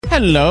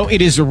Hello,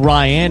 it is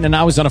Ryan, and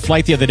I was on a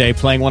flight the other day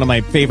playing one of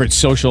my favorite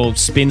social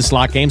spin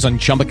slot games on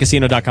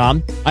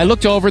ChumbaCasino.com. I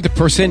looked over at the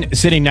person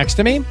sitting next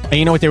to me, and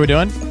you know what they were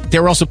doing? They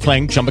were also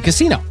playing Chumba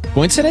Casino.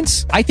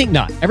 Coincidence? I think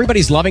not.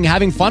 Everybody's loving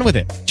having fun with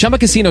it. Chumba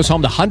Casino is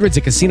home to hundreds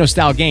of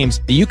casino-style games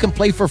that you can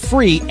play for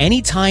free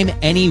anytime,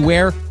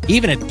 anywhere,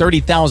 even at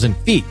 30,000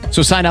 feet.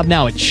 So sign up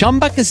now at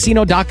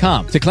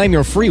ChumbaCasino.com to claim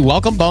your free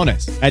welcome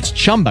bonus. That's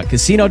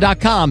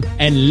ChumbaCasino.com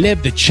and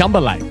live the Chumba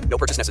life. No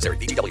purchase necessary.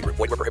 VGW. Void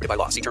where prohibited by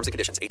law. See terms and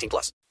conditions. 18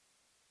 plus.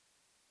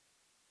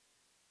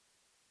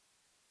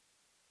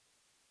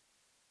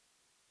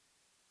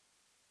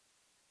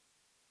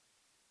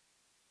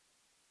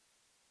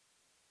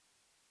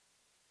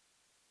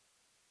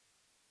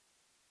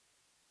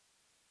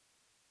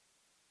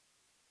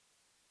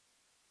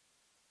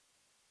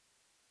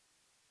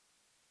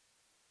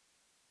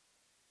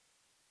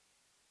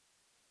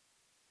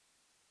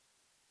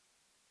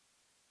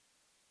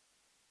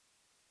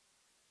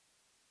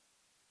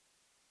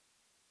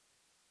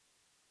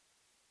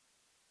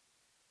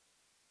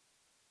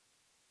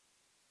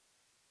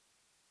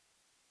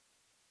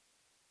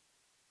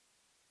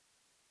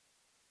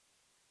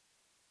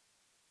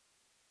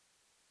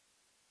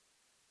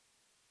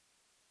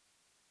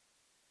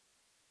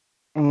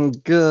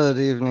 Good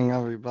evening,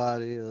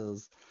 everybody. It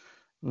is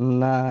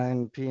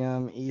 9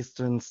 p.m.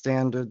 Eastern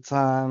Standard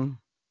Time.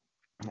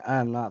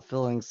 I'm not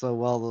feeling so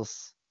well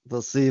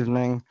this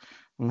evening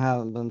and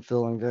haven't been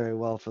feeling very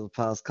well for the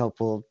past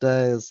couple of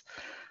days.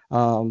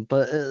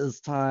 But it is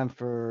time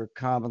for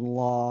Common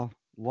Law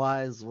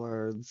Wise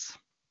Words.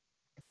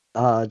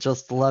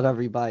 Just to let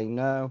everybody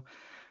know,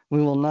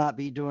 we will not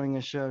be doing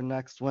a show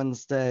next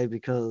Wednesday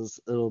because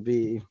it'll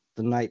be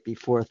the night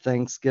before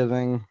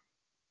Thanksgiving.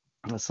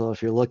 So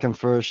if you're looking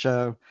for a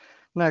show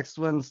next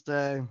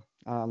Wednesday,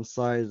 I'm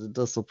sorry to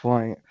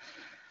disappoint.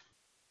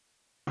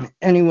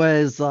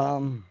 Anyways,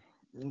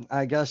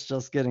 I guess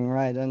just getting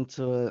right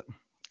into it.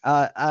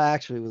 I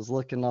actually was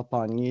looking up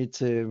on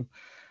YouTube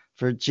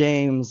for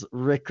James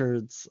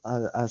Rickards.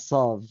 I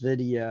saw a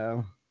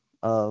video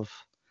of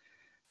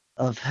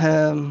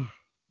him,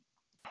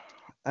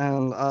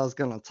 and I was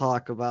going to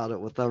talk about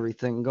it with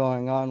everything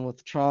going on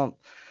with Trump.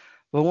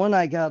 But when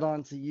I got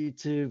onto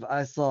YouTube,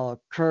 I saw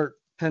Kirk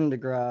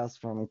Pendergrass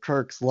from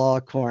Kirk's Law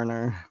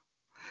Corner,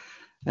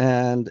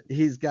 and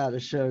he's got a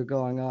show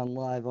going on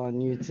live on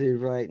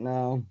YouTube right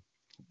now.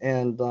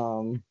 And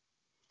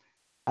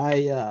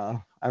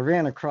I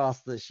ran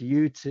across this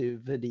YouTube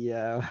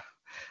video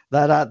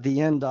that at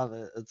the end of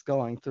it, it's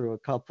going through a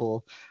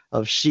couple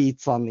of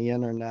sheets on the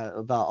internet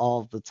about all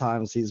of the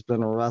times he's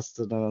been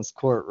arrested in his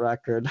court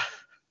record.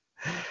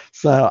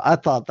 So I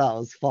thought that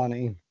was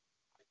funny.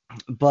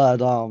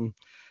 But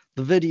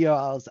the video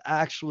I was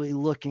actually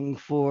looking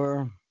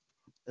for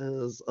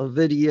is a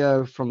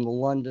video from the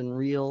London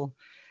Reel,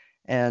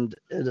 and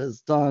it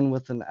is done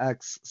with an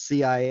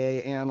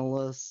ex-CIA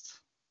analyst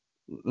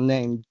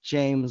named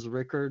James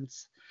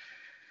Rickards.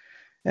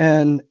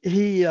 And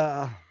he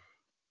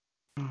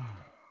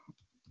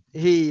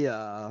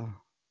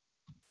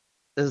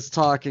is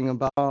talking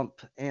about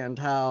Trump and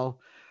how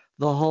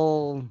the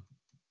whole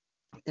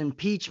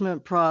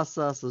impeachment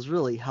process is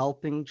really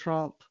helping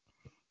Trump.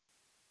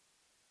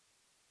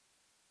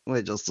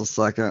 Wait just a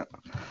second.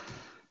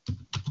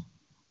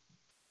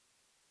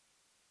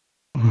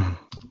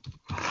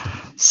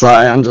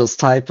 Sorry, I'm just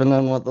typing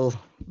in what the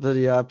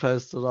video I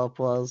posted up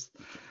was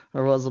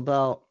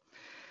about.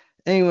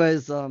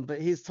 Anyways,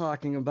 but he's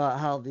talking about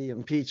how the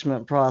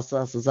impeachment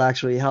process is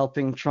actually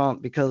helping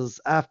Trump, because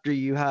after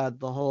you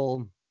had the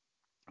whole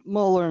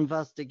Mueller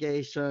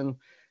investigation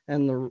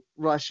and the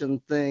Russian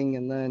thing,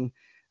 and then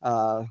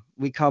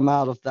we come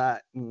out of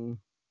that, and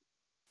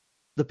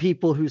the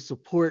people who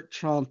support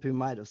Trump, who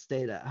might have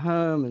stayed at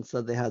home and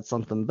said they had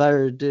something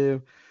better to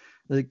do,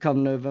 they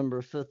come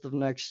November 5th of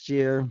next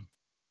year,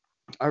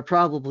 are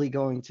probably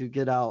going to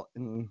get out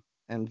and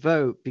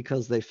vote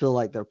because they feel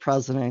like their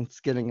president's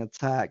getting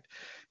attacked.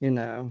 You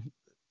know,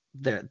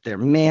 their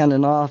man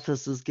in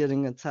office is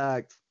getting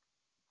attacked.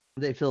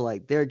 They feel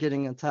like they're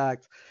getting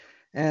attacked.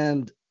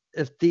 And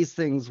if these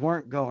things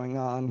weren't going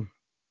on,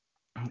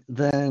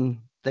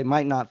 then they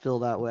might not feel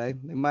that way.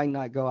 They might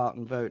not go out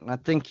and vote. And I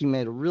think he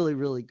made a really,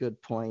 really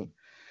good point.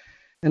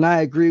 And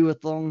I agree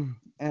with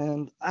them.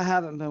 And I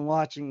haven't been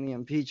watching the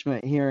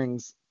impeachment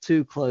hearings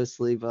too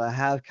closely, but I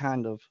have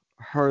kind of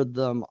heard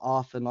them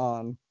off and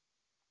on.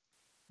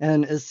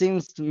 And it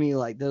seems to me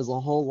like there's a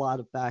whole lot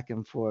of back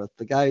and forth.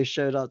 The guy who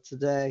showed up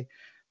today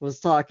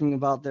was talking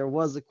about there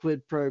was a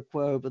quid pro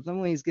quo, but then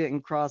when he's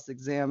getting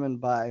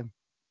cross-examined by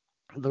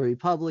the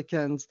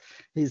Republicans,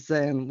 he's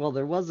saying, well,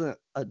 there wasn't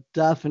a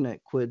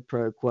definite quid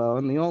pro quo,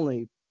 and the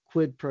only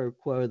quid pro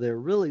quo there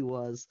really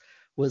was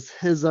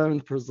his own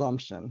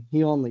presumption.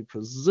 He only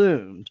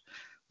presumed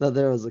that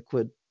there was a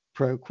quid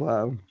pro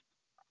quo.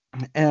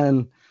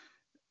 And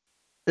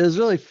it was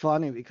really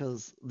funny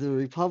because the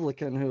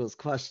Republican who was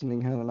questioning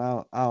him, and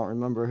I don't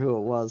remember who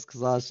it was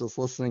because I was just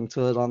listening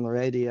to it on the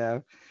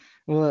radio,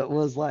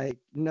 was like,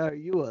 no,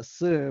 you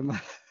assume,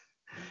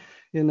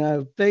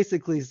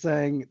 basically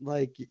saying,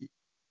 like,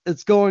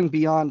 it's going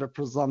beyond a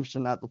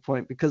presumption at the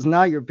point, because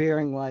now you're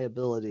bearing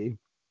liability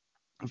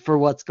for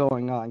what's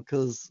going on,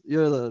 because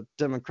you're the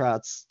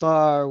Democrats'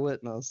 star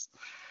witness,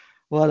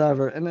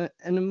 whatever. And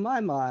in my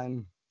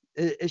mind,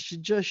 it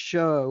should just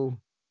show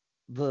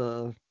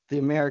the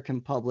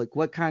American public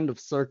what kind of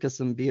circus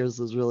and beers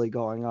is really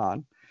going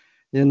on,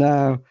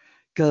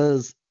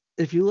 because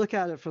if you look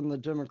at it from the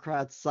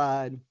Democrats'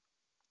 side,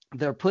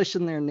 they're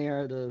pushing their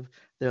narrative,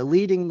 they're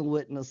leading the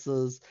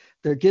witnesses,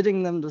 they're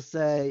getting them to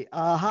say,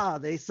 aha,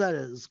 they said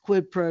it is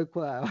quid pro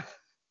quo.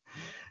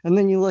 And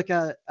then you look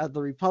at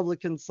the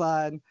Republican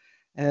side,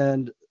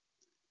 and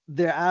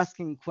they're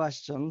asking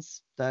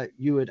questions that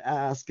you would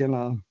ask in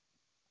a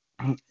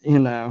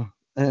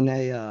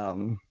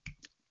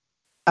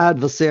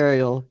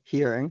adversarial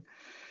hearing,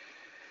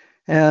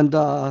 and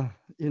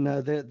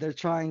they're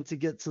trying to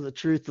get to the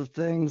truth of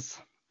things.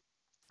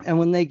 And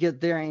when they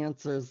get their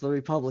answers, the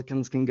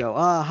Republicans can go,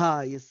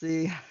 aha, you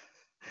see.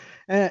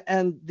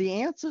 And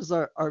the answers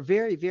are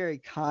very, very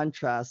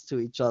contrast to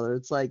each other.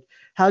 It's like,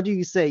 how do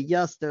you say,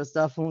 yes, there's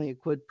definitely a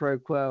quid pro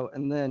quo,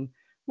 and then,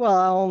 well,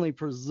 I only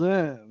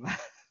presume.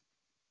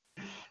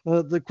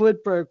 The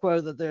quid pro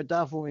quo that there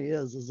definitely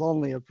is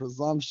only a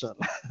presumption.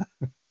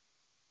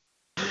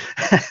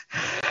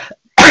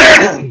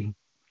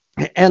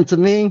 And to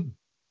me,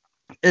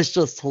 it's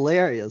just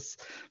hilarious.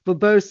 But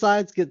both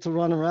sides get to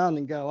run around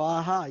and go,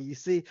 aha, you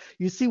see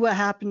what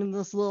happened in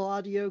this little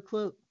audio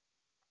clip?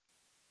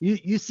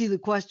 You see the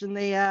question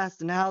they asked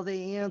and how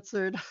they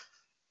answered.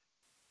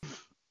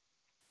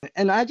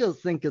 And I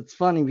just think it's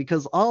funny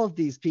because all of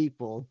these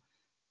people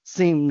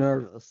seem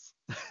nervous.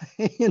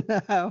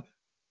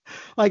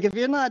 Like, if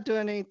you're not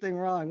doing anything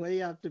wrong, what do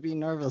you have to be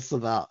nervous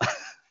about?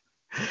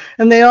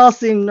 And they all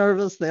seem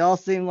nervous. They all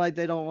seem like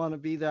they don't want to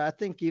be there. I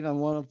think even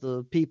one of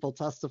the people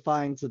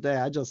testifying today,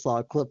 I just saw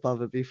a clip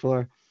of it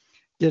before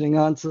getting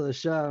onto the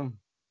show,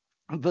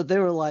 but they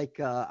were like,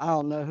 I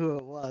don't know who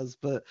it was,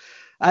 but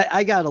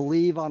I got to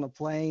leave on a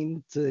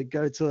plane to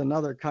go to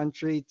another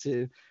country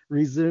to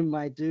resume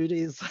my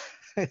duties.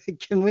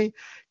 Can we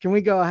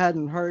go ahead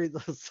and hurry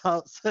this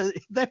up? So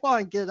they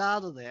want to get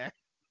out of there.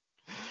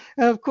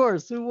 And of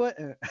course, who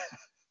wouldn't?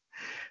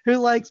 Who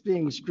likes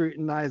being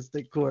scrutinized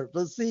at court?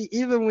 But see,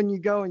 even when you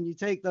go and you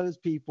take those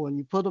people and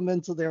you put them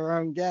into their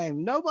own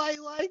game, nobody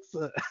likes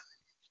it.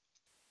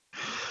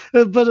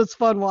 But it's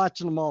fun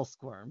watching them all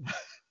squirm.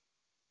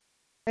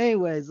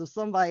 Anyways, if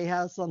somebody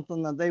has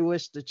something that they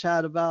wish to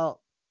chat about,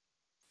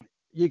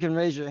 you can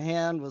raise your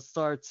hand with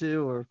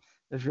 *2, or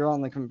if you're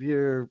on the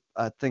computer,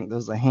 I think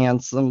there's a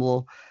hand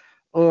symbol.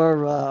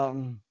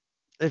 Or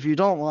if you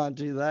don't want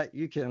to do that,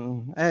 you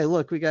can, hey,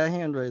 look, we got a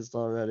hand raised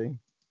already.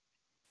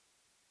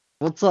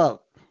 What's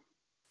up?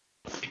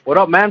 What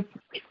up, man?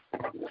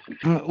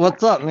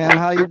 What's up, man?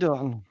 How you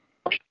doing?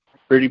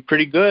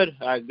 Pretty good.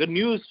 Good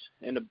news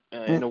in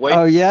a way.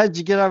 Oh yeah, did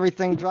you get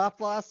everything dropped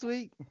last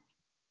week?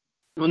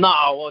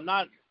 No,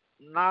 not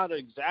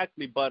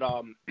exactly. But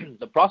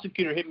the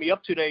prosecutor hit me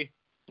up today,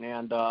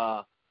 and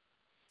I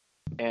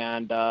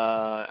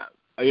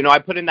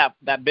put in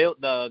that bill,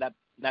 that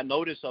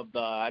notice of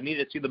the I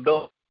needed to see the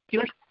bill.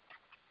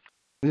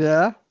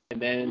 Yeah.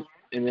 And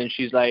then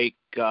she's like,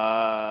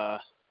 yeah,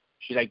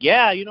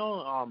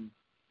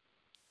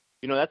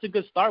 that's a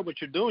good start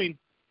what you're doing.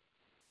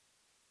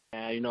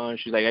 And and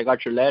she's like, I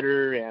got your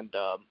letter, and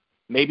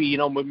maybe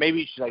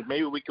she's like,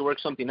 maybe we could work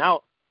something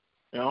out,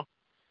 Well,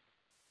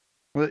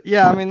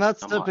 yeah, I mean,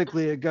 that's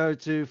typically a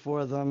go-to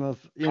for them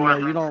if you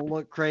don't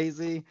look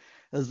crazy,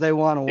 as they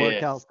want to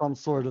work out some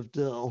sort of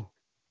deal.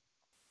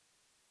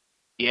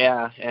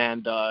 Yeah,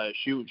 and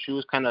she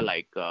was kind of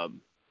like,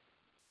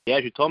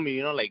 she told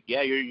me,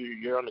 yeah,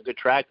 you're on a good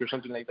track or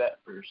something like that,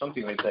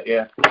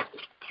 yeah.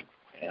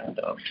 And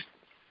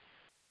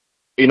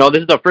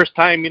this is the first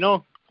time,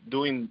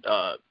 doing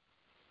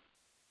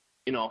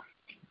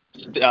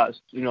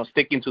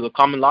sticking to the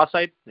common law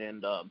side,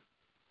 and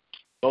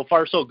so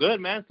far so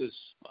good, man, because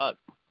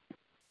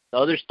the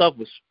other stuff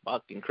was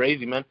fucking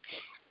crazy, man.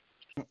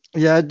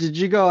 Yeah, did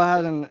you go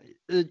ahead and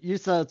you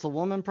said it's a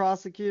woman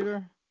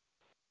prosecutor?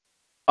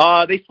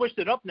 They switched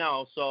it up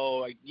now,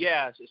 so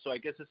yeah, so I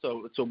guess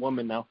it's a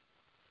woman now.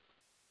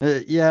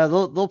 Yeah,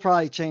 they'll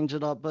probably change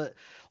it up, but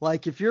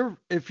like if you're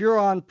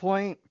on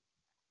point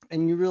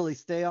and you really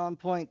stay on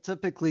point,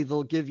 typically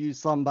they'll give you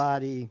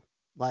somebody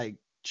like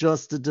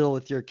just to deal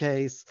with your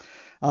case.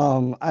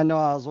 I know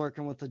I was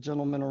working with a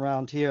gentleman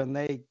around here, and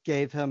they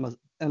gave him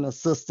an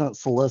assistant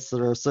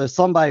solicitor, so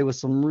somebody with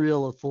some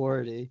real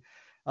authority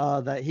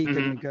that he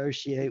could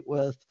negotiate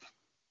with.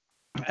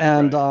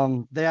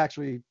 And they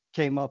actually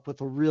came up with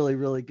a really,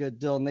 really good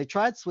deal, and they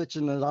tried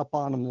switching it up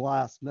on him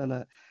last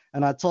minute.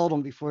 And I told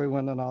him before he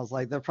went in, I was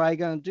like, they're probably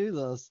going to do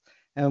this.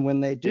 And when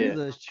they do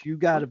this, you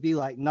got to be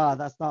like, nah,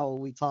 that's not what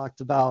we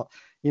talked about.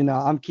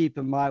 I'm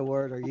keeping my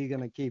word. Are you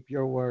going to keep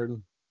your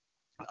word?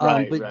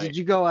 But did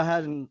you go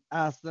ahead and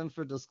ask them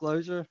for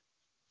disclosure?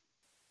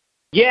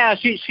 Yeah,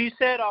 she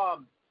said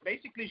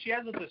basically she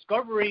has a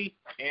discovery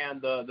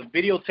and the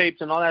videotapes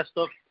and all that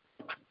stuff.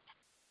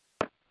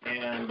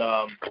 And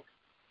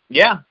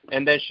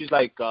and then she's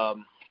like,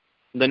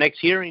 the next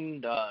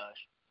hearing, well,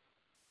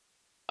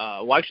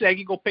 actually, I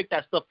can go pick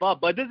that stuff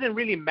up, but it doesn't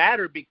really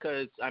matter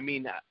because, I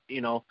mean,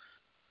 is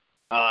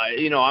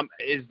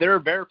there a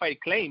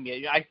verified claim?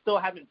 I still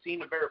haven't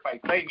seen a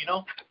verified claim,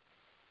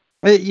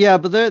 Yeah,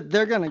 but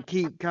they're gonna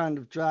keep kind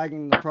of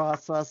dragging the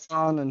process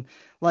on, and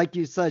like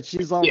you said,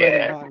 she's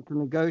already wanting to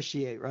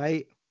negotiate,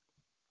 right?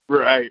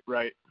 Right.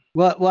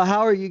 Well,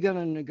 how are you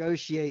gonna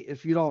negotiate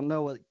if you don't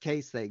know what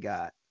case they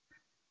got?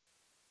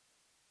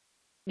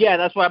 Yeah,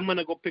 that's why I'm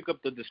gonna go pick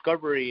up the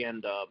discovery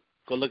and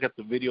go look at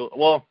the video.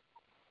 Well,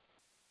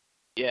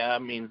 yeah, I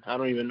mean, I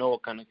don't even know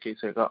what kind of case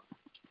I got.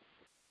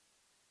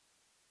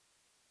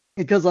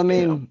 Because I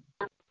mean,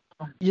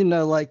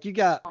 like you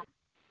got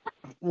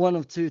one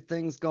of two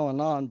things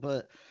going on,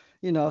 but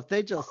if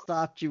they just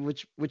stopped you,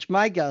 which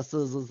my guess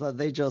is that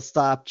they just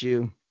stopped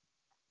you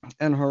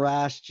and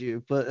harassed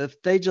you, but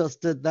if they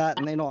just did that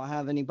and they don't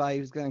have anybody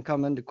who's going to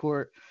come into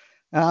court,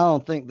 and I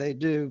don't think they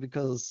do,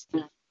 because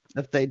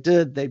if they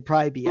did, they'd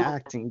probably be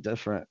acting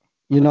different.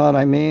 You know what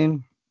I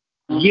mean?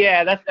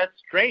 Yeah, that's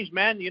strange,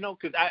 man.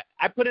 Because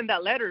I put in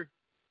that letter,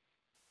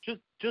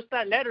 just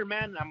that letter,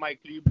 man. I'm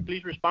like, can you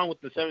please respond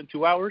within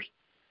 72 hours?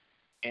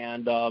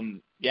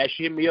 And yeah,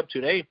 she hit me up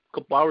today, a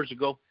couple hours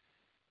ago,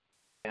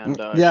 and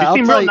she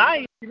seemed real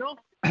nice,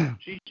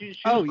 She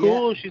was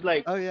cool. Yeah. She's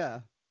like, oh yeah.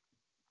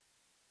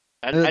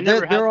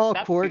 They're all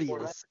courteous, before,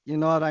 right? You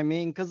know what I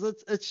mean? Because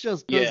it's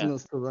just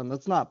business to them.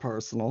 It's not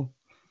personal.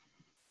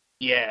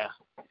 Yeah,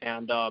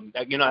 and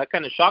that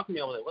kind of shocked me.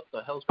 I was like, what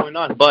the hell's going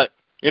on? But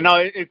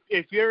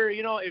if you're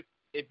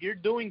if you're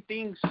doing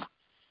things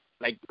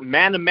like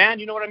man to man,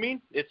 you know what I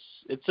mean?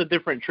 It's a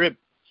different trip.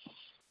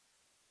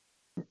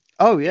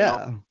 Oh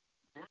yeah.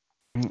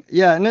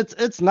 Yeah, and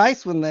it's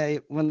nice when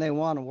they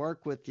want to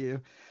work with you.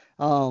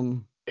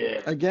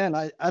 Again,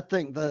 I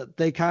think that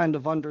they kind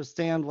of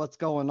understand what's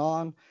going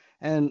on,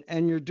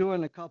 and you're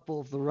doing a couple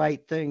of the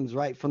right things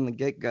right from the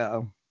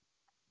get-go.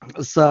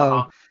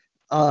 So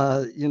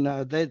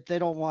they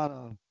don't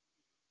want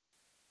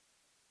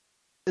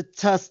to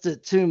test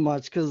it too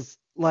much, because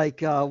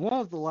like one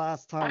of the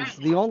last times,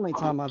 the only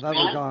time I've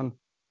ever gone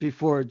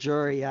before a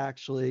jury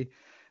actually,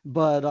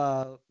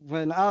 but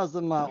when I was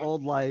in my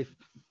old life,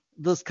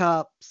 this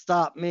cop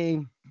stopped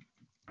me.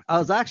 I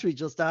was actually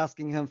just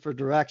asking him for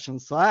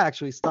directions. So I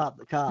actually stopped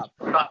the cop,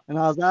 and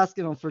I was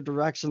asking him for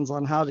directions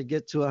on how to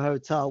get to a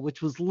hotel,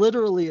 which was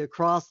literally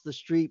across the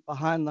street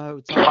behind the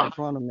hotel in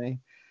front of me.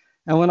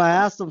 And when I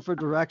asked him for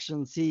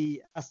directions,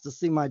 he asked to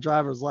see my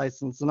driver's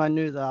license, and I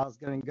knew that I was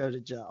going to go to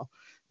jail,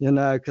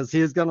 because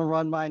he was going to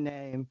run my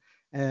name,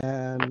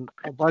 and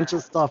a bunch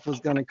of stuff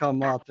was going to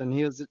come up, and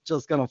he was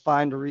just going to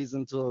find a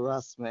reason to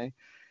arrest me.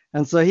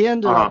 And so he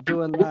ended up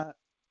doing that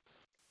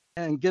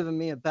and giving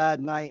me a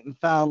bad night, and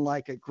found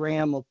like a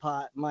gram of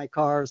pot in my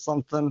car or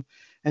something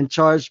and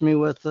charged me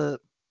with it.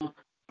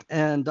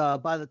 And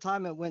by the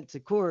time it went to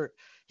court,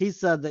 he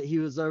said that he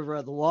was over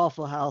at the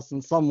Waffle House,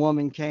 and some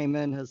woman came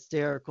in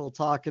hysterical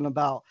talking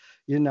about,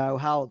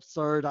 how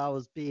absurd I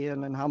was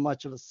being and how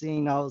much of a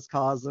scene I was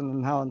causing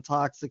and how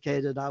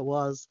intoxicated I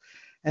was.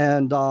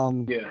 And,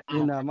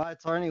 my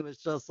attorney was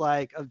just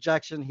like,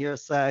 objection,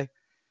 hearsay.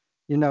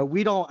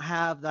 We don't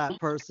have that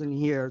person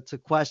here to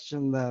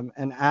question them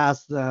and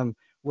ask them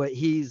what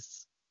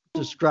he's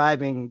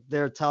describing.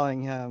 They're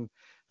telling him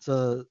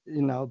to,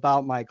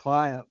 about my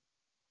client.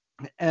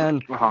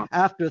 And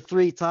after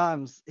 3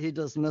 times, he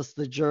dismissed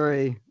the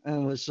jury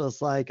and was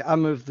just like, I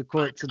moved the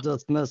court to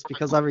dismiss,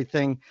 because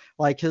everything,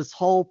 like his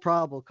whole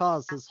probable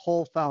cause, his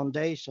whole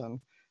foundation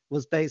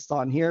was based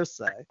on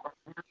hearsay.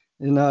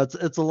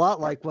 It's a lot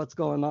like what's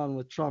going on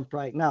with Trump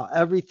right now.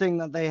 Everything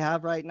that they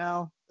have right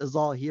now is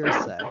all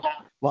hearsay.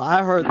 Well,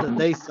 I heard that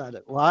they said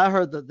it.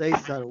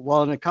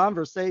 Well, in a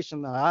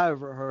conversation that I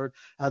overheard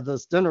at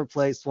this dinner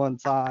place one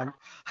time.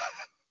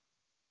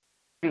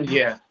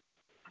 Yeah.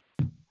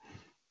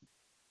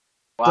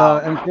 Wow.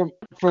 So, and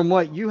from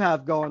what you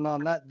have going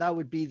on, that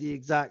would be the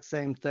exact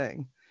same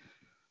thing.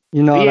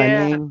 You know what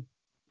I mean?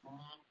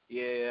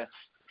 Yeah.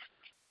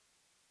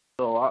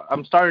 So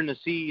I'm starting to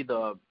see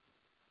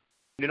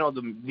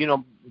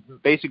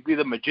basically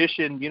the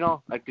magician.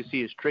 I can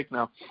see his trick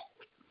now.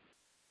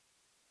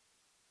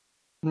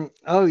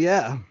 Oh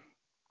yeah,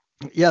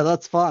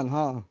 that's fun,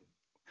 huh?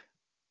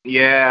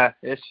 Yeah,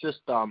 it's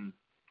just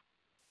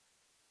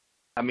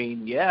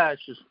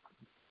it's just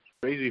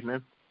crazy,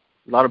 man.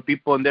 A lot of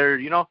people in there,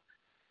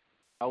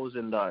 I was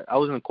in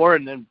the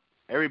court, and then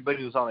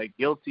everybody was all like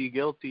guilty.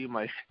 I'm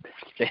like,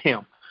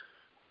 damn.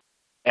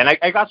 And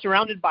I got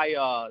surrounded by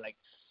like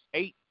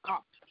 8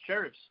 cops,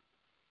 sheriffs.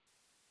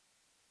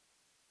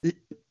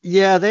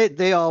 Yeah,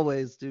 they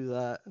always do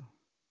that.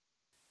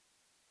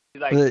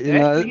 He's like, but,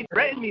 he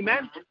threatened me,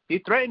 man. He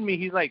threatened me.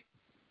 He's like,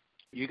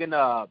 he didn't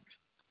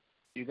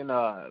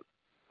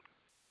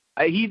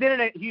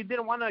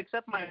want to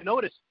accept my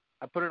notice.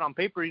 I put it on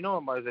paper, I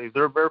was like, is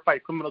there a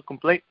verified criminal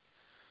complaint?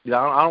 I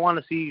don't want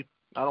to see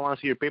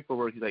your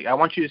paperwork. He's like, I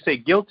want you to say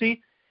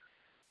guilty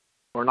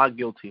or not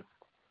guilty,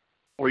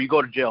 or you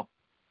go to jail.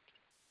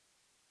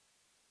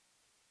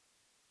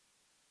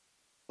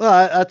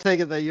 Well, I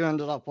take it that you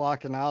ended up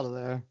walking out of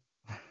there.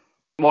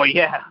 Well,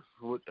 yeah.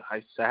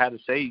 I had to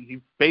say,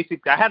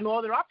 I had no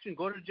other option.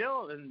 Go to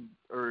jail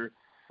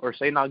or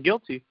say not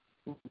guilty.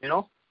 You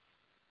know.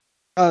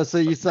 Oh, so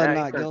you said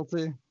Yeah, not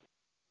guilty?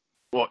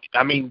 Well,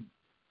 I mean,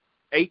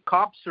 8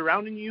 cops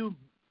surrounding you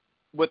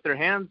with their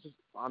hands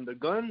on the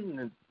gun.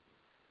 And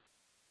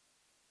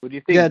what do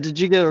you think? Yeah, did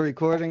you get a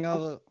recording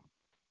of it?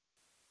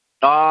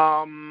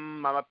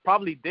 I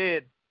probably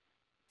did.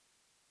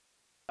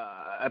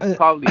 I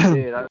probably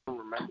did. I don't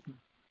remember.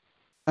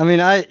 I mean,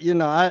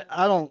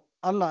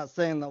 I'm not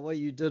saying that what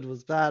you did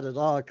was bad at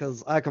all,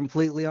 because I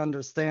completely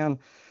understand.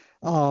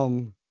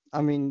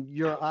 I mean,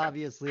 you're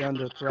obviously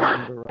under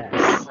threatened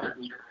arrest.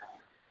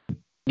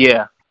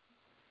 Yeah.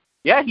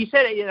 Yeah, he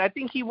said, I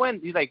think he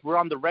went, he's like, we're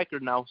on the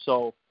record now,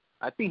 so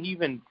I think he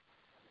even,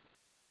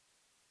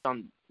 it's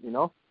on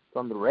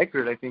the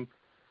record, I think.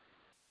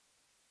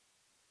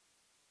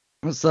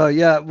 So,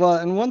 yeah, well,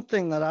 and one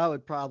thing that I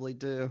would probably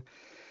do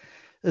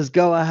is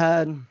go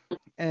ahead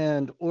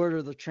and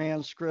order the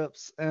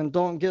transcripts, and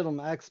don't get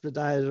them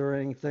expedited or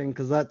anything,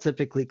 because that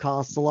typically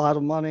costs a lot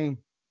of money.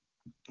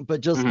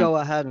 But just go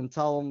ahead and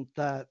tell them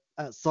that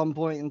at some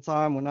point in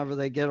time, whenever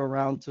they get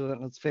around to it,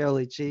 and it's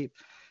fairly cheap,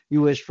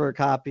 you wish for a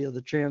copy of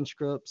the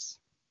transcripts.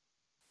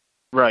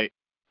 Right.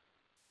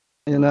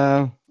 You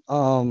know,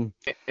 And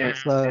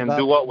so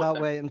do what with that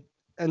that? way,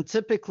 and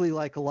typically,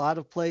 like a lot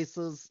of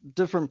places,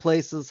 different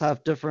places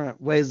have different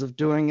ways of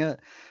doing it.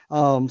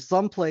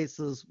 Some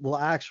places will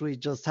actually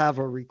just have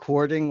a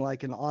recording,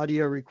 like an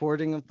audio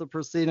recording of the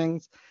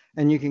proceedings,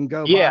 and you can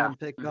go by and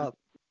pick up.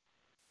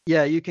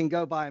 Yeah, you can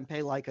go by and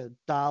pay like $1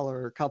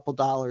 or a couple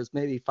dollars,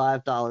 maybe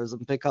 $5,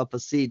 and pick up a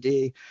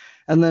CD.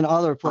 And then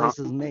other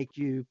places make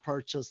you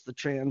purchase the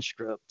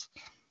transcript.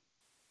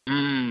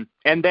 And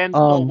then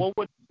what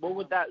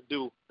would that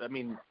do? I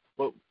mean,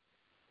 what?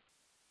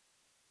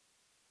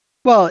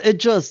 Well, it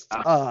just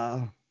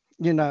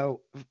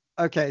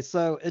okay,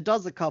 so it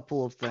does a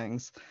couple of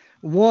things.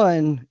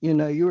 One,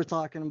 you were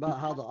talking about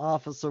how the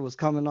officer was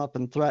coming up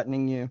and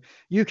threatening you.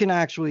 You can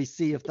actually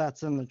see if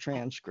that's in the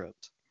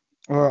transcript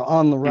or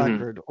on the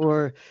record,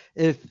 or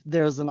if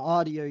there's an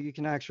audio, you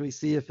can actually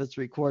see if it's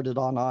recorded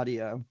on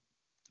audio.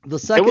 The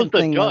second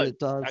thing that it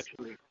does,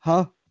 actually.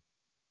 Huh?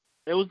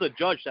 It was the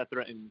judge that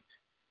threatened.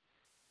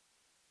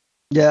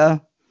 Yeah.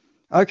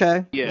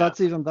 Okay. Yeah. That's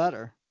even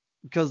better,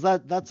 because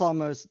that's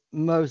almost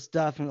most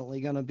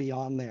definitely going to be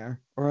on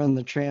there or in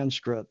the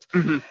transcript.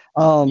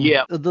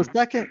 Yeah.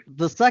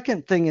 The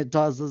second thing it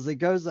does is it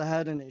goes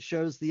ahead and it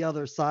shows the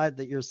other side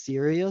that you're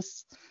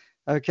serious.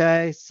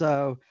 Okay,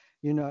 so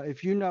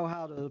if you know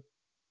how to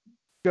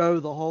go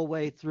the whole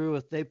way through,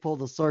 if they pull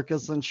the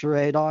circus and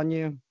charade on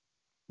you,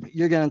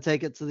 you're going to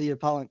take it to the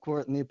appellate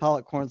court, and the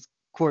appellate court's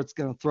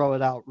going to throw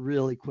it out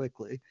really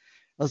quickly,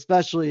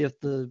 especially if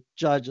the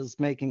judge is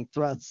making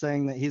threats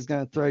saying that he's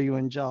going to throw you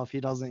in jail if he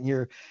doesn't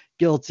hear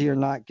guilty or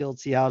not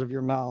guilty out of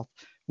your mouth,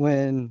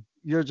 when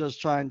you're just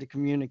trying to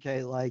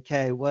communicate like,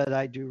 hey, what did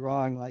I do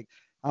wrong? Like,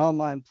 I don't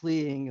mind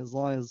pleading as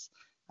long as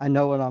I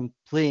know what I'm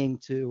pleading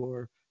to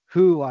or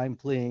who I'm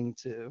pleading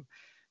to.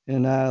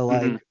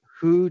 Like,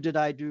 who did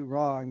I do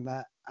wrong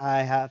that I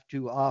have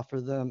to offer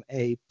them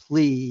a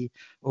plea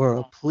or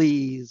a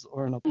please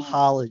or an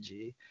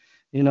apology?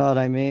 You know what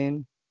I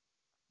mean?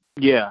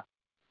 Yeah.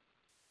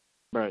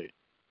 Right.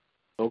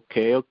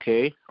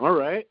 Okay. All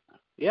right.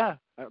 Yeah.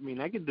 I mean,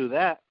 I can do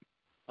that.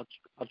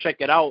 I'll check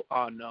it out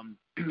on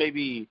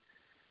maybe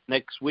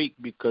next week,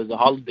 because the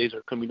holidays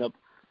are coming up.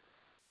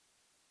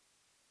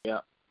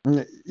 Yeah.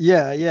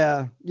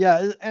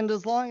 Yeah. And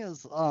as long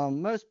as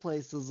most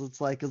places, it's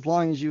like as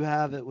long as you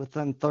have it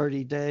within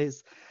 30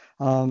 days.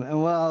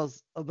 And what I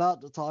was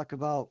about to talk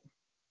about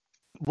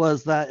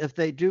was that if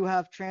they do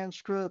have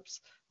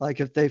transcripts, like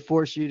if they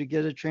force you to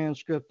get a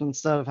transcript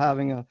instead of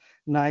having a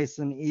nice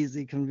and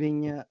easy,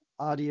 convenient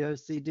audio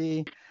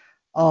CD,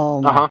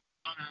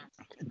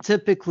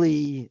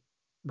 typically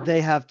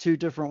they have 2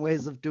 different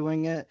ways of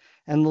doing it,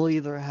 and they'll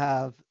either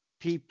have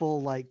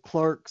people like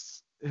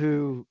clerks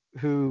who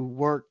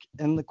work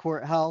in the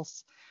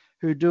courthouse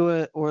who do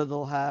it, or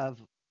they'll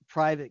have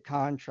private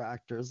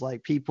contractors,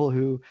 like people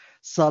who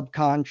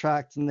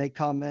subcontract, and they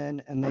come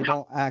in and they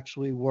don't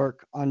actually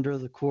work under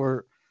the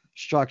court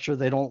structure.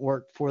 They don't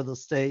work for the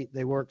state.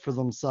 They work for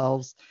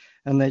themselves,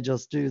 and they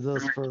just do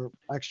this for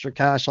extra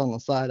cash on the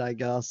side, I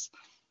guess.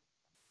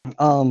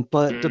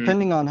 But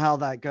depending on how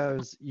that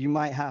goes, you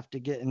might have to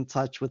get in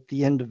touch with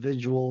the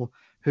individual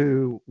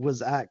who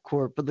was at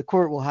court. But the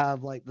court will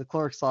have, like, the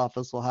clerk's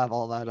office will have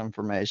all that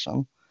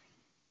information.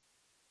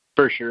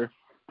 For sure.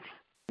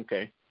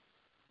 Okay.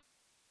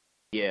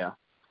 Yeah.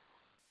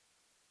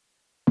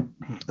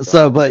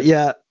 So, but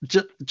yeah,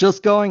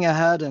 just going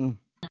ahead and,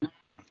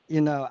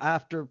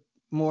 after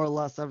more or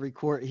less every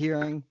court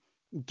hearing,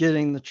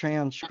 getting the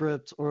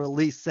transcript, or at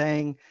least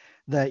saying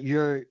that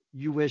you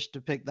wish to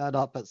pick that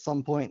up at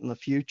some point in the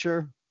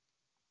future,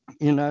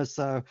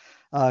 So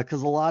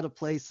because a lot of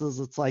places,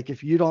 it's like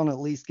if you don't at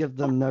least give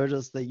them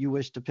notice that you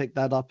wish to pick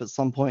that up at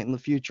some point in the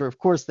future, of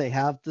course they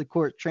have the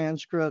court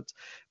transcript,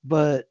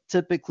 but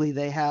typically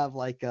they have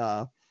like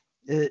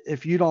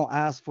if you don't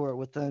ask for it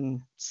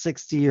within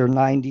 60 or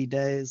 90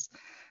 days,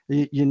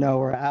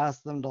 or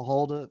ask them to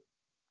hold it,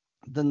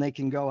 then they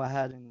can go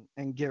ahead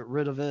and get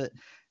rid of it.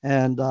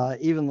 And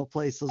even the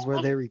places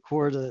where they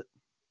record it,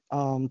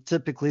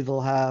 typically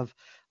they'll have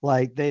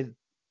like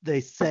they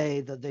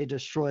say that they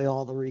destroy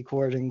all the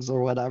recordings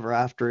or whatever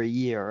after a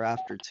year or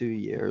after 2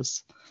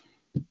 years.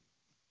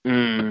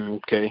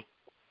 Okay.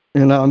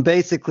 And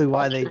basically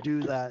why they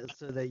do that is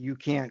so that you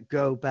can't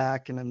go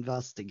back and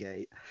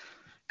investigate.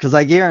 Because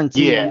I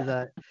guarantee you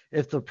that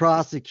if the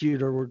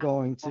prosecutor were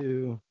going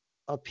to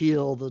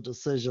appeal the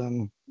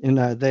decision,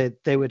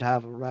 they would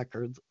have a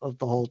record of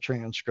the whole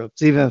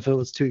transcripts, even if it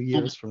was 2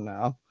 years from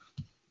now.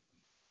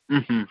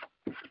 Mm-hmm.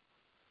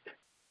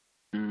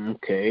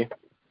 Okay.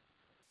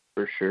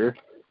 For sure.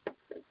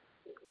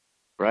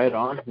 Right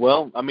on.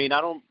 Well, I mean,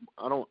 I don't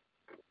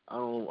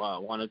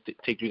want to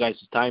take you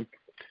guys' time,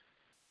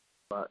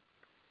 but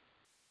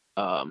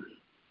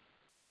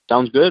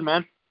sounds good,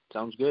 man.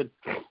 Sounds good.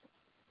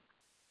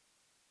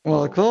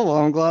 Well, cool. Well,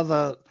 I'm glad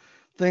that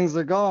things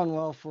are going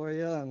well for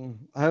you, and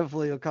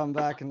hopefully you'll come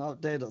back and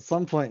update at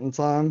some point in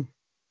time.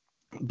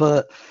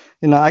 But,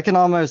 I can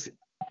almost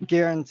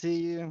guarantee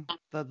you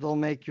that they'll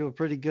make you a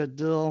pretty good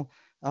deal.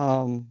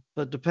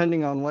 But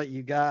depending on what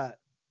you got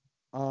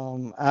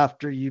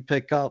after you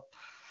pick up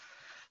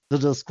the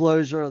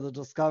disclosure or the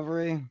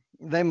discovery,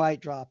 they might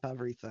drop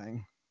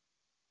everything.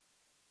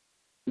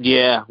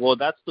 Yeah, well,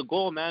 that's the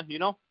goal, man,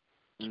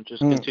 and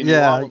just continue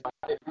on with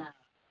it.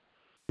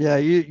 Yeah,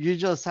 you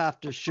just have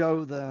to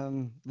show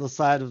them the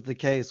side of the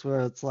case where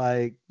it's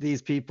like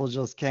these people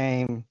just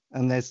came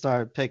and they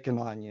started picking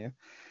on you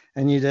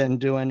and you didn't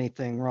do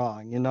anything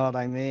wrong. You know what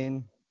I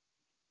mean?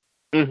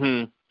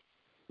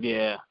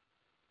 Yeah.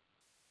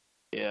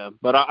 Yeah,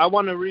 but I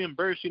want to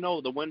reimburse,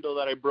 the window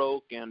that I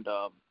broke and,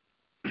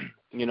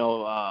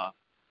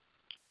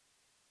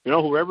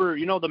 whoever,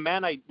 the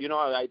man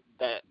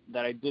that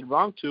I did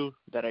wrong to,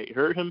 that I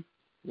hurt him,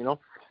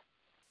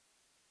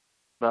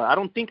 But I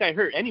don't think I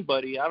hurt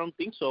anybody. I don't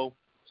think so.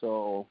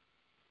 So,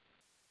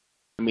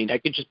 I mean, I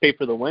could just pay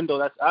for the window.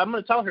 I'm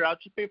going to tell her I'll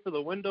just pay for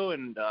the window,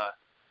 and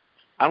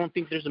I don't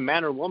think there's a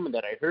man or woman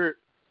that I hurt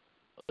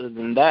other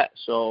than that.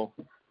 So,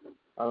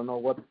 I don't know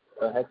what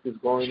the heck is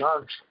going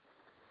on.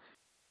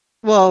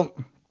 Well,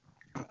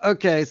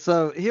 okay,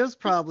 so here's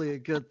probably a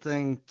good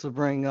thing to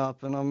bring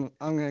up, and I'm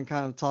going to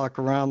kind of talk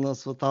around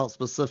this without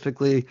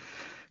specifically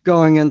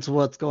going into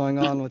what's going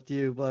on with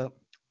you, but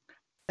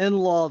in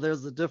law,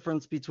 there's a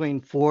difference between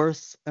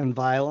force and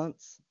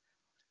violence,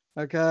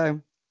 okay?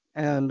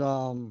 And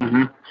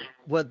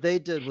what they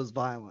did was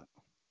violent,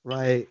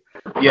 right?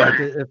 Yeah. Like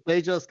if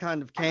they just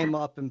kind of came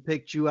up and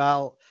picked you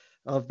out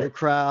of the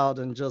crowd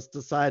and just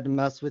decided to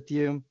mess with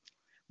you,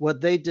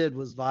 what they did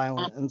was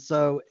violent. And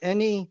so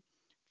any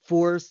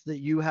force that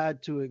you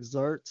had to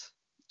exert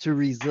to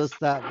resist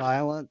that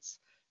violence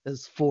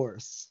is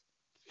force.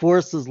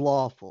 Force is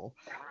lawful.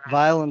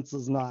 Violence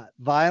is not.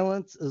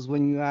 Violence is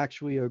when you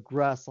actually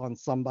aggress on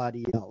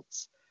somebody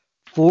else.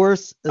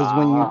 Force is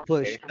when you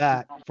push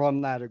back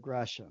from that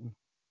aggression.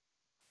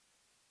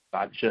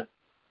 Gotcha.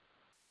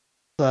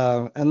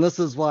 So, and this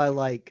is why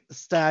like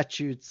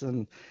statutes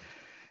and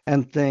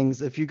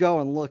things, if you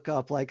go and look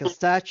up, like a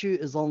statute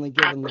is only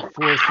given the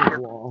force of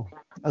law.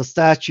 A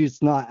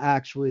statute's not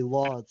actually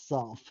law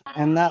itself.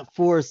 And that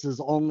force is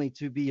only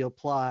to be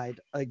applied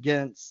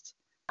against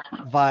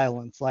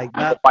violence. Like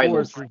that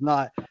force is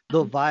not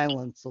the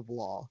violence of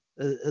law.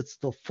 It's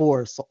the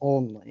force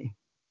only.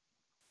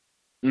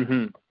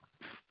 Because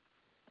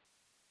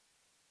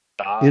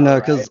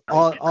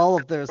all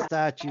of their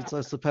statutes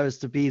are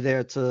supposed to be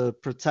there to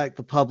protect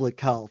the public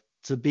health,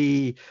 to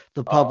be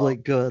the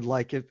public good.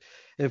 Like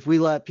if we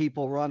let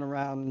people run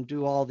around and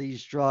do all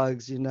these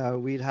drugs,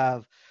 we'd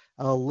have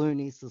a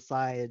loony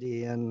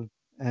society and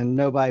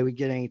nobody would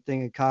get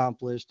anything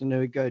accomplished and it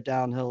would go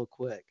downhill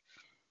quick.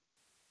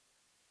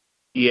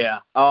 Yeah.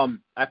 I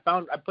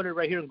put it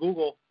right here in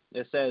Google.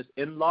 It says,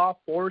 in law,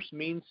 force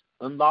means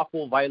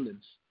unlawful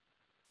violence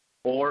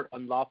or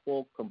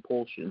unlawful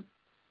compulsion.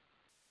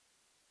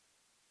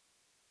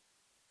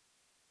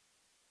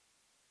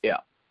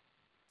 Yeah.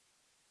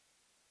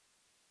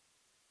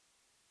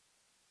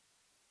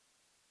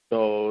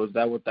 So is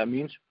that what that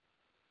means?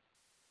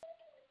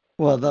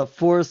 Well, the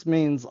force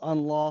means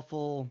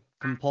unlawful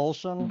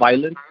compulsion.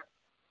 Violence?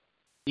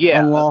 Yeah.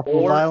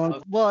 Unlawful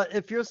violence. Well,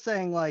 if you're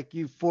saying like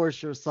you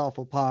force yourself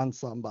upon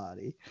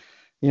somebody,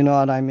 you know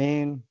what I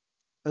mean?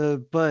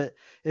 But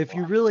if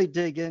you really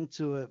dig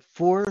into it,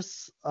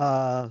 force,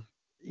 for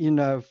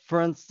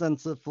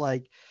instance, if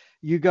like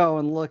you go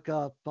and look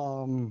up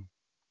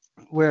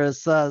where it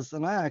says,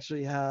 and I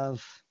actually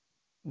have,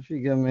 if you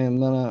give me a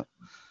minute,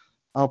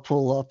 I'll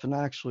pull up and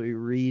actually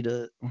read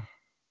it.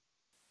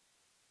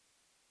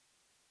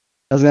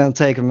 It's going to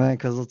take a minute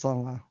because it's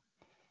on my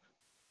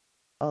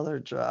other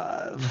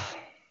drive.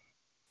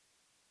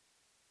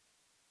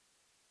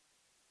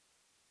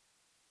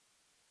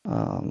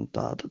 And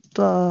da da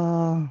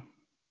da.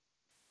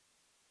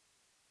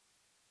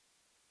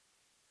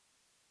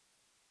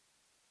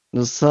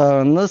 So,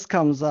 and this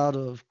comes out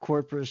of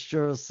Corpus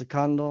Juris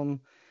Secundum,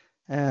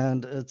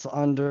 and it's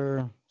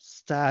under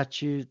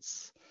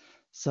statutes.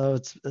 So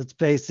it's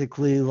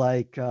basically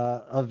like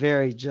a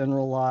very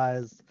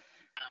generalized,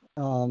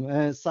 and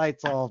it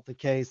cites all of the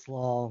case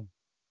law.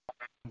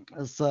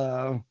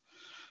 So,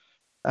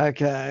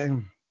 okay.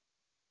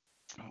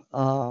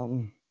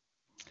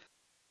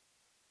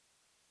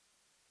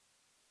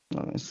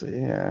 Let me see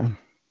here.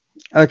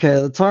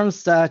 Okay, the term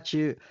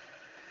statute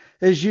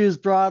is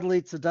used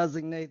broadly to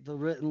designate the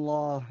written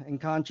law in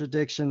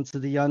contradiction to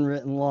the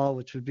unwritten law,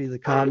 which would be the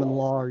common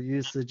law or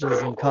usages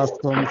and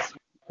customs.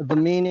 The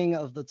meaning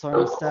of the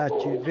term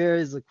statute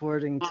varies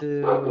according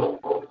to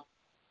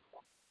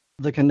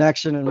the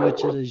connection in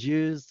which it is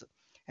used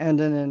and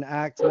an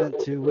enactment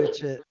to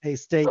which a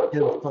state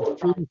gives the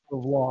proof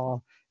of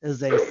law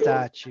is a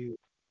statute.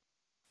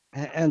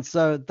 And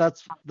so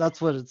that's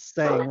what it's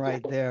saying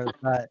right there,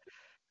 that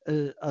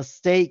a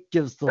state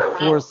gives the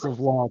force of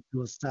law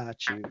to a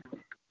statute.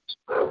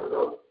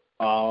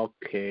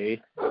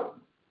 Okay.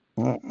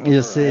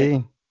 You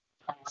see?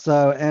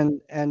 So,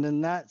 and in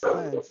that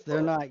sense,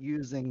 they're not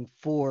using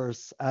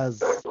force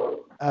as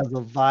a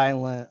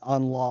violent,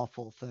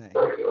 unlawful thing.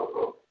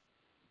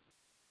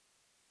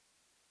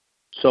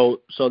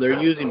 So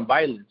they're using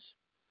violence.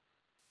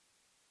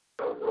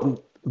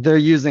 They're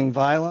using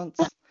violence?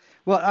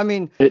 Well, I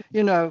mean,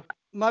 you know,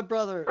 my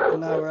brother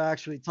and I were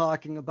actually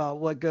talking about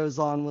what goes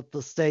on with the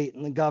state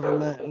and the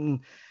government, and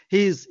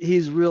he's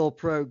real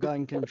pro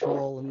gun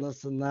control and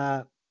this and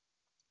that.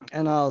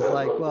 And I was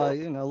like, well,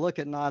 you know, look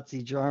at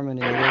Nazi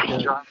Germany,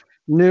 look at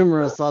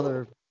numerous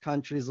other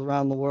countries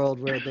around the world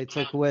where they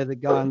took away the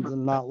guns,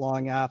 and not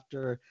long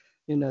after,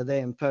 you know, they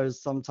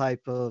imposed some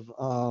type of,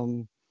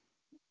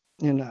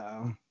 you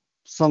know,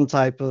 some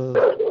type of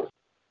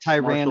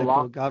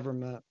tyrannical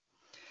government.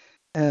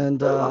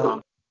 And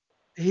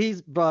he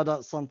brought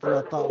up something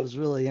I thought was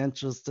really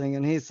interesting.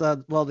 And he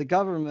said, well, the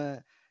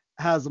government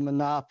has a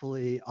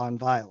monopoly on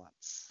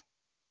violence.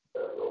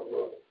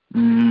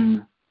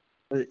 You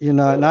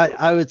know, and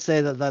I would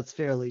say that that's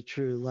fairly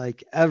true.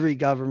 Like every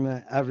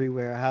government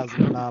everywhere has a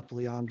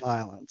monopoly on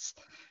violence.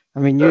 I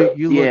mean,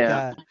 you look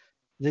at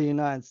the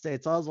United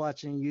States. I was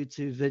watching a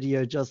YouTube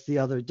video just the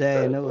other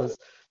day, and it was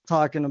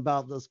talking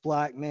about this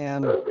black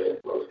man.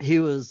 He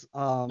was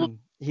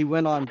he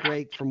went on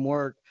break from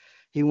work.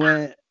 He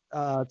went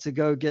to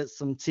go get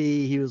some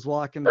tea. He was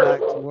walking back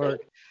to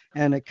work,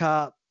 and a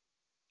cop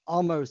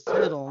almost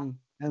hit him,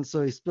 and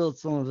so he spilled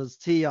some of his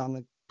tea on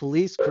the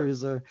police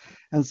cruiser.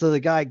 And so the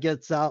guy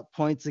gets out,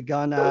 points a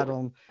gun at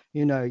him,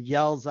 you know,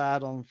 yells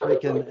at him,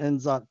 freaking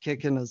ends up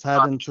kicking his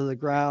head into the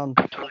ground,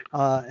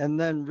 and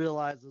then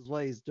realizes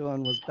what he's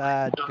doing was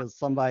bad because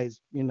somebody's,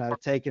 you know,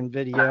 taking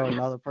video,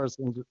 another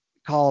person's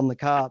calling the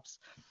cops,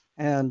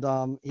 and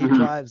he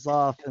drives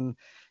off. And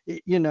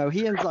you know,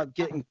 he ends up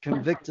getting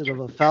convicted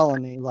of a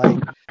felony,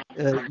 like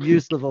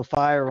use of a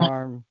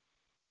firearm,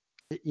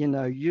 you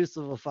know, use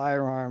of a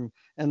firearm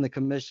and the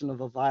commission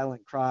of a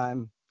violent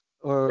crime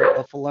or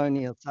a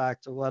felonious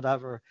act or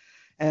whatever.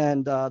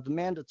 And the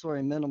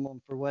mandatory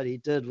minimum for what he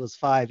did was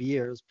 5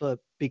 years. But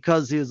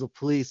because he was a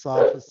police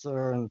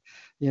officer and,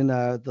 you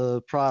know,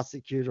 the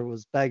prosecutor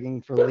was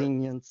begging for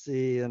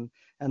leniency and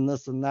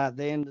this and that,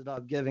 they ended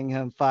up giving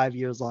him 5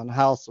 years on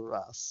house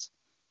arrest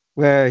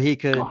where he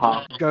could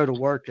go to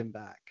work and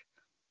back.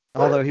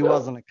 Although he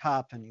wasn't a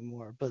cop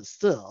anymore, but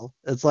still,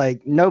 it's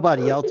like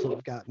nobody else would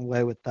have gotten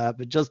away with that.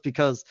 But just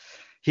because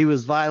he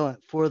was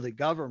violent for the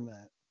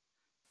government,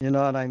 you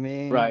know what I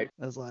mean? Right.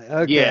 It's like,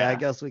 okay, I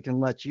guess we can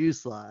let you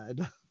slide.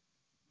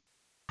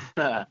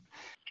 Wow.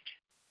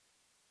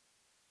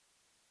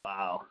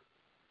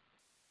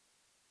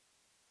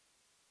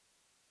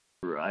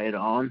 Right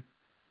on.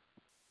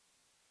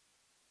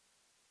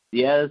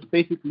 Yeah, that's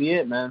basically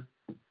it, man.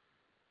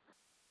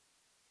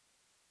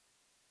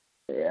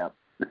 Yeah.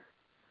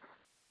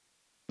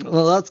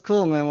 Well, that's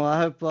cool, man. Well, I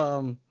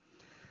hope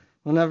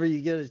whenever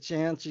you get a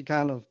chance, you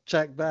kind of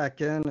check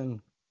back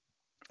in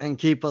and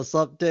keep us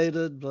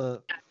updated.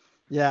 But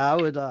yeah, I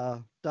would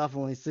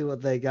definitely see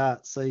what they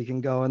got so you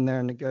can go in there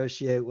and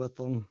negotiate with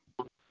them.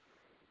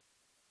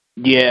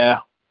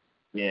 Yeah,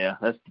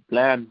 that's the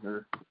plan.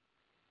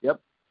 Yep.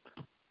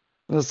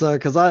 So,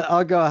 because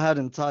I'll go ahead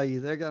and tell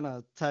you, they're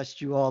gonna test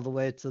you all the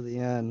way to the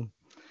end.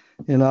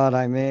 You know what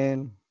I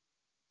mean?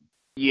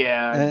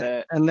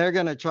 Yeah. And they're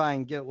gonna try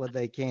and get what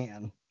they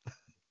can.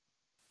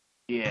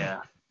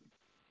 Yeah.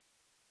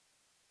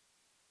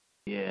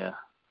 Yeah.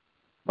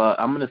 But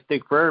I'm gonna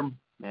stick firm,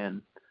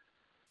 and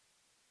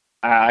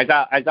I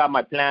got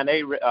my plan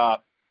A.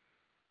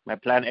 My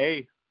plan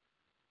A.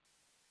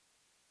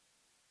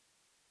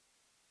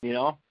 You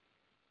know.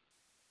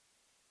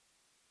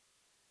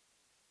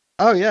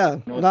 Oh yeah.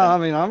 No, I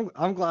mean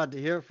I'm glad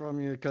to hear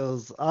from you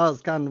because I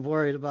was kind of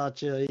worried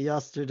about you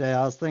yesterday.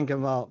 I was thinking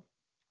about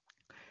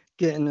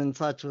getting in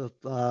touch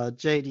with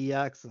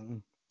JDX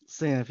and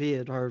seeing if he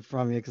had heard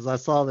from you because I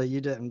saw that you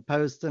didn't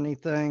post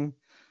anything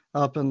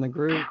up in the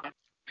group.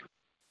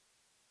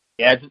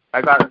 Yeah,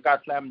 I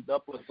got slammed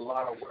up with a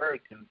lot of work,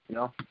 and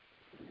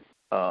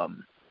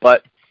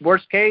but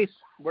worst case,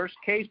 I'm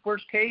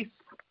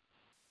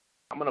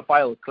gonna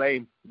file a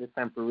claim this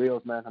time for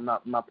reals, man. I'm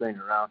not playing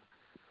around.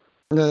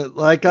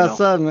 Like I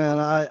said, man,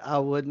 I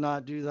would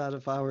not do that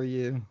if I were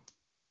you.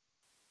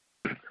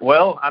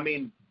 Well, I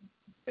mean,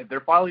 if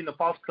they're filing the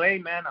false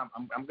claim, man,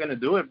 I'm gonna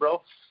do it,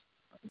 bro.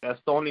 That's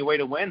the only way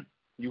to win.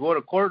 You go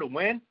to court to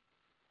win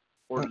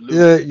or to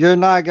lose. You're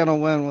not gonna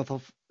win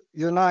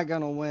you're not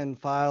gonna win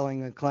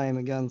filing a claim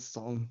against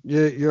them.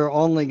 You're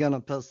only gonna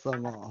piss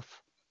them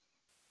off.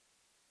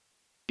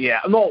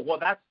 Yeah, no, well,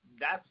 that's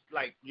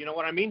like, you know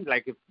what I mean?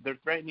 Like, if they're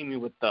threatening me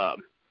with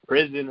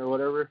prison or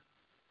whatever,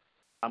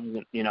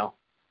 I'm,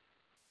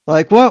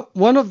 Like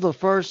one of the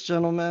first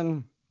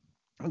gentlemen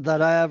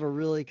that I ever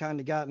really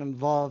kind of gotten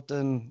involved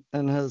in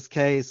his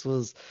case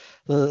was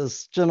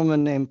this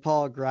gentleman named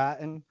Paul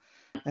Grattan,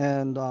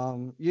 and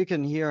you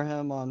can hear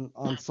him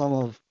on some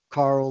of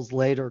Carl's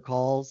later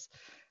calls,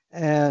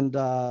 and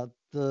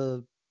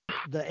the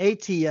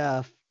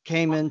ATF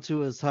came into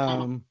his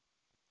home.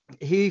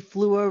 He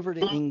flew over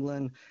to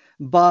England,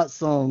 bought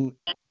some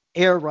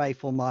air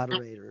rifle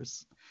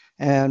moderators,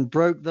 and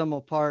broke them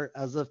apart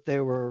as if they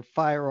were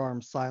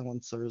firearm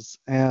silencers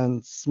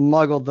and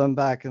smuggled them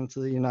back into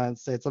the United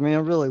States. I mean,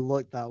 it really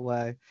looked that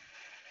way.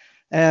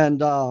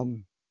 And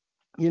the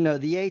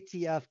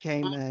ATF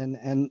came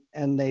in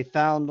and they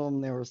found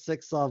them. There were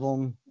 6 of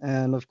them.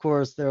 And of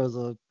course, there was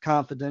a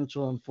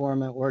confidential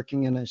informant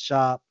working in his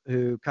shop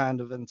who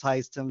kind of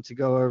enticed him to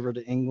go over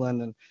to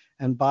England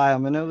and buy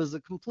them. And it was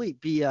a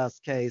complete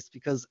BS case,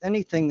 because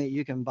anything that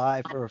you can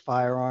buy for a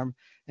firearm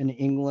in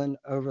England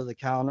over the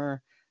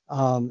counter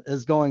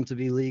is going to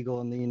be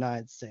legal in the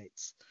United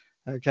States.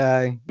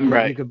 Okay.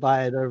 Right. You could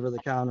buy it over the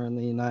counter in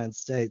the United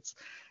States.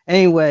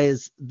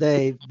 Anyways,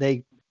 they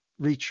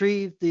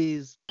retrieved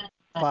these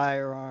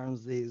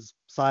firearms, these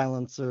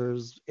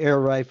silencers, air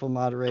rifle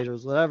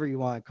moderators, whatever you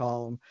want to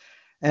call them,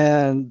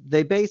 and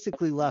they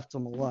basically left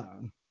him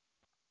alone.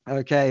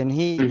 Okay, and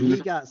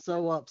he got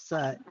so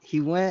upset,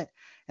 he went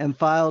and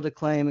filed a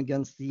claim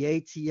against the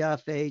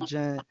ATF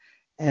agent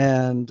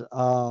and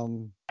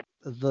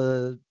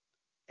the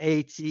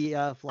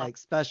ATF like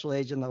special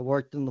agent that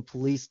worked in the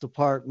police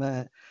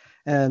department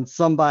and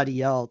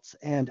somebody else.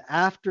 And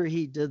after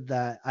he did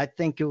that, I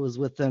think it was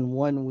within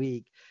 1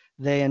 week,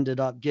 they ended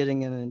up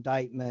getting an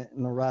indictment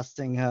and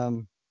arresting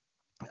him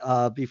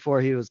before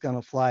he was going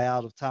to fly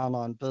out of town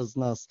on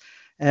business.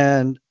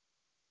 And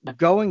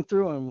going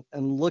through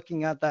and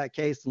looking at that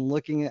case and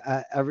looking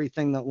at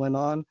everything that went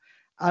on,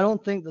 I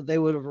don't think that they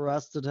would have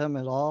arrested him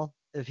at all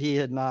if he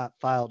had not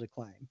filed a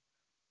claim.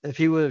 If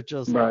he would have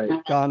just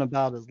gone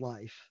about his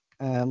life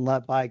and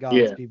let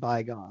bygones be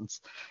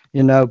bygones,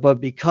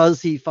 but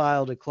because he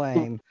filed a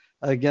claim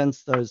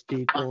against those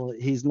people,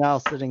 he's now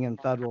sitting in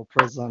federal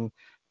prison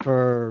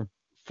for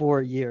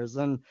 4 years.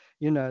 And,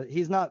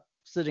 he's not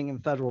sitting in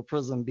federal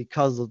prison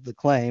because of the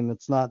claim.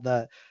 It's not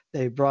that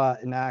they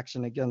brought an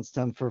action against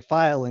him for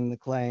filing the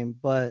claim,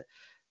 but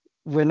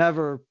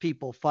whenever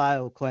people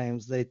file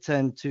claims, they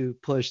tend to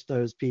push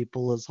those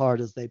people as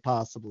hard as they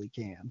possibly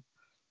can.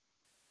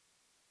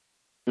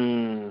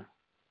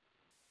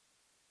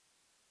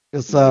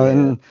 So,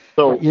 and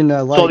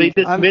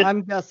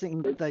I'm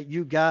guessing that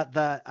you got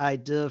that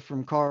idea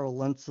from Carl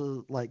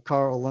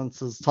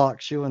Lentz's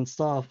talk show and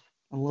stuff.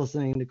 I'm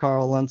listening to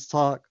Carl Lentz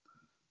talk.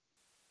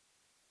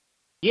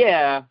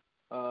 Yep.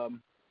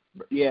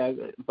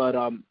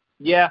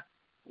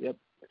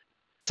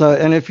 So,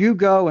 and if you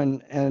go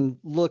and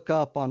look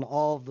up on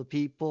all of the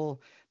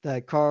people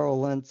that Carl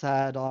Lentz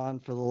had on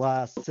for the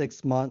last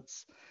 6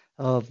 months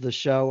of the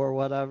show or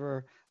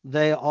whatever,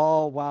 they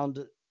all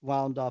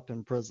wound up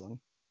in prison.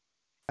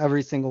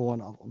 Every single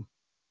one of them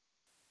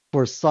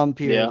for some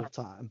period of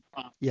time.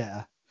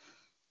 Yeah.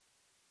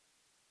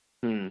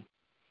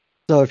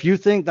 So if you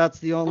think that's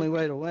the only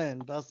way to win,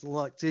 best of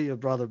luck to you,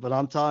 brother. But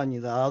I'm telling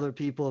you that other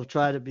people have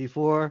tried it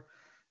before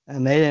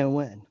and they didn't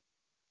win.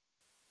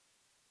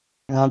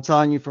 And I'm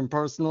telling you from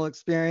personal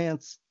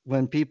experience,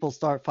 when people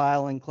start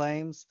filing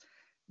claims,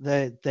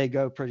 they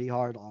go pretty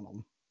hard on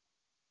them.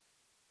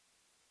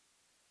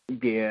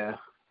 Yeah.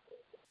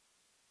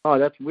 Oh,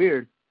 that's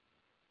weird.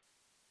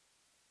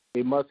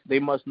 They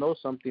must know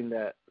something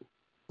that,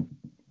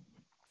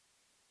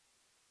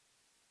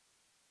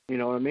 you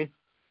know what I mean?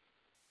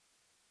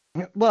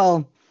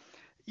 Well,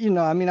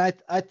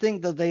 I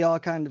think that they all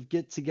kind of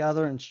get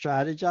together and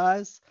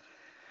strategize.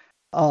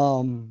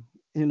 I'm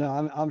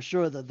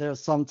sure that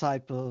there's some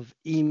type of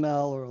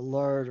email or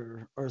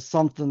alert or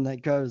something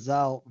that goes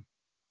out.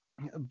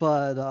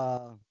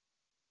 But,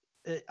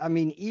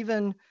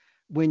 even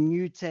when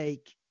you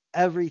take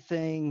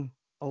everything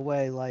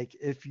away, like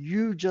if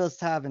you just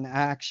have an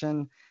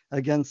action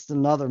against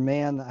another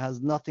man that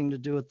has nothing to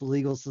do with the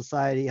legal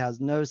society,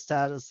 has no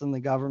status in the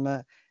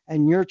government,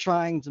 and you're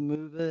trying to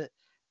move it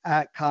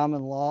at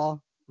common law,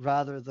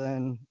 rather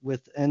than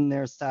within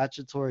their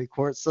statutory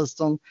court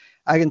system,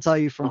 I can tell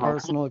you from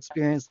personal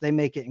experience, they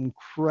make it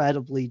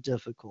incredibly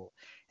difficult.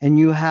 And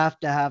you have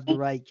to have the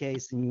right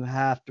case and you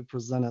have to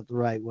present it the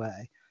right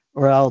way,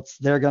 or else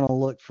they're going to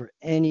look for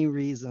any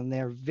reason.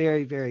 They're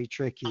very, very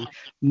tricky.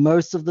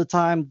 Most of the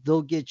time,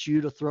 they'll get you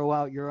to throw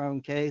out your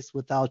own case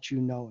without you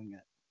knowing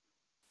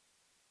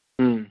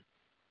it.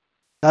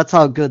 That's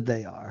how good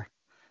they are,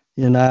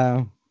 you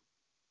know?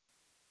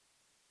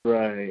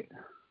 Right.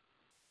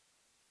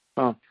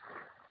 Oh.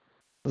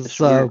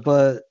 So,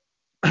 but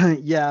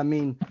yeah, I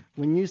mean,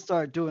 when you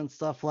start doing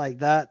stuff like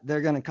that,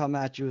 they're going to come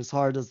at you as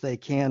hard as they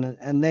can,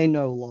 and they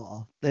know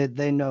law.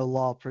 They know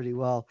law pretty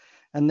well,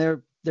 and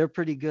they're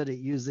pretty good at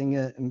using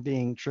it and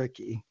being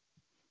tricky.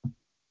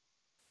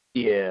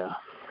 Yeah.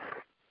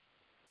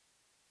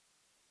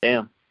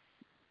 Damn.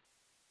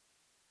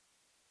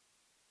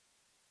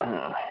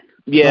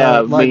 Yeah,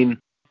 I mean,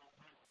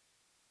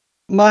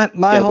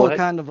 my whole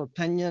kind of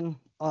opinion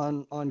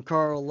on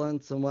Carl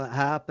Lentz and what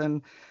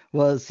happened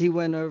was he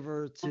went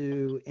over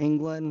to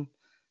England,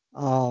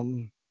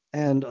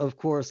 and of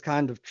course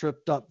kind of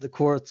tripped up the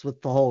courts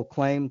with the whole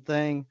claim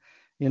thing,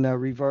 you know,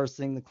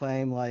 reversing the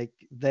claim, like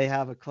they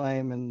have a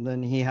claim and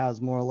then he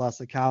has more or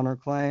less a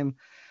counterclaim,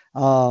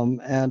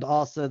 and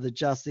also the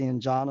Jesse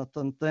and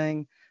Jonathan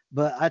thing.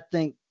 But I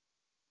think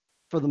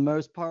for the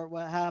most part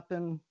what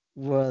happened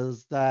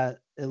was that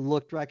it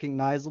looked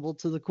recognizable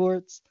to the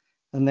courts,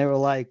 and they were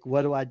like,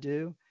 what do I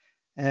do?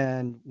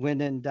 And when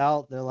in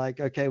doubt, they're like,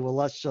 okay, well,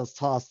 let's just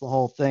toss the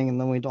whole thing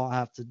and then we don't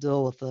have to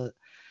deal with it.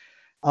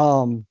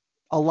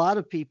 A lot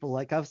of people,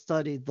 like I've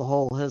studied the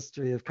whole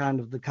history of kind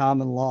of the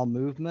common law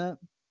movement.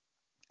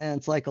 And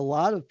it's like a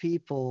lot of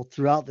people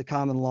throughout the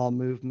common law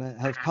movement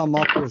have come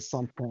up with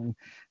something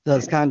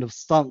that's kind of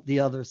stumped the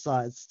other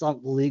side,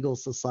 stumped the legal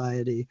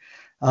society.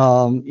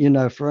 You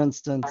know, for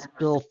instance,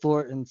 Bill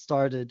Thornton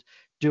started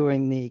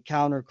doing the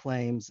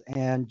counterclaims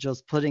and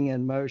just putting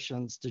in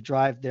motions to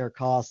drive their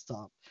cost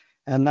up.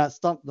 And that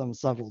stumped them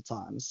several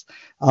times.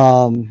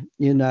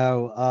 You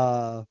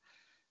know,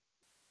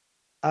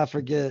 I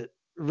forget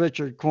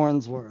Richard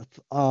Cornsworth.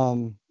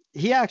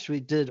 He actually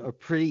did a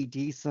pretty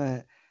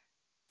decent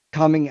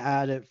coming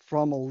at it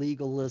from a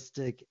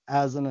legalistic,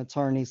 as an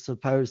attorney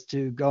supposed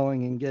to,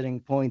 going and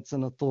getting points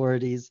and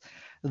authorities,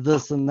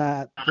 this and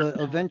that. But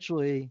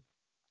eventually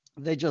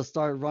they just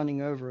started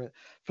running over it.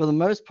 For the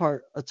most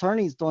part,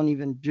 attorneys don't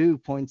even do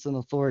points and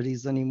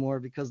authorities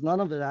anymore because none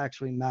of it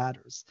actually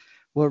matters.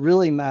 What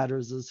really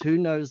matters is who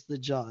knows the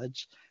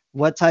judge,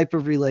 what type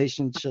of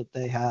relationship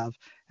they have,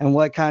 and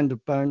what kind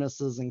of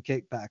bonuses and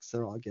kickbacks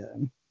they're all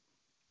getting.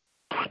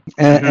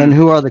 And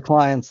who are the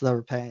clients that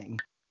are paying.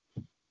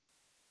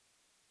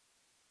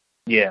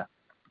 Yeah.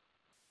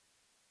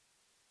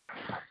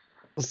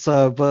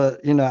 So,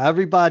 but, you know,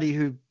 everybody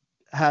who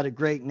had a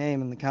great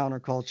name in the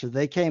counterculture,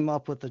 they came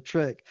up with a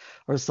trick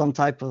or some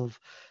type of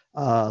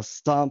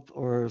stump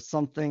or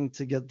something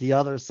to get the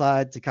other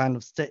side to kind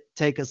of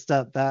take a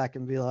step back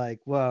and be like,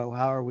 whoa,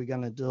 how are we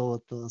going to deal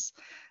with this?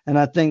 And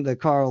I think that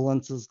Carl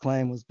Lentz's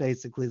claim was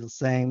basically the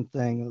same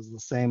thing. It was the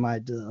same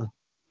idea.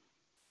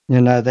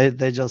 You know,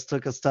 they just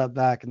took a step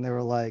back and they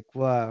were like,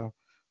 whoa,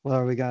 what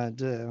are we going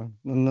to do?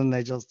 And then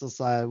they just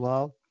decided,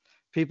 well,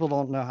 people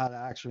don't know how to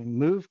actually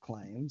move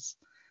claims,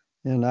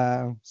 you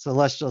know, so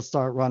let's just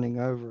start running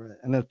over it.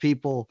 And if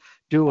people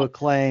do a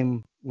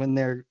claim when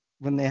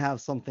they have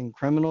something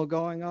criminal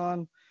going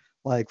on,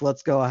 like,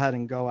 let's go ahead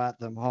and go at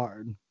them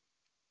hard.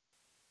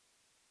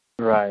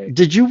 Right.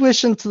 Did you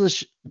listen to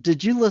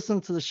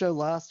the show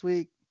last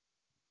week?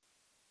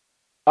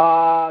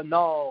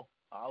 No,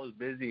 I was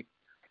busy.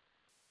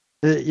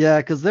 Yeah,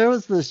 because there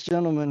was this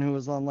gentleman who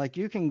was on, like,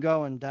 you can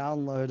go and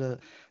download it.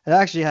 It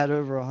actually had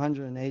over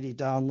 180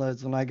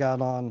 downloads when I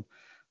got on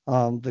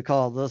the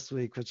call this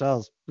week, which I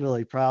was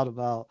really proud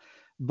about.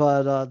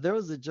 But there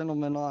was a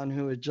gentleman on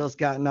who had just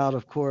gotten out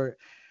of court,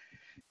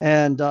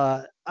 and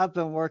I've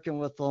been working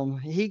with him.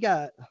 He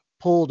got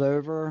pulled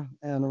over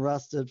and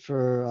arrested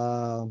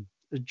for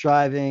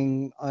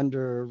driving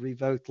under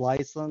revoked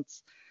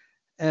license.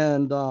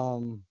 And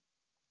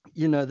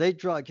you know, they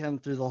drug him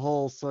through the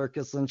whole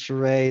circus and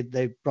charade.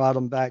 They brought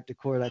him back to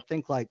court, I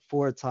think, like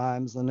 4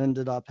 times, and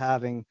ended up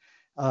having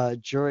a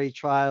jury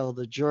trial.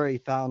 The jury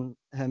found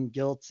him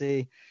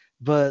guilty,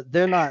 but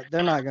they're not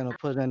going to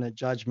put in a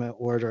judgment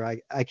order.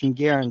 I can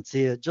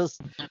guarantee it.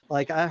 Just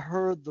like I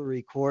heard the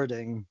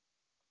recording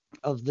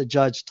of the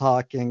judge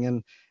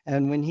talking,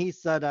 and when he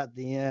said at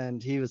the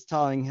end, he was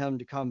telling him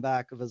to come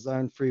back of his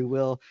own free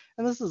will,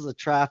 and this is a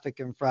traffic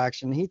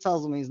infraction. He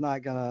tells him he's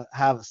not going to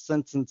have a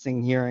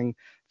sentencing hearing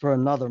for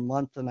another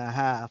month and a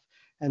half,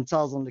 and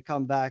tells him to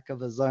come back of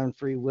his own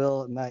free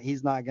will, and that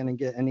he's not going to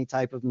get any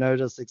type of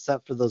notice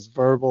except for this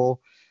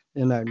verbal,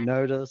 you know,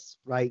 notice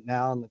right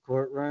now in the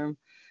courtroom.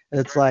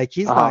 It's like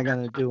he's not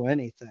going to do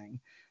anything,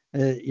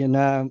 you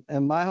know.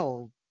 And my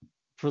whole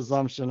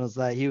presumption is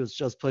that he was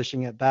just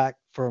pushing it back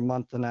for a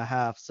month and a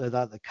half so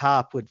that the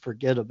cop would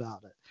forget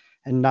about it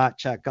and not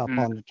check up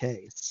on the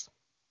case.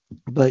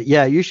 But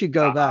yeah, you should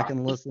go back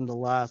and listen to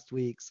last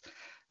week's.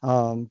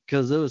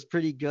 because it was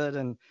pretty good,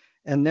 and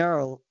there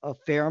are a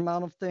fair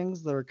amount of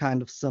things that are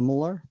kind of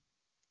similar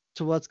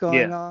to what's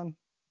going on,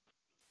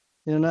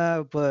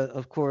 but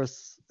of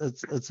course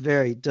it's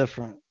very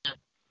different.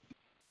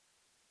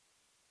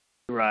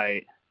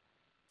 Right.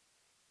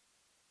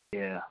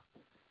 Yeah.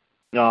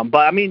 But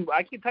I mean,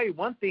 I can tell you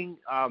one thing.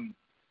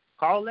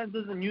 Carl Lenz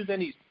doesn't use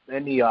any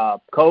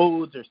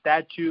codes or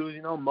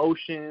statutes,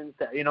 motions.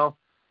 He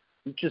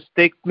just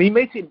sticks. He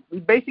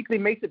basically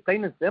makes it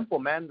plain and simple,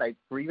 man. Like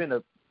for even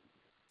a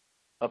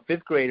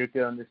fifth grader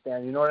to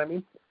understand. You know what I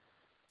mean?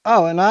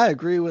 Oh, and I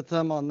agree with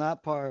him on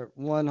that part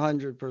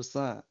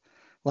 100%.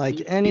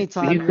 Like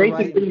anytime you're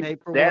writing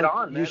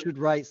paperwork, you should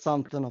write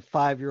something a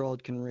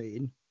 5-year-old can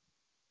read.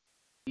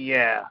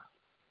 Yeah.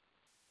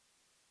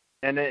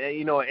 And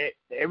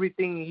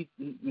everything he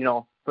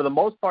for the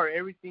most part,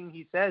 everything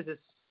he says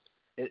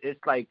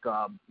it's like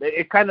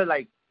it kind of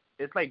like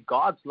it's like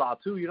God's law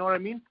too. You know what I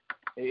mean?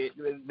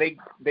 They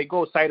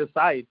go side to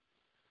side.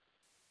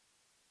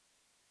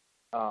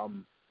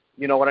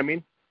 You know what I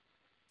mean?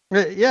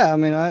 Yeah, I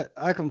mean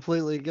I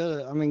completely get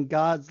it. I mean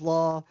God's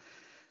law,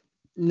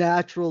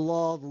 natural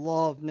law, the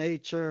law of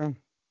nature,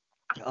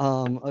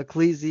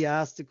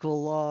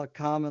 ecclesiastical law,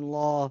 common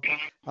law,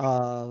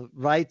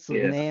 rights of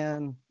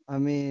man. I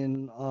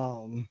mean,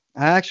 I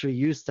actually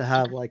used to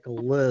have like a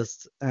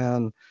list,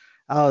 and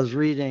I was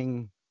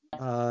reading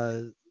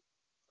in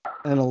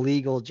a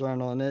legal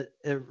journal, and it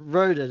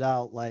wrote it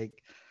out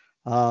like,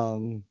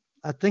 I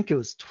think it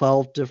was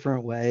 12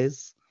 different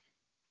ways.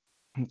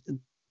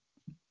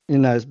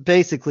 It's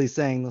basically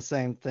saying the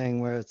same thing,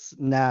 where it's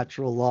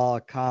natural law,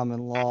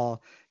 common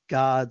law,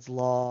 God's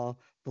law,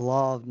 the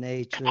law of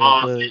nature,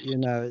 but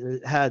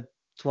it had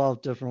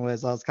 12 different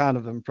ways. I was kind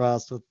of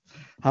impressed with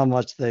how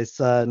much they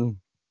said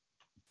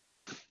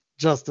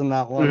just in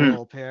that one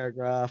little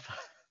paragraph.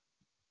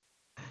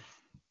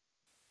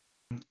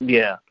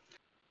 Yeah.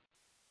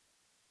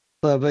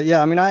 But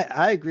yeah, I mean,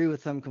 I agree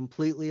with him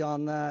completely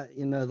on that.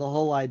 The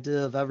whole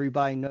idea of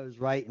everybody knows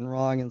right and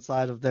wrong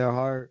inside of their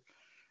heart.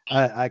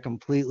 I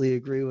completely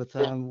agree with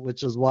him,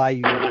 which is why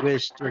you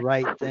wish to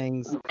write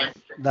things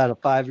that a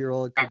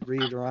 5-year-old could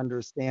read or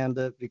understand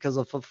it. Because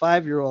if a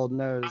 5-year-old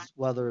knows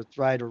whether it's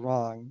right or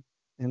wrong,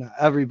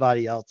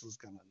 everybody else is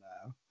going to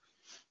know.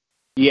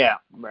 Yeah,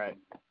 right.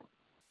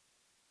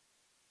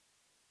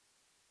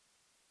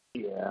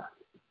 Yeah.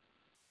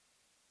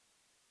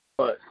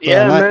 But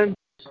yeah, man.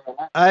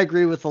 I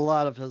agree with a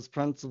lot of his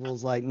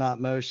principles, like not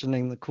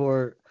motioning the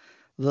court,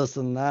 this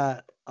and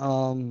that.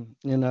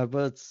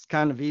 But it's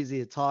kind of easy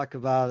to talk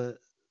about it.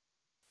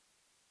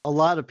 A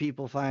lot of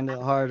people find it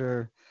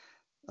harder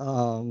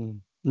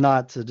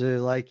not to do.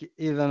 Like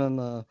even in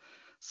the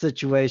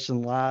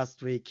situation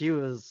last week, he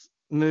was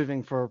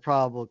moving for a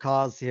probable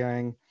cause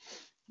hearing,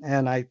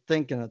 and I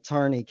think an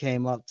attorney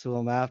came up to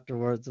him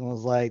afterwards and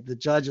was like, the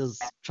judge is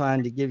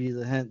trying to give you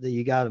the hint that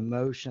you got a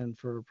motion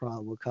for a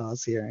probable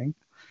cause hearing.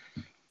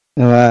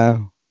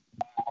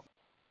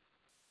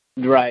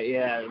 Right,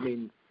 yeah. I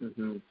mean,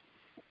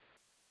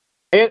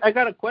 Hey, I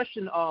got a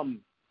question.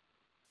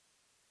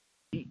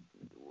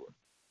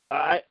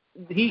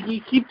 He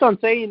keeps on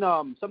saying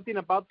something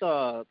about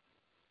the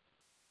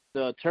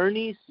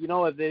attorneys.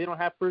 If they don't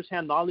have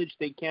firsthand knowledge,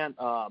 they can't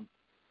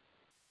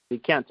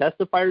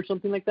testify or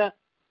something like that.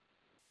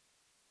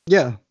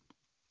 Yeah.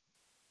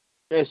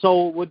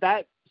 So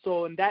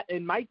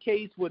in my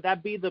case, would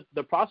that be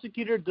the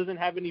prosecutor doesn't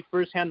have any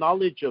firsthand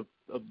knowledge of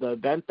the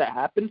event that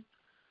happened?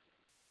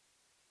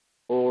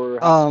 Or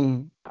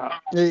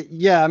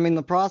yeah, I mean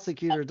the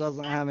prosecutor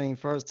doesn't have any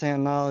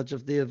firsthand knowledge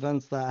of the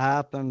events that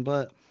happened,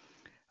 but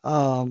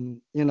I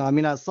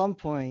mean at some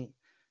point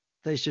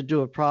they should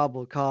do a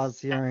probable cause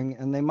hearing,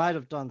 and they might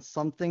have done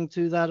something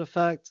to that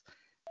effect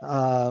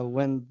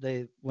when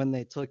they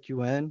took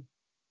you in.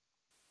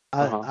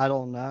 I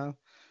don't know.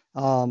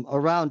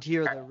 Around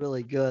here they're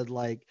really good.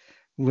 Like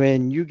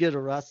when you get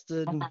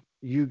arrested,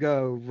 you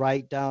go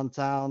right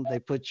downtown. They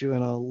put you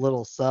in a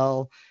little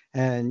cell,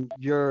 and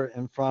you're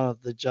in front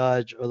of the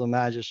judge or the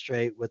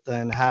magistrate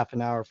within half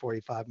an hour,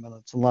 45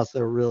 minutes, unless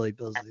they're really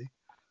busy.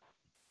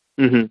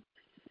 But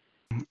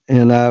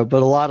a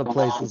lot of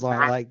places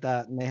aren't like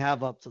that, and they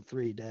have up to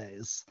 3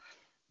 days.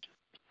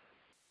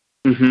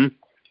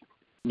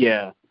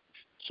 Yeah.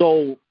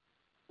 So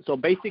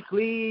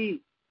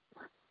basically,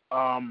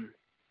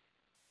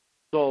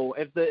 so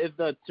if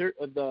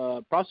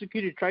the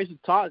prosecutor tries to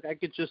talk, I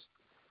could just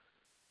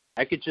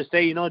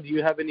say, do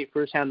you have any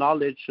firsthand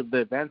knowledge of the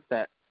events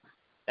that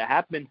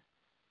happened?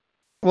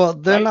 Well,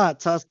 they're not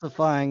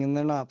testifying, and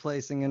they're not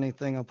placing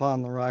anything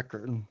upon the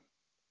record.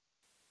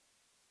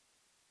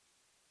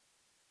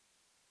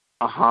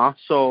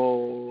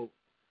 So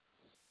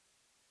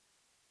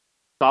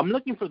I'm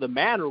looking for the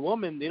man or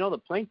woman,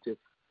 the plaintiff.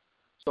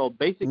 So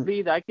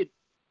basically, I could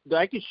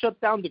shut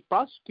down the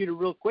prosecutor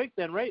real quick,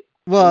 then, right?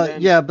 Well,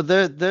 yeah, but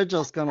they're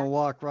just gonna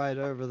walk right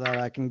over that.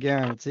 I can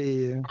guarantee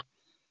you.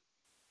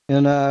 I'll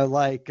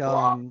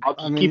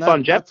just keep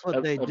on that's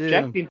what they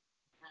objecting. do.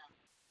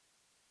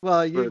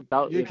 Well, you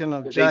can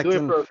object.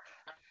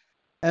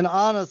 And And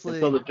honestly,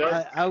 so the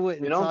judge, I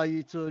wouldn't tell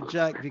you to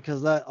object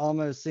because that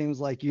almost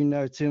seems like you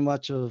know too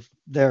much of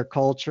their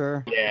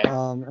culture.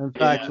 yeah, In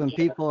fact, yeah, when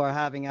people are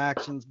having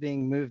actions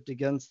being moved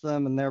against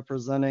them and they're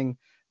presenting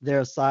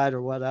their side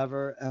or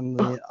whatever, and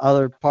the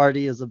other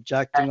party is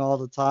objecting all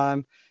the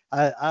time,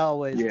 I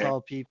always yeah.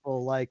 tell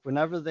people, like,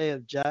 whenever they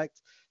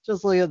object,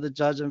 just look at the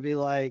judge and be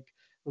like,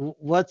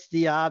 what's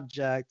the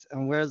object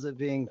and where's it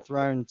being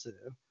thrown to?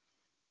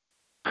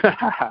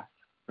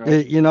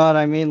 Right. You know what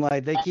I mean?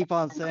 Like they keep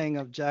on saying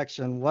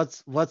objection.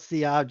 What's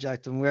the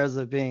object and where's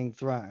it being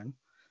thrown?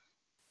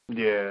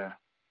 Yeah.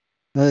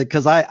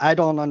 Because I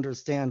don't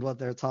understand what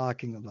they're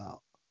talking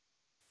about.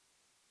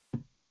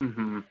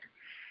 Mhm.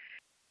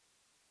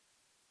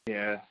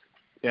 Yeah.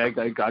 Yeah,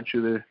 I got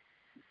you there.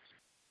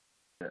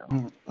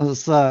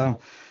 So,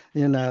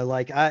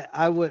 like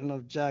I wouldn't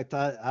object.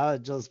 I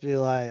would just be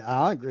like,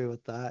 I agree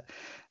with that.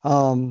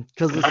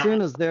 Because as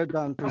soon as they're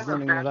done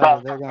presenting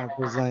whatever they're going to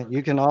present,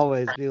 you can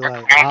always be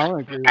like, I don't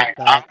agree with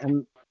that.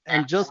 And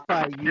just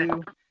by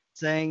you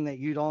saying that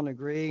you don't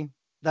agree,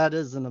 that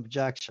is an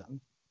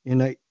objection.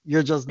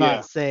 You're just Yeah.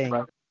 not saying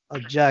Right.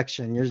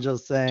 objection. You're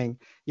just saying,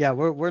 yeah,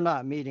 we're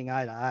not meeting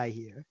eye to eye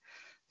here.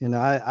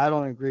 I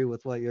don't agree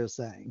with what you're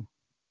saying.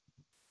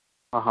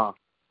 Uh-huh.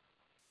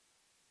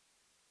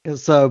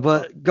 So,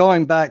 but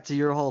going back to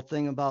your whole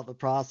thing about the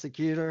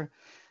prosecutor,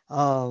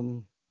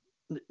 um,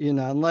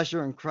 unless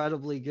you're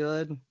incredibly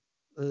good,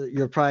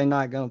 you're probably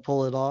not going to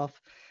pull it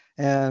off.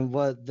 And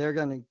what they're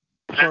going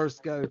to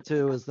first go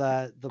to is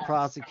that the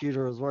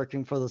prosecutor is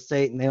working for the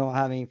state and they don't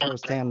have any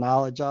firsthand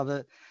knowledge of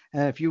it.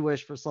 And if you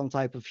wish for some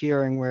type of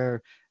hearing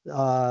where,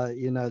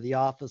 the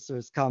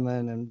officers come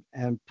in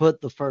and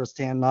put the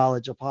firsthand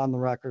knowledge upon the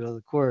record of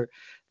the court,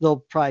 they'll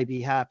probably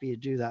be happy to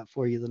do that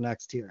for you the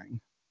next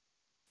hearing.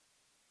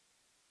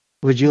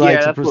 Would you like Yeah,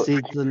 to that's what.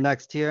 proceed to the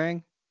next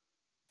hearing?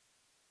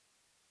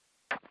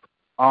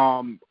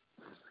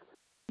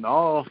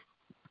 No.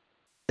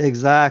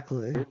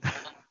 Exactly.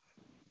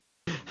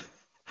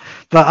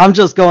 But I'm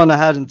just going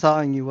ahead and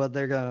telling you what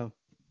they're going to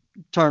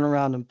turn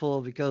around and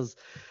pull because,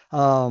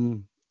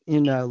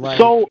 like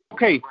So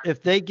okay.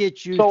 if they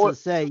get you So to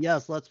say,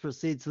 yes, let's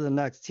proceed to the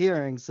next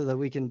hearing so that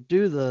we can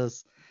do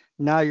this,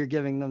 now you're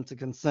giving them to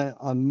consent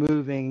on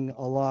moving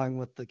along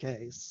with the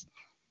case.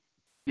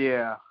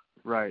 yeah,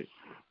 right.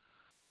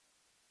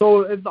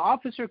 So if the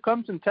officer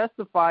comes and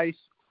testifies,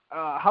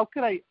 how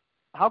could I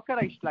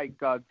like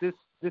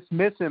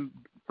dismiss him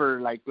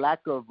for like lack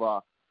of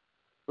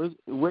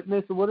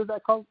witness? What is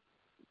that called?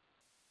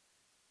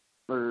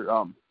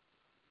 Or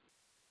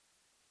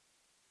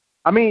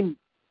I mean,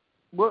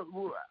 what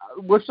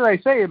should I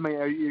say? I mean,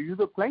 are you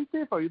the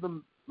plaintiff? Are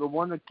you the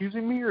one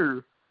accusing me,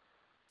 or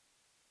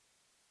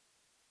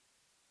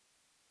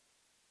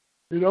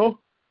you know?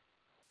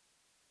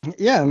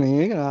 Yeah, I mean,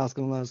 you can ask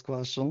them those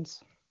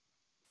questions.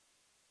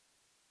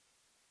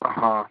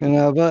 Uh-huh.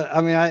 But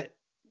I mean, I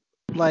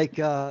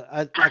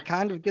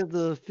kind of get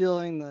the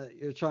feeling that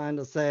you're trying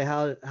to say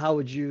how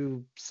would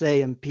you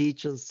say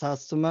impeach his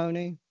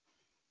testimony?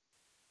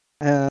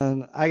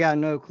 And I got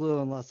no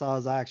clue unless I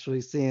was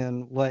actually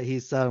seeing what he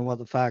said and what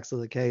the facts of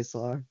the case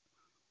are.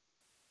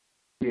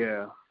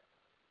 Yeah.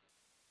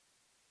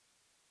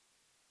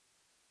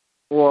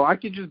 Well, I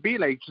could just be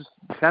like, just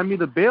send me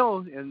the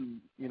bill,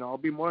 and I'll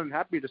be more than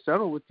happy to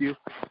settle with you.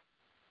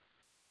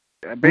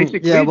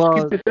 Basically, yeah,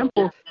 well, keep it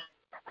simple.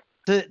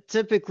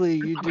 Typically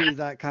you do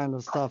that kind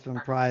of stuff in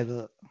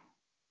private.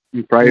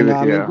 In private,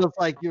 I mean, yeah. just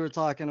like you were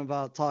talking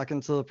about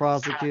talking to the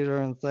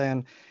prosecutor and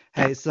saying,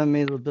 "Hey, send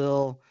me the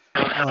bill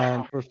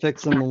for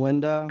fixing the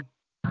window."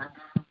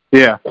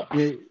 Yeah.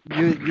 You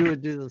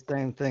would do the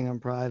same thing in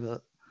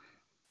private.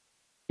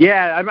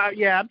 Yeah,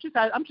 I'm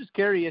just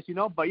curious,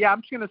 but yeah,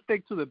 I'm just gonna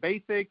stick to the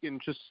basic and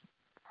just,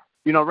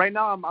 right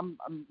now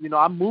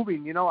I'm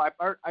moving,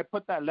 I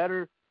put that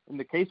letter in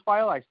the case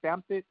file, I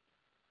stamped it,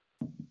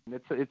 and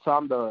it's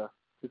on the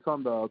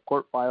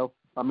court file.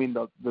 I mean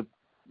the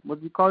what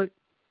do you call it?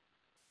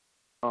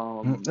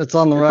 It's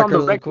on the record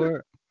of the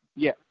court.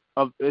 Yeah,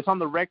 it's on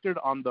the record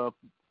on the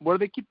where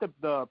they keep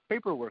the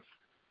paperwork,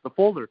 the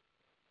folder.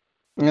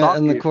 Yeah,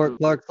 in the court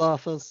clerk's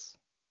office.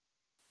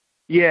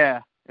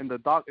 Yeah, in the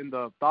docket.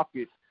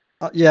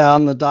 Yeah,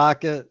 on the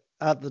docket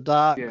at the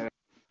dock. Yeah.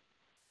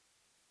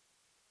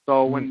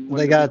 So when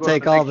they got to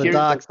take all the hearing,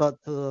 docs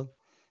up to the,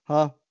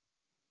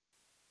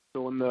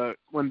 So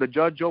when the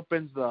judge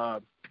opens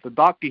the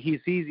docket, he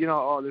sees,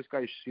 oh, this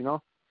guy's,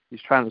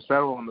 he's trying to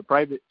settle on the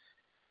private,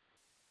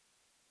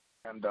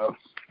 and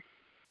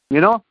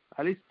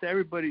at least to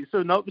everybody. So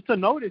it's a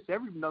notice,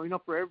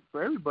 for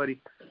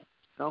everybody.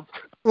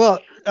 Well,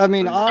 I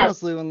mean,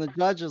 honestly, when the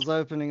judge is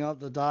opening up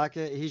the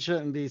docket, he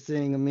shouldn't be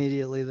seeing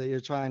immediately that you're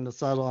trying to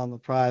settle on the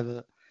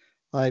private,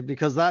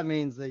 because that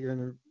means that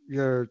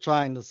you're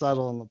trying to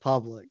settle in the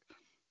public.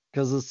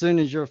 Because as soon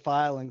as you're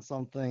filing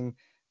something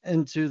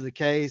into the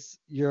case,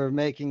 you're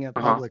making it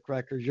public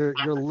record.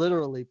 You're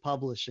literally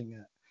publishing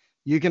it.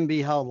 You can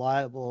be held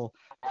liable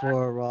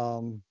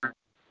for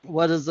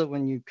what is it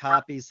when you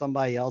copy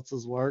somebody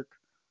else's work?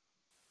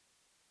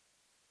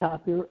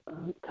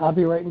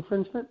 Copyright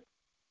infringement?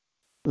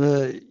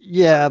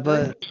 Yeah,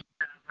 but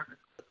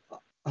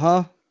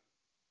huh?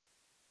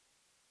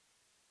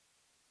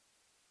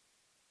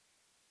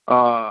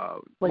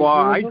 Well,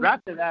 I Plagiarism?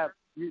 drafted that.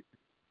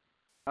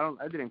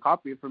 I didn't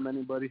copy it from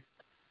anybody.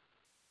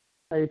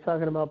 Are you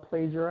talking about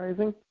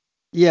plagiarizing?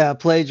 Yeah,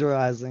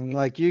 plagiarizing.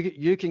 Like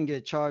you can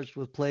get charged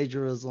with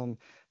plagiarism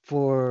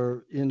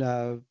for,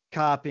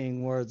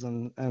 copying words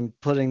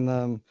and putting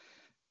them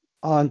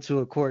onto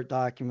a court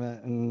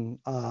document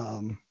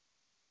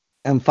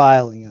and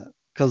filing it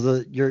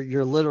because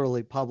you're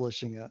literally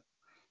publishing it.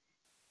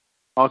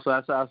 Also,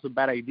 that's a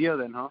bad idea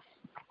then, huh?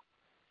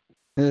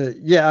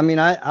 Yeah, I mean,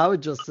 I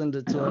would just send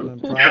it to them in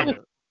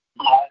private.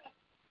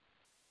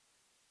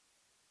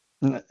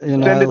 Send it to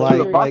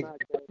the like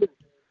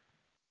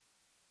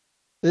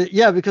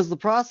yeah, because the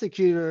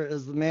prosecutor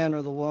is the man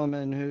or the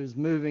woman who's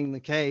moving the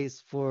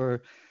case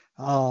for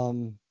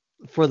the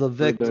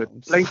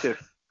victims. The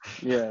plaintiff.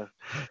 Yeah.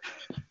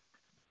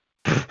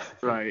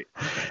 Right.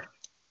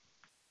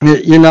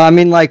 I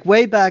mean, like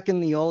way back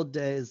in the old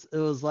days, it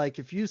was like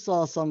if you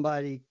saw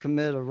somebody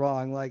commit a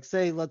wrong, like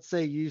let's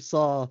say you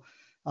saw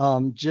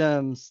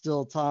Jim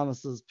steal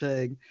Thomas's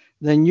pig,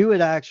 then you would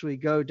actually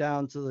go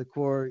down to the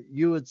court,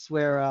 you would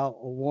swear out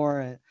a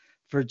warrant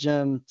for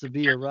Jim to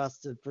be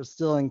arrested for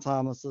stealing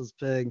Thomas's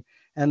pig,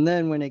 and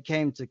then when it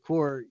came to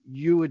court,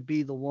 you would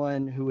be the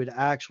one who would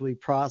actually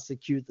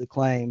prosecute the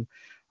claim.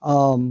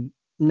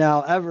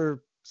 Now,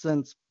 ever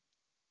since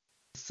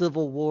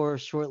Civil War,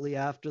 shortly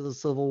after the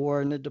Civil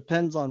War, and it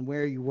depends on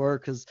where you were,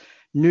 because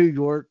New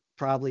York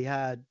probably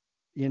had,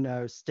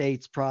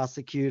 states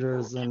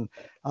prosecutors, and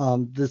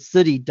the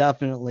city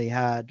definitely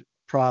had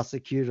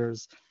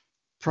prosecutors,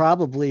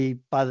 probably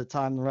by the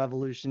time the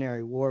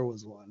Revolutionary War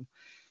was won.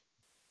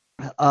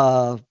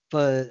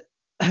 But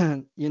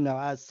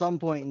at some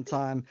point in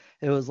time,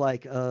 it was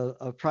like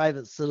a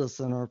private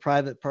citizen or a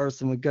private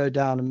person would go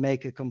down and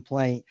make a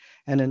complaint,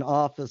 and an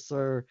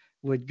officer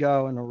would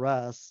go and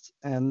arrest,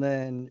 and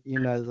then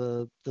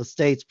the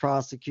state's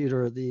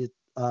prosecutor, the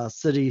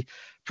city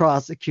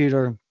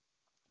prosecutor,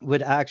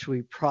 would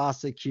actually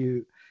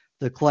prosecute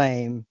the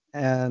claim,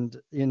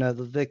 and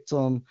the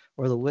victim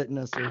or the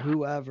witness or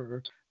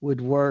whoever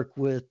would work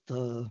with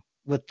the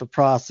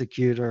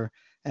prosecutor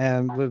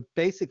and would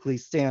basically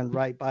stand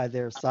right by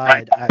their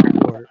side at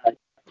court.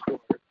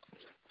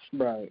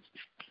 Right.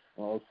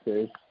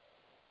 Okay.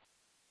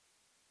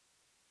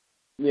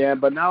 Yeah,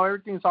 but now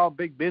everything's all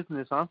big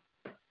business, huh?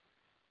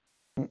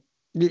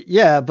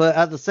 Yeah, but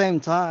at the same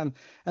time,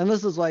 and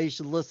this is why you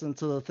should listen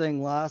to the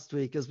thing last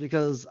week, is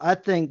because I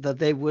think that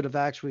they would have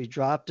actually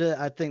dropped it.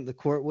 I think the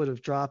court would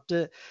have dropped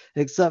it,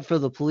 except for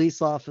the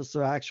police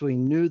officer actually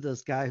knew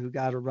this guy who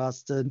got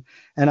arrested,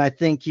 and I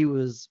think he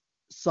was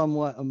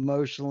somewhat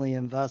emotionally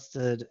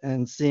invested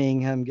in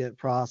seeing him get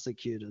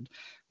prosecuted,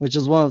 which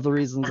is one of the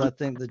reasons I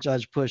think the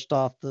judge pushed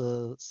off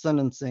the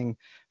sentencing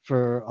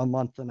for a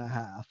month and a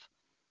half.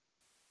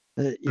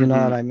 You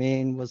know what I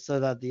mean? Was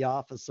so that the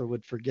officer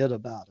would forget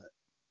about it.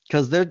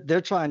 Because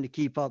they're trying to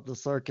keep up the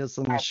circus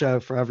and the show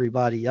for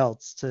everybody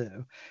else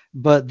too.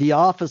 But the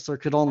officer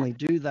could only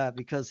do that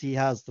because he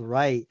has the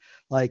right.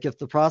 Like if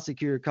the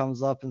prosecutor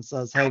comes up and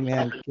says, "Hey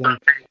man,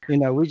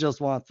 we just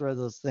want to throw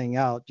this thing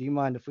out. Do you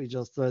mind if we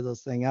just throw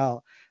this thing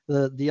out?"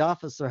 The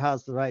officer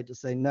has the right to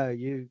say, "No,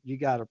 you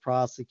got to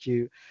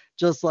prosecute."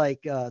 Just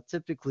like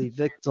typically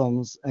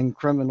victims in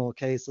criminal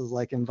cases,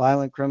 like in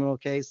violent criminal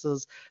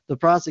cases, the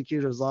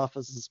prosecutor's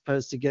office is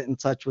supposed to get in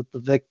touch with the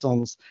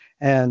victims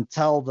and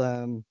tell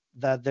them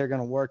that they're going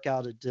to work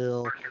out a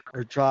deal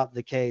or drop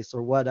the case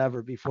or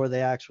whatever before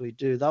they actually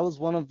do. That was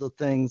one of the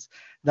things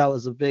that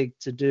was a big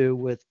to do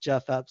with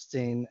Jeff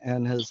Epstein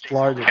and his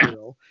Florida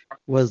deal,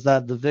 was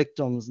that the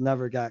victims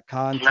never got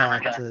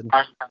contacted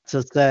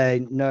to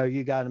say, "No,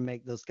 you got to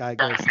make this guy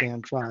go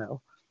stand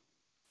trial."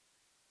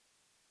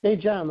 Hey,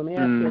 John, let me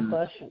ask you a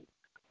question.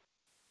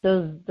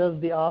 Does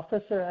the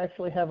officer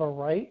actually have a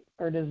right,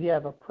 or does he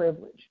have a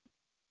privilege?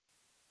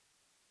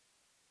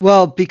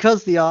 Well,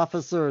 because the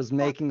officer is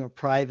making a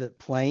private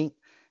plaint,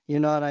 you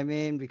know what I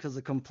mean? Because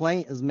a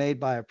complaint is made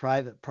by a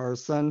private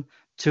person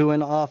to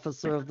an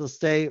officer of the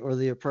state or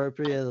the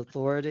appropriate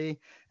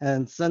authority.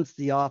 And since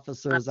the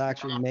officer is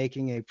actually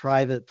making a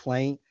private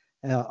plaint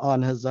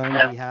on his own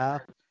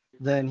behalf,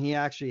 then he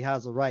actually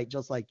has a right,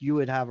 just like you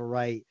would have a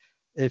right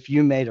if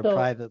you made a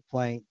private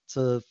plaint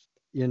to,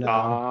 Just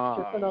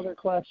another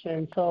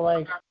question. So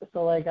like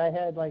I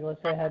had,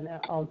 let's say I had an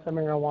ounce of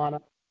marijuana.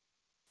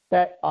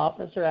 That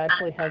officer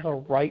actually has a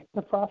right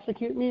to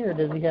prosecute me, or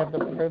does he have the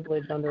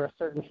privilege under a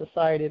certain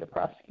society to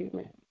prosecute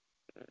me?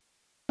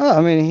 Oh,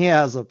 I mean, he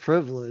has a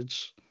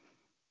privilege,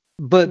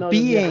 but No,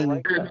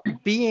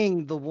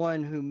 being the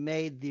one who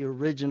made the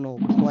original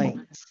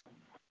plaints,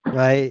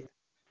 right?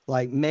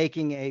 Like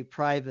making a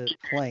private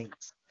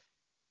plaint,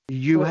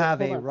 you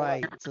have a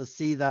right to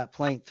see that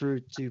plaint through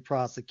to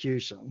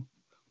prosecution.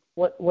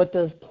 What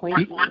does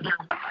plaint mean?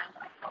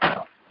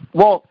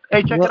 Well,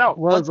 hey, check it out.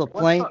 What does a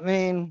plaint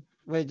mean?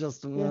 Wait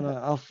just a minute.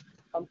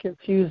 I'm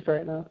confused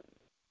right now.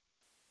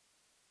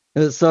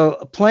 So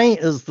a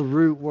plaint is the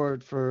root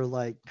word for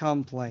like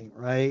complaint,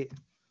 right?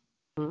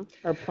 Or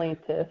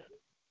plaintiff.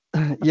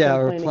 Yeah,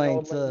 or Complaining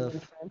old lady in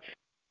plaintiff.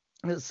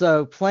 French.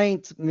 So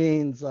plaint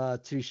means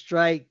to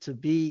strike, to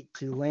beat,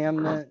 to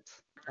lament.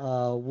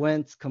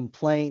 Whence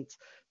complaint,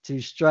 to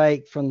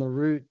strike from the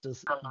root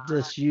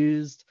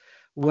disused.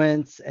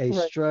 Whence a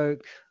Right.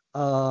 stroke.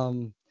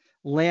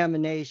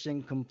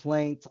 Lamination,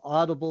 complaint,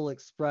 audible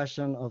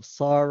expression of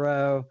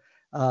sorrow.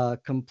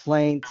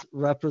 Complaint,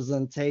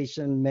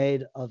 representation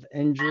made of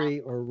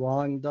injury or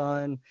wrong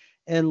done.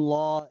 In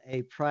law,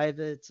 a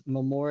private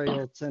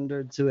memorial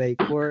tendered to a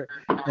court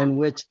in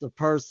which the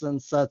person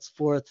sets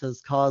forth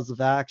his cause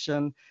of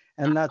action.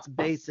 And that's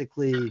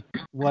basically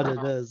what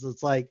it is.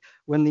 It's like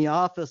when the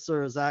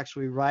officer is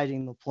actually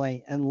writing the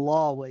plaint, in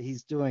law, what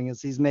he's doing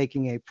is he's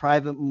making a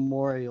private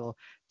memorial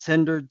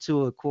tendered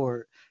to a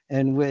court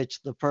in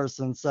which the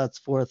person sets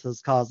forth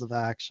his cause of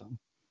action.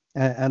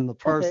 And the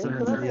person Okay,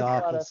 so is that the makes a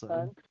lot of officer.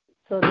 sense.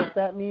 So does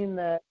that mean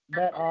that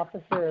that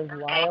officer is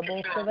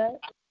liable for that?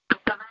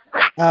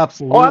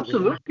 Absolutely. Oh,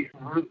 absolutely.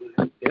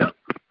 Yeah.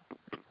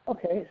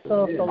 Okay,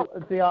 so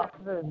if the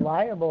officer is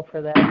liable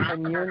for that,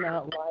 and you're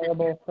not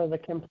liable for the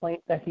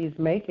complaint that he's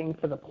making,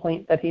 for the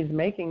plaint that he's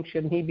making,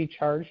 shouldn't he be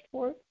charged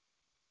for it?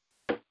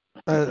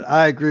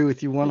 I agree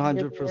with you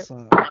 100%.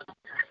 So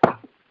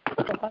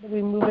how do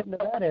we move it into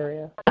that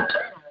area?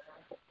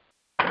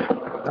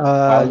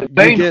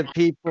 You get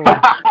people.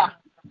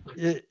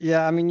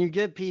 Yeah, I mean, you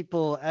get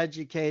people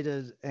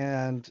educated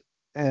and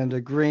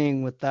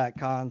agreeing with that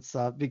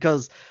concept,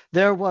 because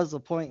there was a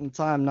point in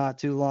time not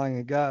too long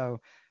ago,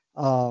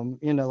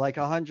 like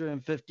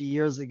 150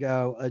 years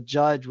ago, a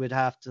judge would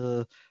have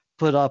to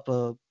put up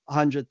a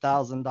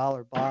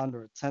 $100,000 bond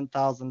or a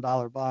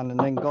 $10,000 bond,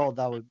 and in gold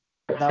that would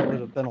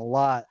have been a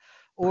lot,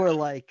 or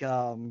like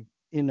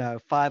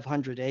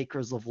 500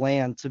 acres of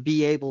land to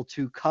be able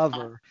to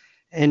cover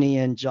any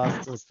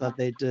injustice that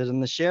they did.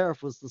 And the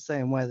sheriff was the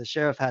same way. The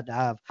sheriff had to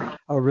have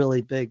a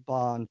really big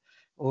bond,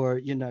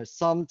 or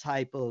some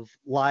type of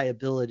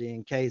liability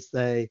in case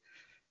they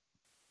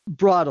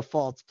brought a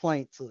false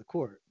plaint to the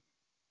court.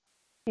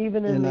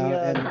 Even in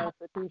the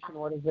Constitution,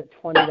 what is it,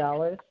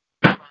 $20?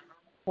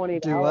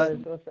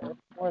 $20 was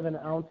more than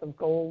an ounce of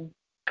gold.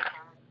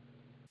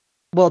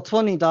 Well,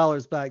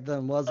 $20 back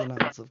then was an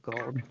ounce of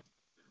gold.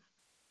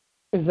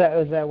 Is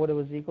that what it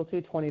was equal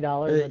to?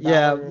 $20?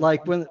 Yeah,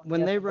 like when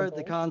they wrote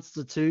the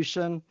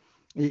Constitution,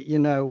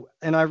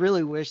 and I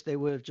really wish they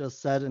would have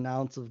just said an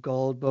ounce of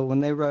gold, but when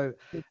they wrote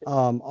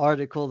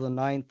Article the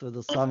 9th or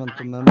the 7th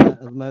Amendment,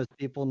 as most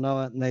people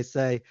know it, and they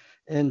say,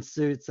 in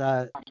suits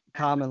at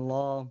common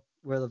law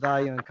where the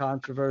value in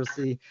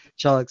controversy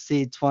shall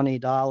exceed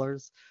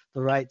 $20,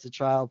 the right to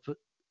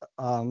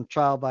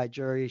trial by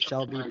jury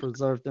shall be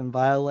preserved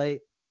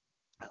inviolate.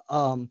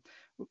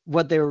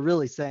 What they were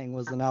really saying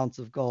was an ounce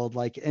of gold.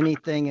 Like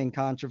anything in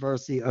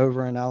controversy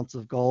over an ounce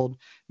of gold,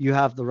 you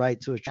have the right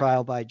to a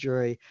trial by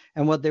jury.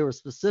 And what they were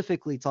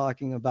specifically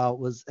talking about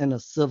was in a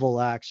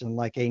civil action,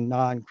 like a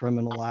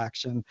non-criminal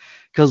action.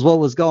 Because what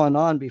was going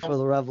on before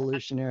the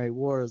Revolutionary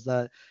War is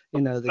that,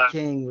 the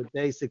king would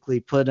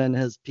basically put in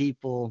his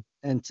people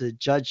into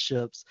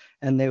judgeships,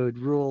 and they would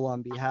rule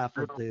on behalf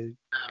of the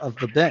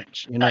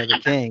bench,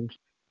 the king.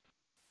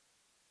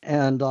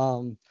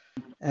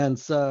 And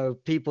so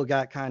people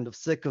got kind of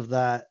sick of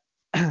that,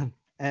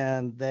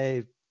 and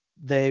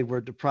they were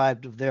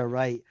deprived of their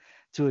right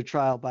to a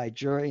trial by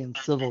jury in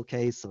civil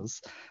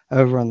cases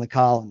over in the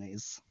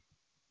colonies.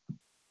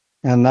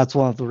 And that's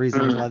one of the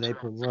reasons why they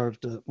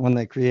preserved it when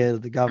they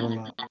created the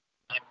government.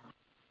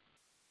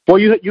 Well,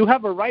 you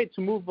have a right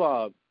to move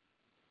from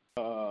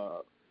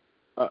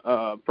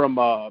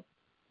a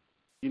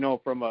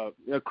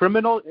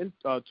criminal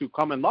to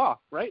common law,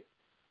 right?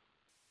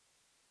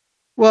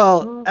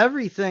 Well,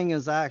 everything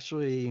is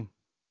actually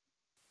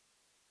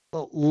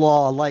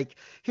law. Like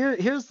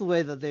here's the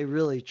way that they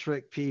really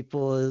trick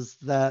people, is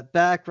that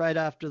back right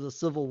after the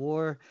Civil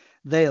War,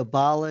 they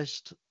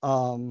abolished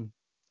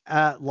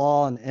at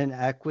law and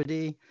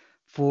inequity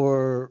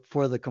for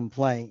the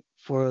complaint,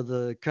 for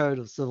the Code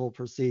of Civil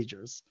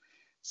Procedures.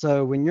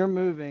 So when you're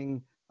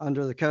moving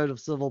under the Code of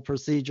Civil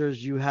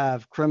Procedures, you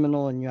have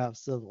criminal and you have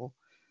civil.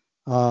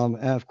 And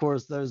of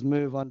course, those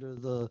move under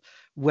the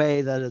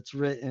way that it's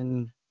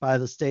written by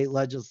the state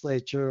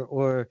legislature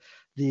or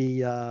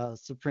the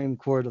Supreme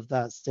Court of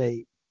that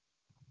state.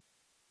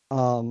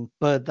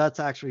 But that's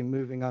actually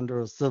moving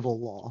under a civil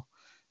law.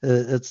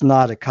 It's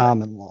not a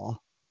common law.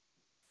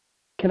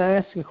 Can I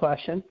ask you a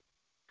question?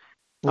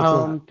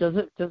 Does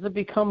it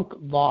become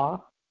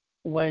law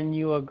when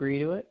you agree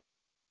to it?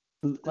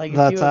 Like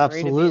that's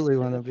absolutely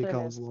when it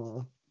becomes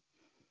law.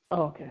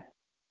 Oh, okay.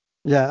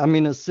 Yeah, I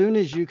mean, as soon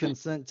as you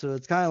consent to it,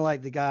 it's kind of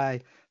like the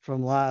guy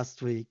from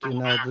last week.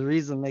 The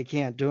reason they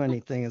can't do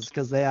anything is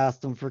because they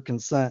asked him for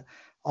consent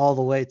all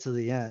the way to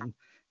the end,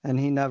 and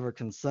he never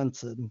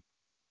consented.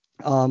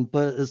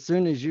 But as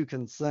soon as you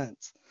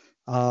consent,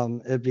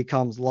 it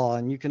becomes law,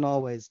 and you can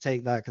always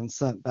take that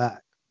consent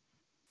back.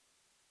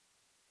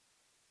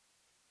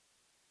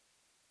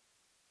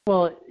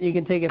 Well, you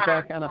can take it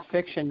back on a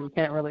fiction. You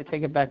can't really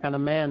take it back on a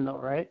man, though,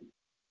 right?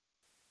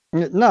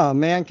 No, a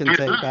man can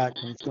take back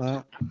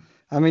consent.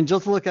 I mean,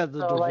 just look at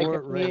the So, like,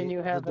 if me and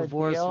you have a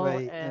divorce deal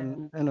rate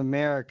and in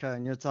America,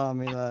 and you're telling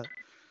me that,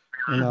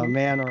 you know, a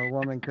man or a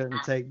woman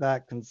couldn't take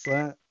back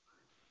consent.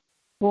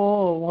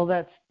 well,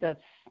 that's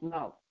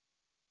no,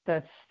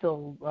 that's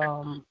still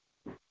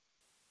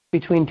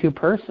between two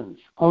persons.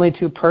 Only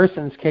two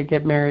persons can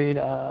get married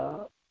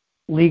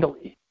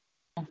legally.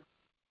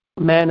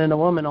 A man and a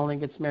woman only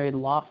gets married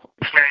lawfully.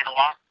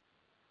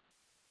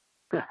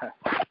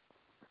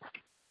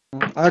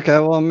 Okay,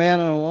 well, a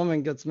man and a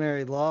woman gets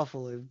married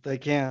lawfully. They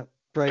can't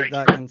break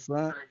that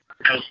consent.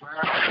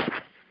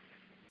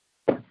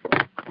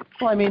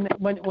 Well, I mean,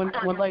 when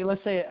like,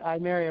 let's say I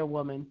marry a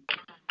woman,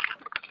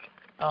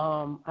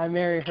 I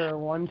marry her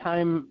one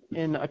time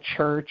in a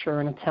church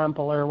or in a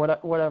temple or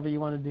whatever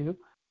you want to do,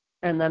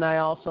 and then I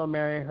also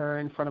marry her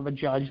in front of a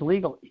judge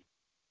legally.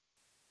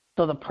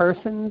 So the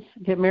persons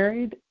get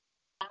married,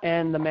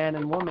 and the man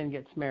and woman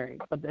gets married,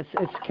 but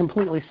it's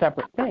completely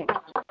separate things.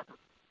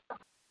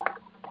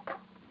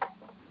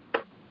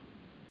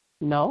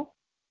 No?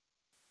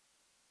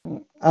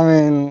 I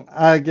mean,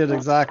 I get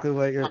exactly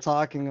what you're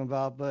talking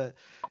about, but,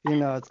 you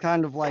know, it's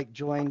kind of like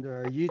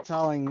joinder. Are you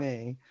telling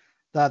me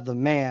that the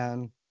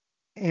man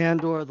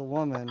and or the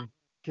woman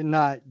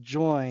cannot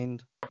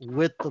join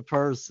with the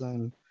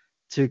person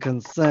to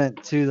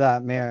consent to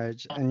that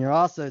marriage? And you're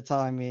also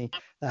telling me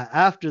that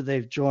after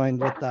they've joined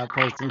with that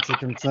person to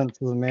consent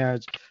to the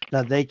marriage,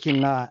 that they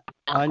cannot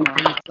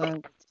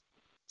unconsent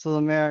to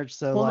the marriage.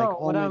 So, Well, like, no.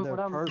 only the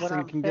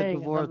person can get Saying is, a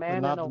divorced, but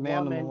man not and a the man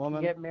and the woman can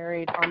woman. get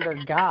married under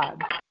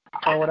God,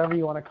 or whatever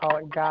you want to call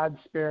it, God,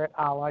 Spirit,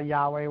 Allah,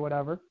 Yahweh,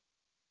 whatever.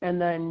 And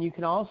then you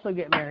can also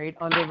get married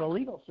under the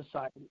legal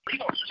society.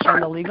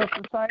 And the legal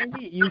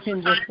society, you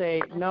can just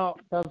say, no,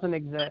 it doesn't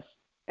exist.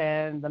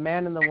 And the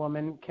man and the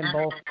woman can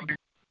both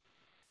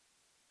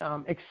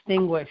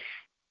extinguish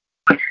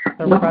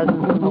their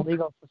presence in the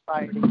legal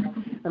society.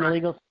 And the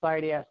legal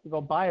society has to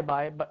go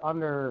bye-bye, but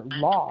under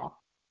law,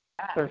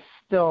 they're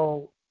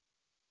still,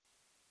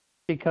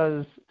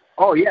 because...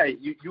 Oh, yeah,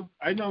 you.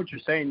 I know what you're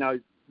saying. Now,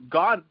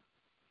 God,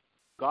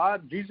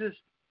 Jesus,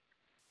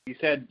 he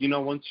said, you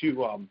know, once you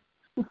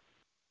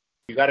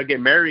got to get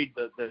married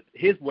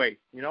his way,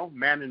 you know,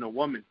 man and a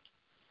woman.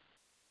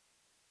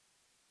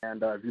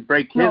 And if you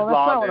break his law... No,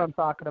 that's not what I'm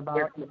talking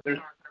about.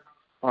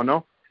 Oh,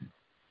 no?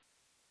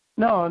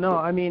 No.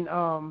 I mean,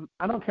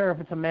 I don't care if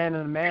it's a man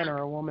and a man or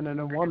a woman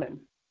and a woman.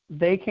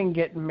 They can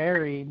get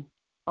married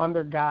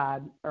under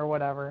God or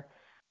whatever.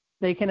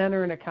 They can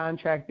enter in a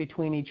contract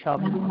between each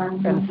other.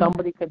 And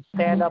somebody could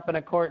stand up in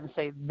a court and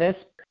say, this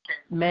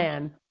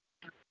man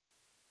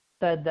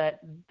said that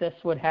this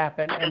would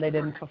happen and they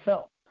didn't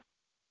fulfill.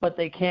 But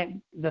they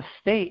can't, the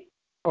state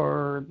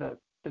or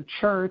the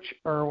church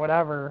or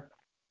whatever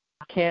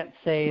can't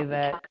say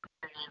that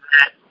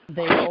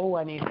they owe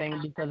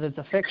anything because it's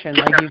a fiction.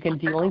 Like, you can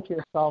delink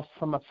yourself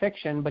from a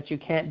fiction, but you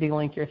can't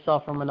delink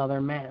yourself from another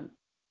man.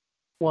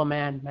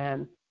 Woman,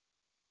 man.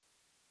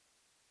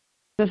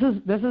 This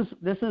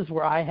is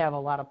where I have a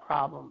lot of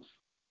problems,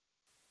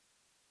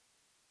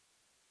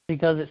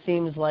 because it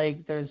seems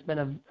like there's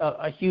been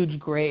a huge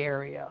gray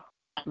area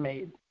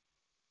made.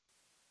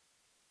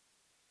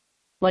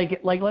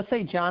 Like let's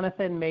say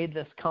Jonathan made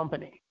this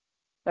company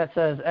that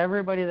says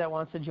everybody that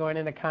wants to join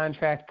in a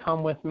contract,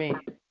 come with me.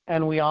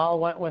 And we all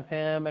went with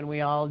him, and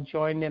we all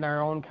joined in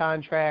our own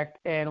contract,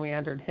 and we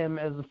entered him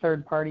as a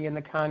third party in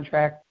the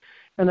contract.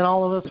 And then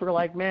all of us were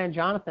like, man,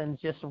 Jonathan's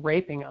just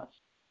raping us.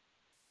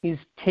 He's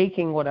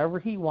taking whatever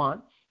he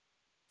wants.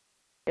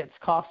 It's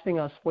costing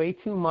us way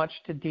too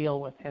much to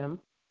deal with him.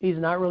 He's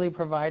not really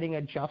providing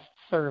a just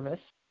service.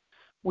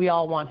 We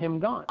all want him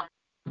gone.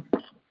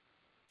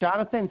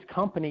 Jonathan's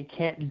company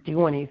can't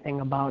do anything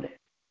about it,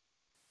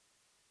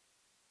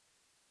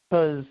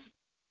 because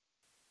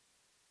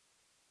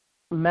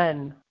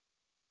mankind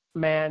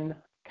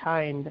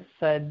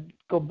said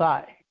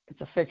goodbye. It's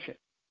a fiction.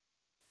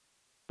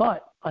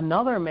 But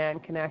another man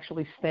can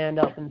actually stand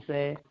up and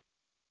say,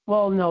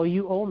 well, no,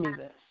 you owe me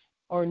this,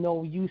 or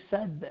no, you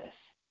said this.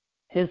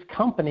 His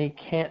company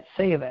can't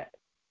say that.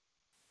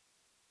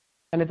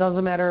 And it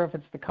doesn't matter if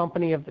it's the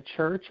company of the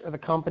church or the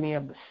company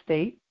of the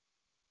state.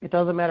 It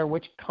doesn't matter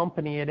which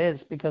company it is,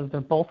 because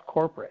they're both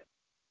corporate.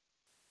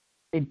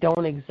 They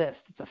don't exist.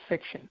 It's a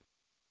fiction.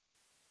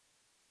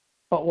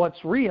 But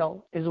what's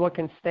real is what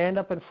can stand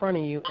up in front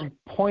of you and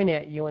point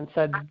at you and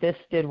said, this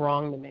did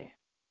wrong to me.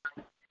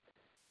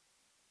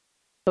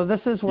 So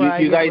this is where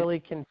I get really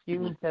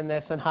confused in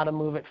this and how to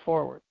move it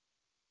forward.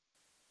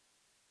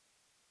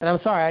 And I'm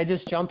sorry, I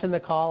just jumped in the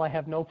call. I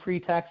have no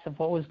pretext of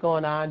what was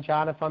going on.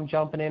 John, if I'm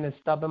jumping in and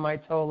stubbing my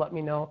toe, let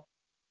me know.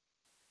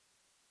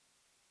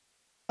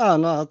 Oh,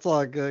 no, it's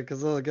all good,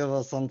 because it'll give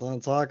us something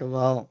to talk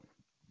about.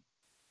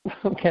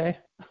 Okay.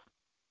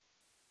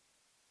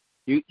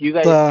 You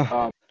guys...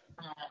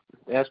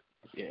 yes,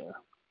 yeah.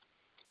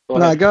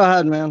 Go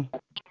ahead, man.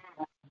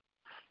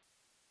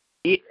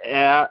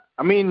 Yeah,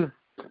 I mean...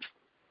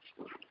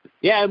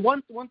 Yeah, and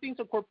one thing's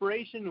a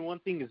corporation and one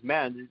thing is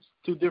man. It's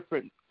two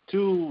different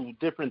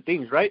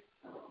things, right?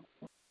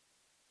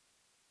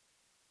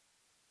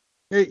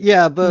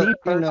 Yeah, but Me a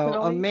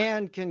personally,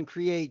 man can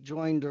create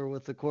joinder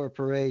with a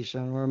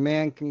corporation, or a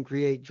man can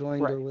create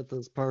right. joinder with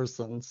his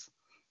persons.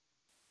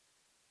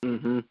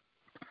 Mm-hmm.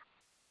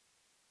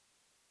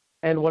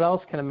 And what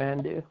else can a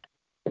man do?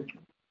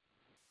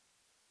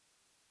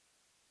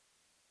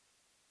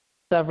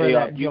 Sever Hey,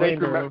 that do you guys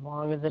joinder remember? as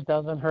long as it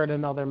doesn't hurt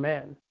another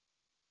man.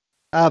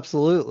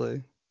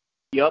 Absolutely.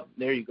 Yep,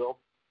 there you go.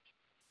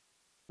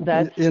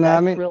 That's I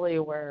that's mean, really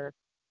where.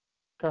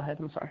 Go ahead.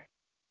 I'm sorry.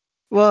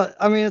 well,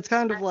 I mean, it's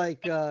kind of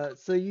like,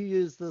 so you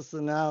use this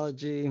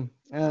analogy,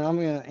 and I'm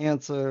going to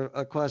answer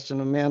a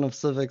question of Man of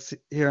Civics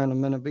here in a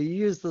minute, but you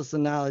use this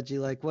analogy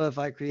like, what if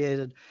I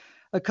created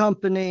a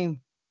company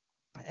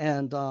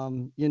and,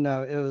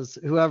 it was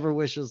whoever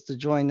wishes to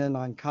join in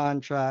on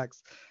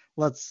contracts,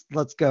 let's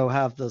go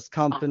have this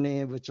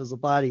company, which is a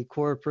body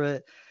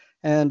corporate.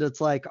 And it's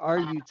like, are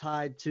you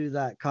tied to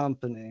that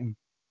company?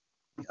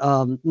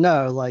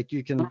 No, like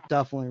you can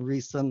definitely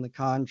rescind the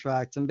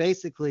contract. And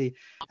basically,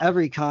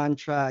 every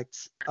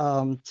contract,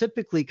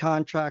 typically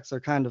contracts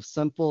are kind of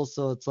simple.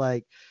 So it's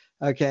like,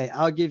 okay,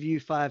 I'll give you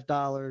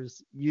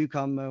 $5, you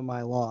come mow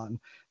my lawn.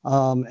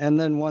 And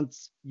then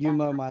once you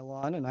mow my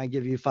lawn and I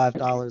give you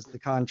 $5, the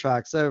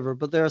contract's over.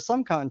 But there are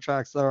some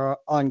contracts that are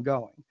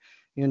ongoing.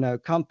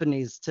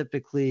 Companies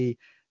typically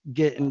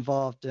get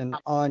involved in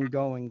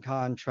ongoing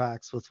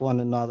contracts with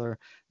one another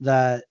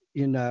that,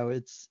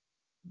 it's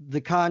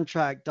the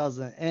contract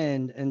doesn't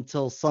end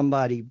until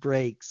somebody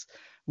breaks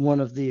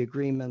one of the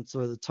agreements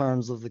or the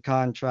terms of the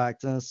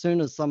contract. And as soon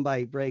as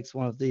somebody breaks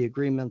one of the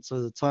agreements or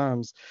the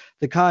terms,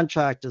 the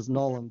contract is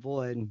null and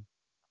void.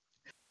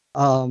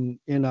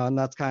 And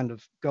that's kind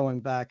of going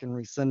back and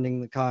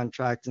rescinding the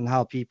contract and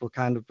how people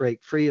kind of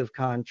break free of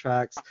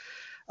contracts.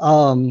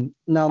 Now,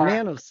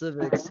 Man of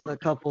Civics a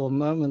couple of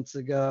moments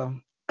ago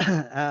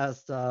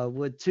asked,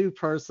 would two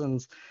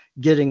persons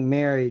getting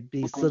married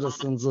be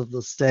citizens of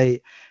the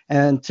state?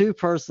 And two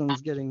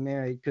persons getting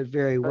married could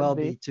very well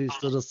be two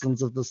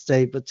citizens of the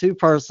state, but two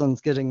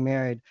persons getting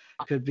married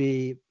could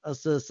be a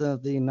citizen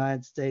of the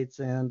United States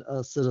and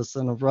a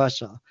citizen of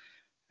Russia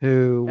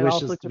who It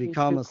also wishes to could be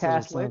become two a citizen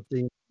Catholics. of the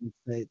United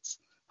States.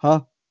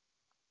 Huh?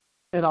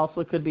 It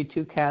also could be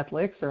two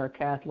Catholics or a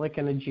Catholic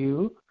and a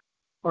Jew,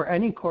 or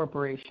any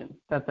corporation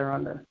that they're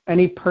under,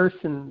 any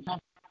persons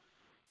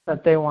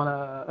that they want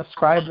to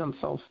ascribe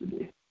themselves to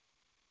be.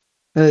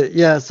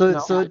 Yeah, so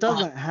No. it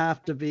doesn't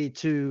have to be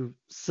two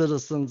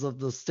citizens of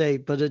the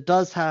state, but it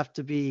does have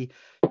to be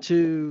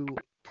two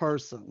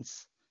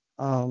persons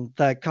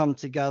that come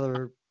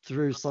together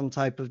through some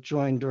type of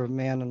joinder of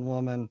man and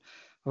woman,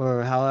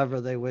 or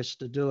however they wish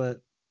to do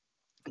it.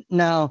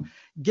 Now,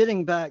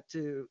 getting back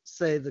to,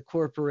 say, the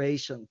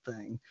corporation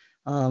thing,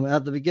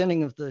 at the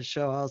beginning of the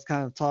show, I was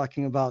kind of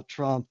talking about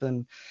Trump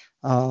and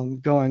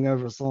going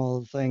over some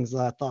of the things that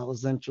I thought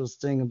was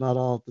interesting about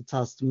all the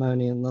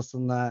testimony and this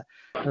and that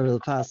over the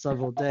past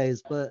several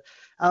days. But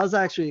I was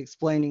actually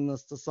explaining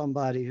this to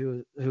somebody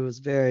who was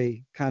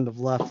very kind of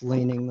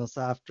left-leaning this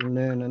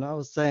afternoon, and I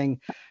was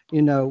saying,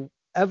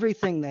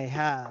 everything they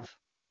have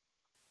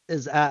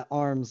is at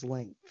arm's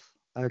length.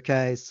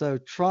 Okay, so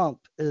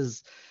Trump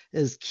is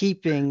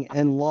keeping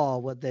in law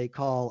what they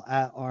call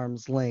at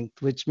arm's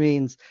length, which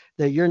means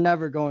that you're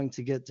never going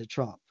to get to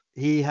Trump.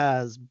 He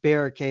has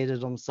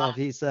barricaded himself.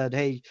 He said,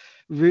 "Hey,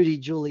 Rudy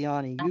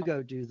Giuliani, you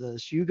go do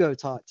this. You go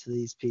talk to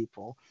these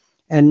people."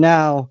 And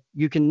now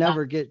you can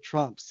never get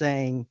Trump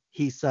saying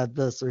he said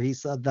this or he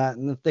said that.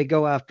 And if they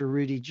go after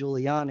Rudy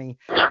Giuliani,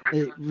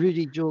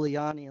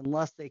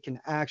 unless they can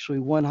actually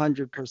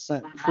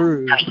 100%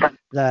 prove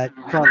that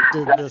Trump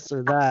did this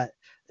or that,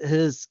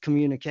 his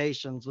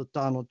communications with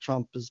Donald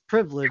Trump is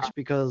privileged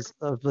because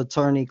of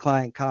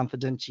attorney-client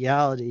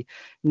confidentiality.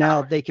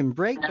 Now, they can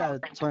break that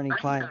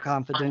attorney-client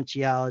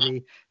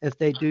confidentiality if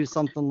they do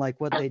something like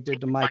what they did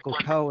to Michael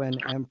Cohen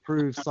and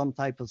prove some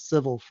type of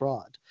civil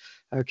fraud.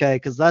 Okay,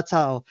 because that's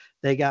how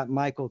they got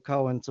Michael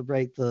Cohen to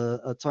break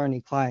the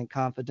attorney-client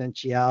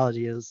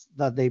confidentiality, is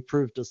that they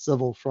proved a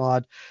civil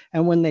fraud.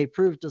 And when they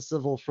proved a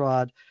civil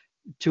fraud,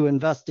 to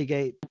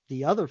investigate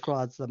the other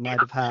frauds that might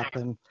have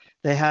happened,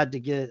 they had to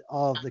get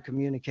all of the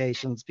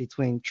communications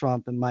between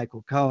Trump and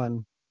Michael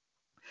Cohen.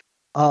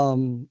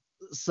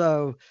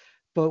 So,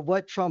 but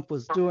what Trump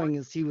was doing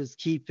is he was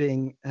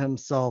keeping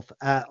himself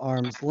at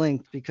arm's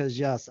length because,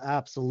 yes,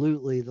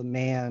 absolutely, the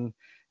man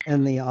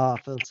in the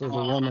office or the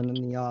woman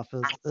in the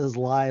office is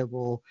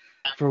liable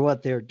for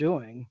what they're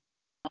doing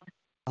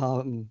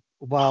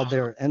while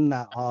they're in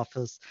that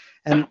office.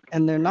 And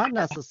they're not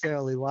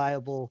necessarily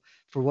liable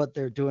for what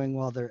they're doing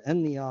while they're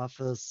in the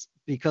office,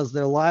 because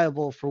they're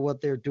liable for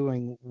what they're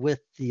doing with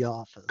the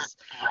office.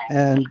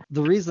 And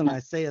the reason I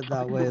say it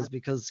that way is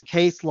because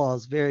case law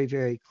is very,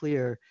 very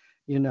clear.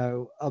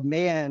 A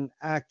man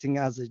acting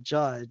as a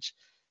judge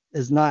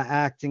is not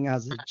acting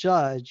as a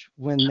judge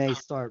when they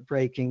start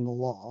breaking the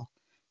law.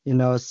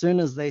 As soon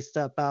as they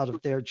step out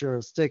of their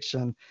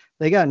jurisdiction,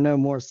 they got no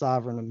more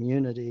sovereign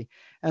immunity.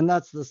 And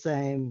that's the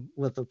same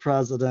with the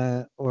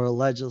president or a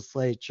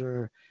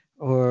legislature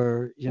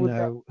or,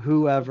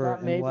 whoever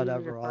in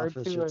whatever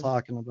office you're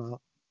talking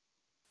about.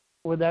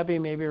 Would that be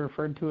maybe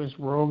referred to as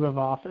rogue of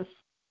office?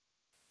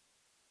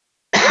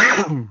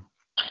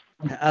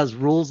 As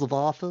rules of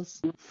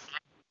office?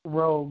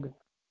 Rogue.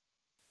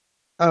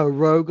 Oh,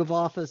 rogue of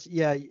office?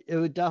 Yeah, it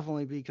would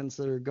definitely be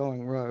considered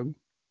going rogue.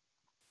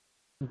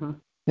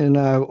 Mm-hmm.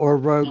 Or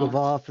rogue of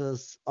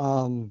office.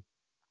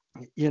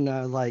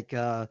 Like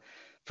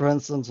for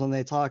instance, when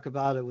they talk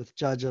about it with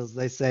judges,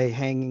 they say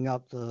hanging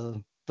up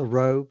the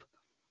robe.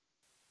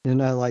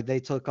 Like they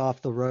took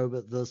off the robe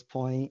at this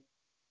point.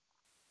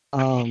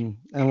 And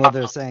what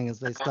they're saying is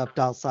they stepped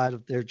outside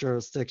of their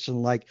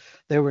jurisdiction, like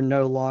they were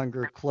no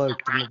longer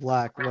cloaked in the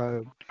black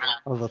robe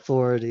of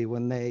authority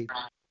when they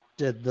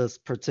did this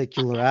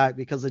particular act,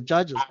 because a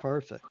judge is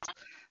perfect.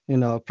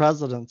 A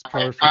president's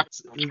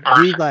perfect.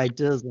 These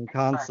ideas and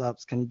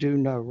concepts can do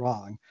no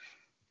wrong.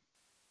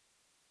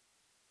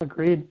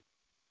 Agreed.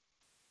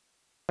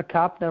 A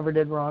cop never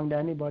did wrong to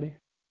anybody.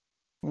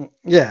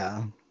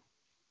 Yeah.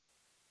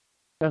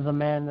 There's a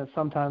man that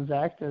sometimes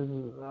acts as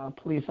a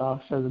police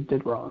officer that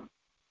did wrong.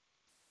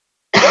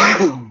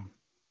 Okay.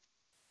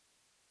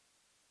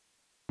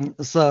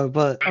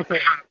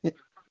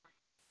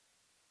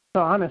 So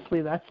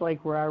honestly, that's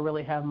like where I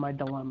really have my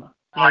dilemma.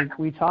 Like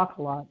we talk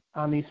a lot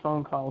on these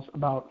phone calls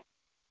about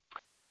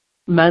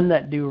men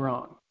that do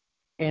wrong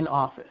in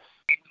office,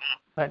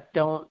 that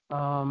don't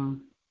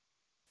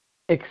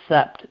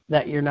accept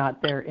that you're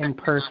not there in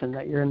person,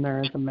 that you're in there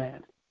as a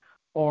man,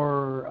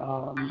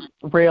 or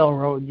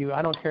railroad you.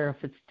 I don't care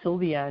if it's till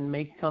the end,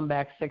 make you come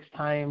back 6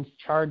 times,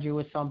 charge you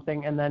with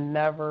something, and then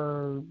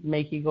never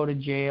make you go to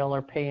jail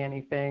or pay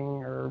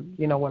anything or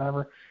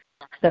whatever.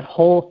 That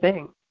whole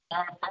thing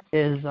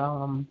is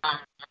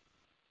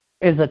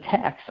a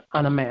tax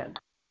on a man.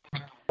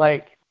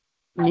 Like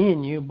me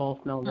and you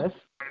both know this.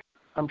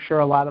 I'm sure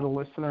a lot of the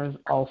listeners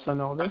also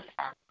know this.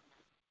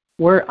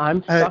 Where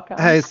I'm stuck on.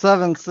 Hey,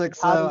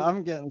 760,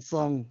 I'm getting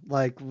some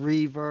like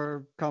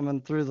reverb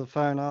coming through the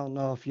phone. I don't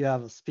know if you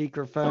have a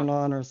speakerphone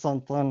on or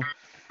something,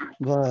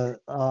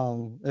 but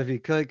if you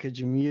could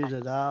you mute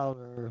it out?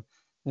 Or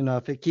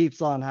if it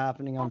keeps on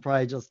happening, I'm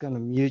probably just going to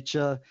mute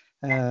you,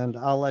 and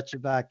I'll let you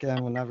back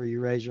in whenever you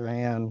raise your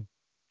hand.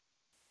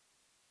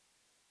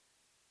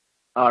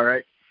 All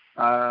right.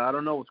 I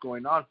don't know what's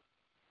going on.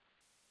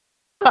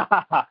 All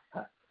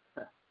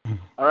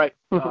right.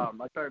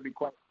 I try to be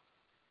quiet.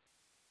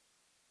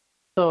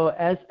 So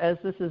as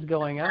this is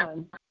going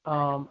on,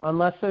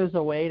 unless there's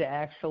a way to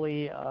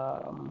actually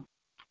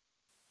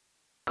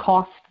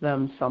cost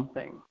them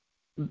something,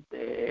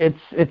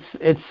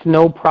 it's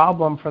no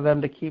problem for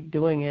them to keep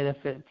doing it.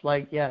 If it's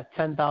like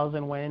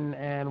 10,000 win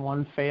and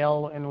 1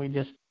 fail, and we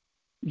just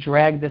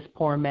drag this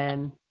poor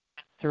man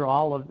through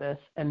all of this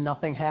and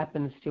nothing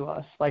happens to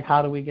us, like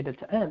how do we get it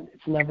to end?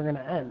 It's never going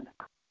to end.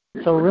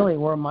 So really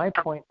where my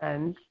point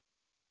ends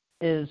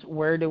is,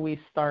 where do we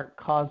start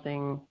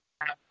causing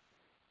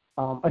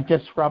a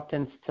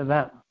disruptance to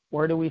them?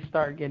 Where do we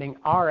start getting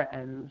our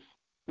ends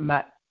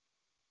met?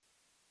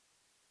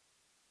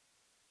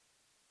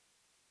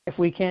 If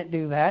we can't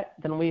do that,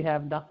 then we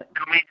have nothing.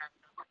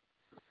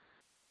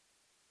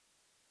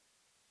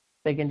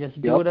 They can just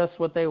do with us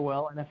what they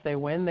will, and if they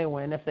win, they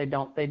win. If they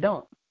don't, they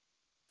don't.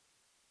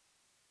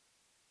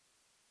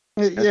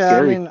 Yeah,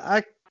 I mean,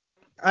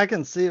 I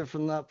can see it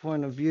from that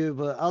point of view,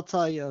 but I'll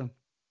tell you,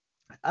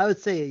 I would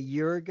say a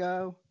year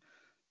ago,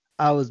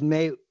 I was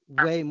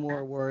way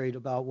more worried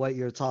about what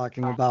you're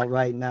talking about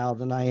right now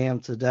than I am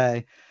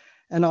today.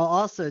 And I'll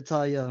also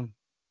tell you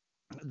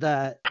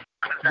that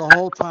the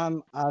whole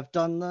time I've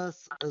done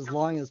this, as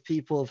long as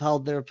people have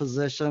held their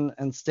position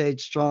and stayed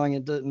strong,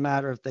 it didn't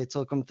matter if they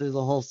took them through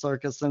the whole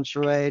circus and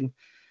charade.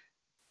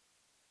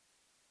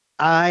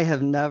 I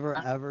have never,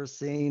 ever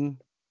seen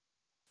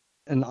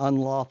an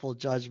unlawful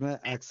judgment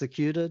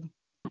executed.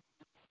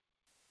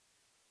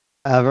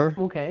 Ever.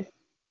 Okay.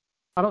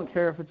 I don't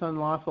care if it's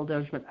unlawful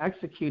judgment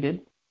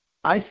executed.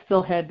 I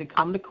still had to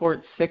come to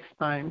court 6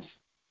 times.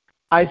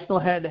 I still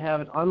had to have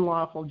an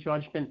unlawful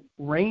judgment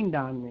rained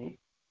on me.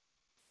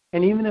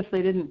 And even if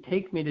they didn't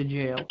take me to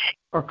jail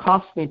or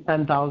cost me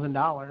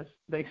 $10,000,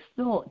 they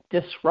still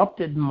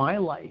disrupted my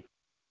life,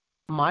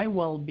 my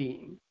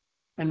well-being,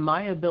 and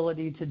my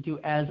ability to do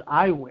as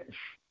I wish,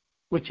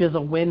 which is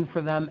a win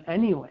for them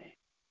anyway.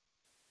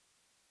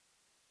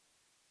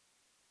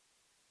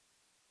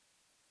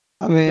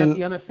 I mean,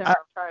 you understand what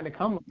I'm trying to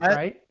come with,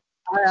 right?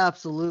 I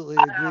absolutely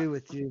agree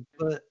with you,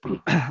 but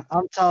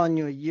I'm telling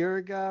you, a year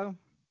ago,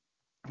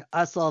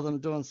 I saw them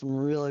doing some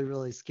really,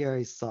 really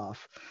scary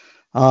stuff.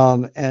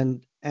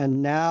 And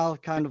now,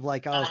 kind of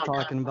like I was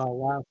talking about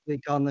last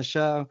week on the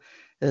show,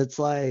 it's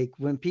like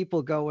when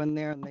people go in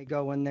there and they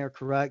go in there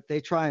correct,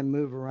 they try and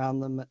move around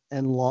them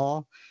in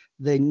law.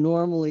 They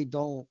normally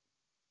don't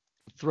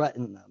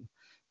threaten them.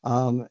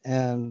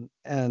 And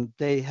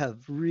they have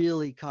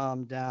really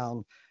calmed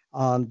down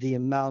on the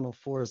amount of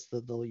force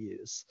that they'll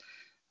use.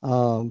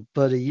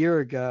 But a year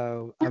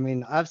ago, I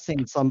mean, I've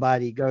seen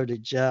somebody go to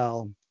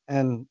jail,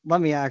 and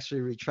let me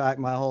actually retract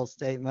my whole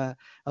statement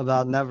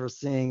about never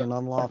seeing an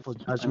unlawful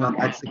judgment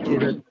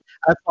executed.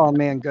 I saw a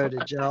man go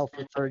to jail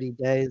for 30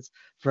 days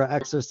for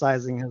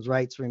exercising his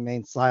right to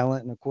remain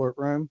silent in a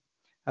courtroom.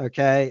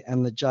 Okay.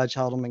 And the judge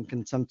held him in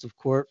contempt of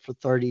court for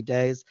 30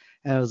 days.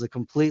 And it was a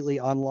completely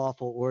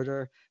unlawful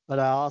order. But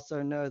I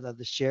also know that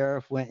the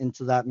sheriff went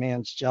into that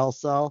man's jail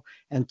cell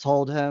and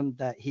told him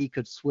that he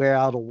could swear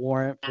out a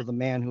warrant for the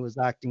man who was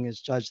acting as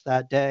judge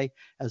that day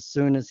as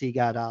soon as he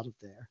got out of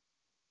there.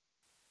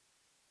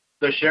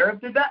 The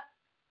sheriff did that?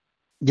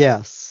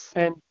 Yes.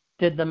 And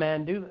did the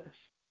man do this?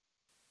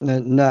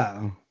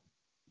 No.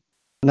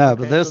 No,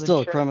 but there's still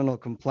a criminal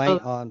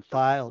complaint on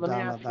file Let me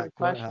down ask at you a that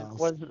question.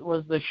 courthouse.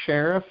 Was the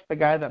sheriff the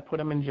guy that put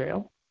him in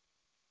jail?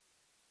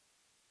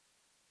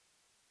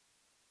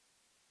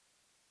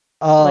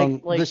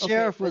 The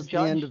sheriff was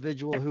the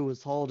individual who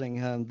was holding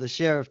him. The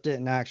sheriff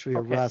didn't actually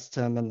arrest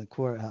him in the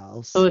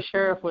courthouse. So the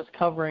sheriff was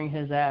covering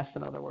his ass,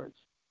 in other words.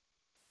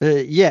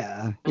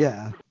 Yeah.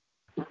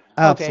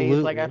 Absolutely. Okay,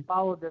 he's like, I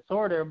followed this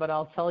order, but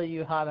I'll tell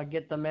you how to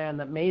get the man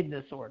that made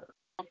this order.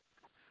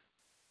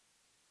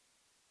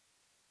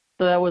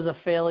 So that was a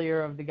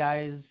failure of the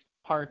guy's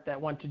part that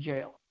went to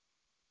jail.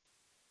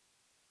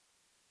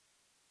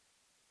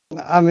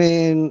 I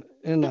mean,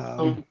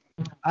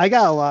 I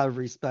got a lot of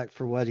respect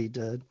for what he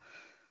did.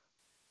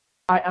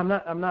 I'm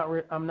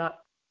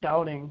not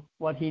doubting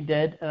what he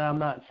did, and I'm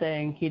not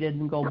saying he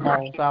didn't go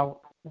balls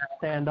out and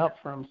stand up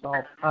for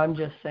himself. I'm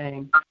just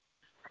saying,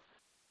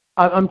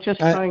 I'm just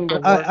trying to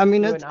work. I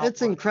mean,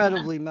 it's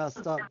incredibly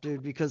messed up,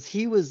 dude, because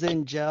he was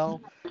in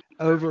jail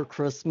over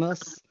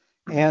Christmas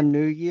and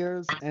New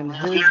Year's, and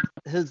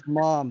his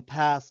mom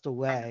passed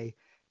away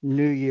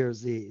New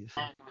Year's Eve.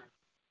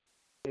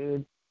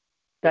 Dude,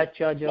 that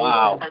judge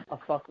owes him a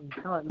fucking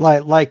ton.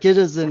 Like it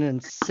is an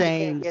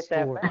insane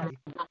story.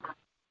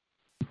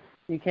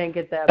 You can't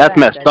get that That's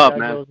back. messed up,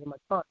 man. Owes him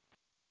a ton.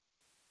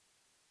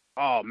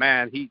 Oh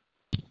man,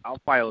 I'll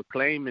file a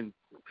claim and.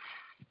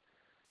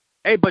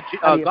 Hey, but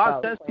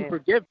God says to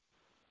forgive.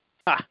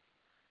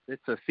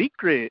 It's a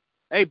secret.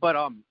 Hey, but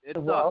it's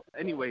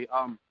anyway.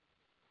 God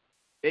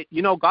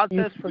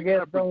says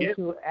forgive those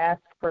who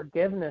ask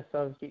forgiveness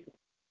of you.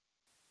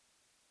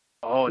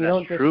 Oh, you that's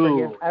don't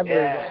true. Just forgive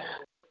everyone.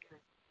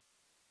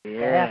 You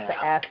have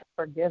to ask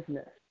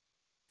forgiveness.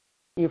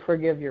 You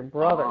forgive your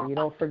brother. You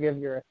don't forgive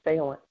your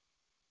assailant.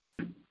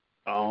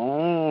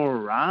 All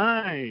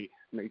right.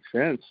 Makes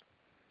sense.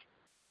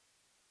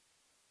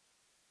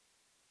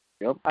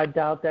 Yep. I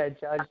doubt that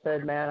judge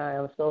said, man, I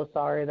am so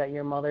sorry that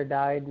your mother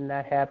died and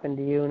that happened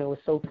to you and it was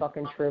so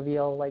fucking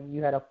trivial, like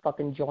you had a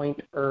fucking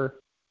joint or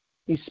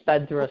you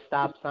sped through a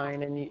stop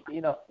sign and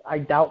I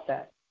doubt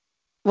that.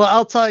 Well,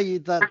 I'll tell you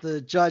that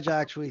the judge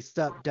actually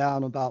stepped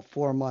down about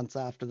 4 months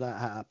after that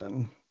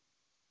happened.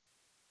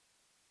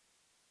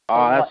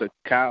 Oh, that's a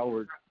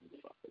coward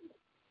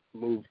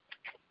move.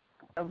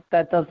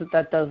 That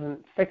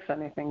doesn't fix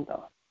anything,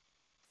 though.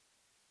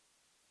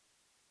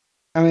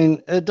 I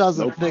mean, it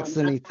doesn't fix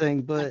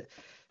anything, but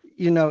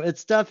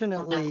it's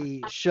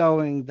definitely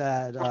showing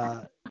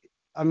that.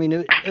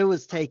 It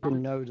was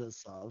taken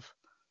notice of.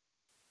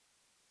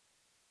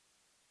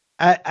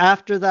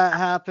 After that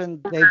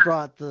happened, they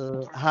brought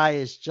the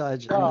highest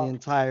judge in the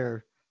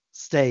entire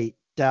state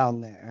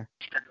down there.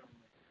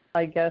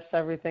 I guess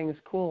everything's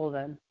cool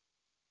then.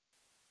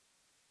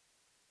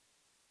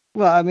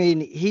 Well, I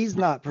mean, he's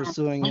not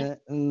pursuing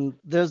it, and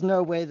there's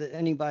no way that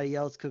anybody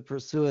else could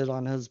pursue it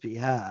on his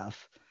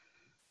behalf.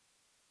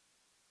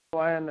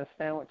 Well, I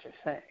understand what you're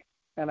saying.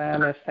 And I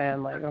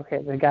understand,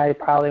 the guy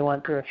probably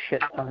went through a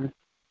shit ton,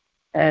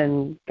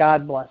 and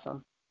God bless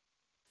him.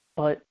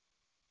 But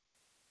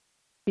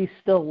he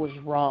still was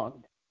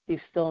wronged. He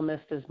still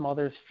missed his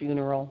mother's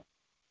funeral.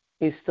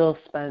 He still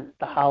spent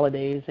the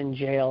holidays in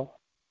jail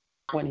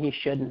when he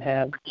shouldn't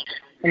have.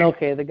 And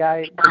the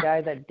guy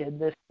that did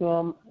this to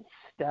him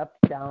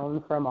stepped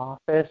down from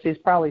office. He's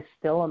probably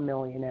still a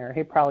millionaire.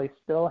 He probably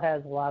still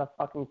has a lot of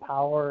fucking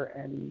power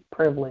and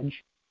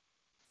privilege,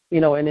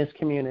 in his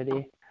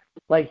community.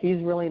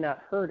 He's really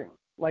not hurting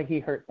like he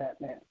hurt that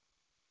man.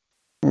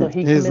 So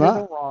he committed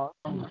a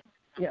wrong.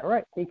 Yeah,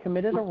 right. He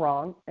committed a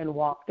wrong and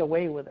walked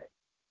away with it.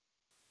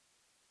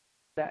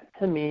 That,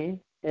 to me,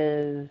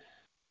 is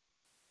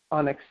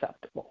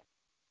unacceptable.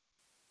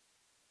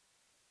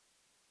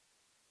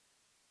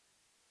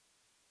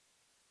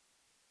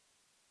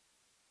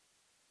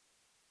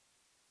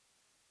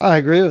 I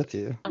agree with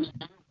you.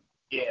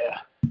 Yeah.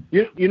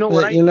 You know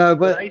what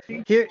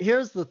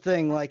here's the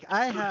thing.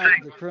 I have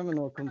the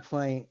criminal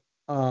complaint.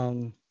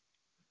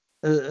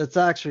 It's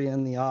actually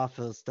in the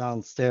office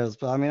downstairs,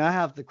 but I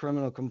have the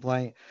criminal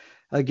complaint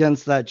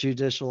against that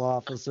judicial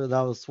officer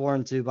that was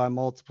sworn to by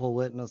multiple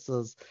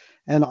witnesses.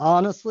 And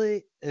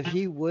honestly, if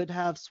he would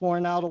have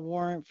sworn out a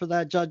warrant for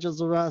that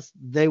judge's arrest,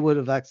 they would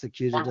have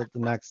executed it the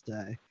next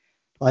day.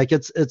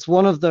 It's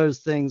one of those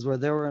things where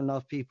there were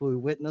enough people who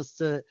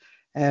witnessed it,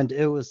 and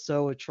it was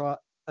so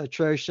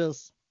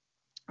atrocious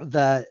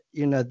that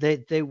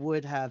they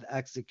would have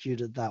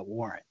executed that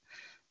warrant.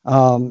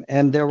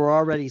 And there were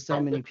already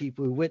so many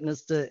people who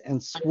witnessed it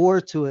and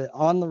swore to it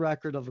on the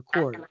record of a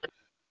court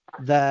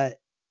that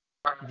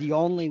the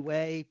only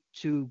way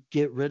to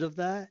get rid of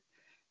that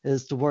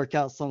is to work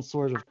out some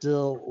sort of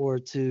deal or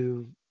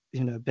to,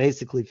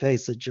 basically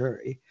face a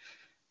jury.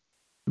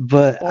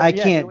 But I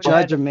can't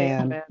judge a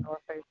man.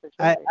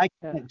 I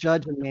can't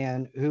judge a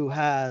man who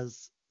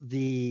has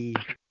the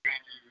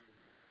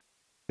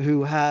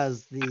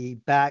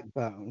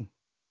backbone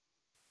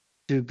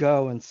to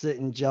go and sit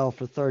in jail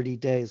for 30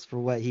 days for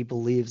what he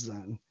believes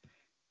in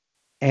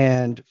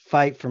and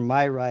fight for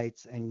my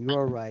rights and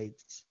your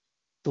rights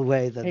the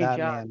way that Hey, that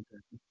John, man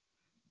did.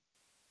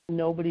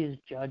 Nobody is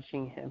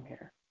judging him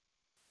here.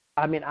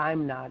 I mean,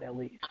 I'm not, at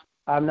least.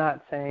 I'm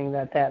not saying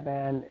that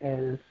man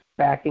is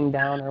backing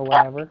down or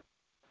whatever.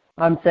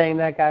 I'm saying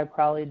that guy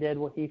probably did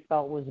what he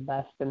felt was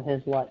best in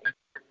his life.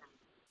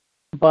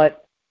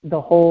 But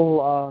the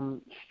whole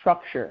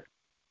structure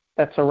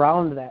that's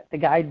around that, the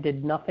guy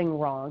did nothing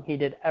wrong. He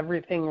did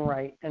everything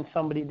right, and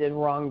somebody did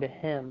wrong to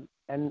him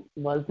and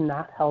was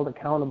not held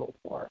accountable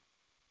for it.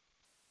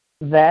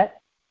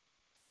 That,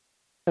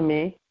 to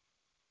me,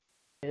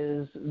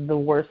 is the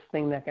worst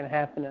thing that can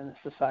happen in a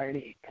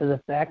society. Because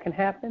if that can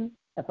happen,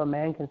 if a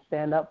man can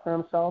stand up for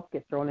himself,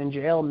 get thrown in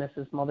jail, miss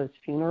his mother's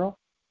funeral,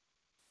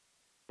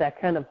 that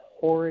kind of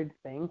horrid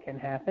thing can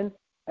happen.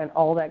 And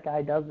all that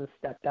guy does is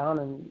step down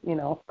and,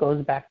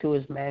 goes back to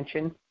his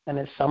mansion and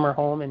his summer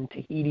home in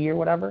Tahiti or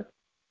whatever.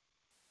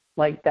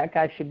 Like, that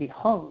guy should be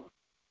hung.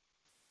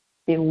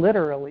 He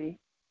literally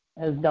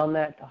has done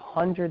that to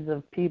hundreds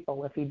of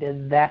people if he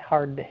did that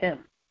hard to him.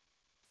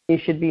 He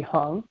should be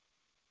hung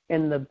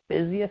in the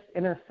busiest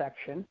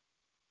intersection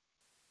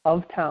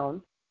of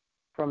town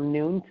from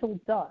noon till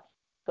dusk,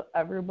 so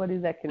everybody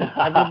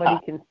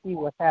can see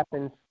what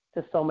happens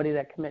to somebody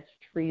that commits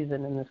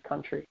treason in this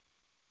country.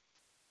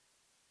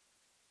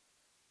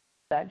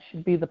 That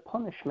should be the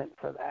punishment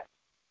for that.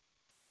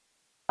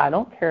 I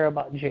don't care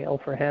about jail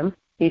for him.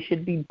 He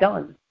should be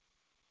done.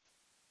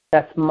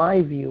 That's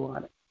my view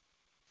on it.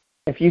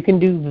 If you can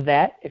do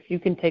that, if you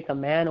can take a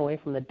man away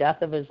from the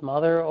death of his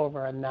mother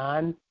over a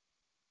non-criminal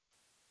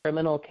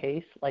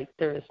case, like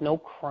there is no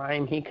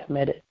crime he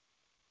committed.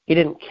 He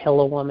didn't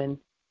kill a woman.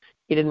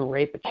 He didn't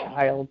rape a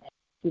child.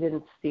 He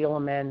didn't steal a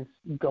man's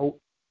goat.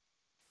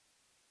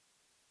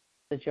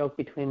 It's a joke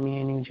between me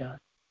and you, John.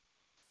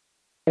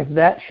 If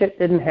that shit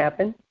didn't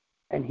happen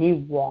and he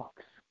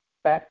walks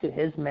back to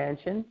his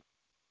mansion,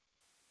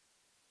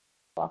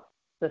 fuck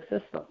the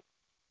system.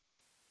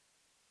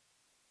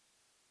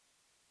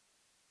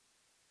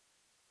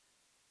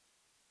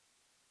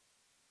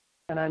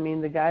 And I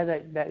mean, the guy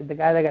that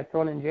got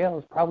thrown in jail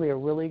is probably a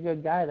really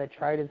good guy that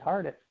tried his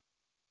hardest.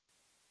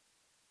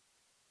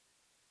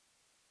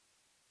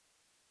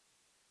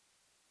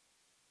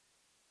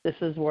 This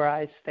is where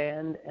I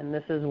stand, and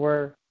this is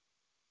where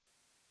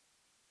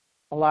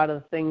a lot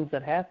of the things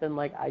that happen,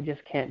 like, I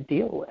just can't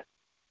deal with.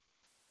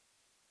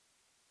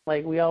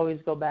 Like, we always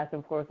go back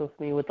and forth with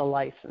me with the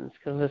license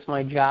because it's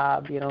my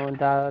job, and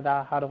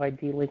da-da-da. How do I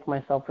delink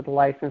myself with the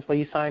license? Well,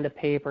 you signed a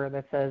paper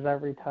that says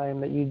every time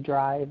that you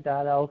drive,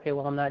 da-da. Okay,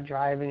 well, I'm not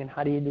driving, and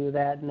how do you do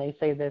that? And they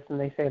say this and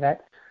they say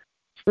that.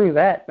 Screw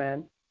that,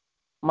 man.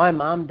 My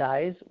mom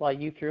dies while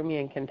you threw me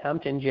in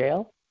contempt in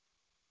jail.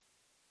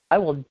 I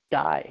will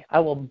die.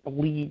 I will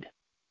bleed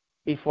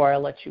before I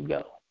let you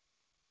go.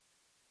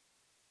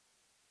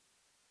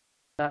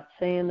 Not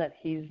saying that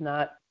he's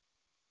not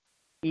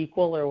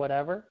equal or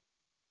whatever,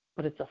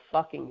 but it's a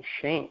fucking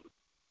shame.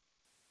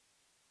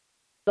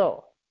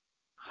 So,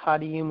 how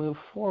do you move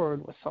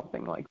forward with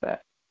something like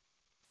that?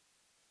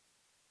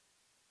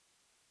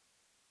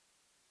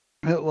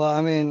 Well,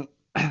 I mean,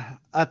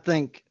 I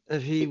think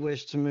if he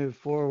wished to move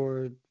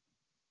forward,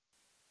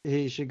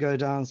 he should go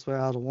down and swear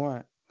out a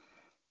warrant.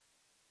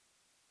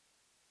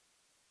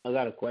 I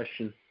got a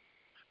question.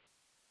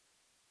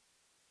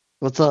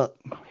 What's up?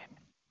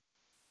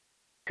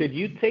 Could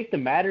you take the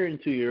matter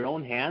into your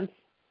own hands?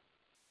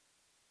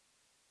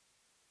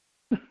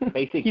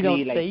 Basically, you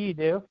don't say you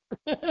do.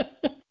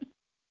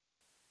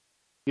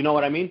 You know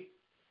what I mean?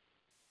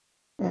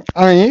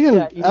 I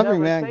mean, every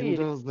man can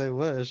do as they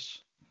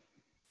wish.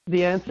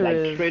 The answer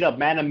is straight up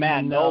man to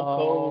man, no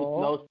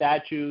codes, no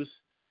statues.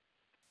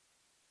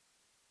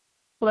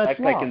 Well, that's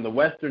like in the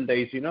Western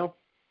days,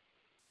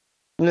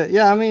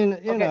 Yeah, I mean,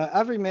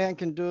 every man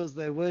can do as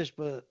they wish,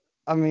 but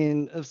I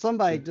mean, if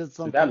somebody did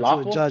something to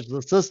a judge,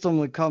 the system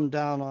would come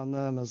down on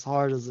them as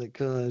hard as it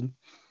could.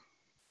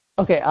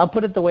 Okay, I'll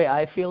put it the way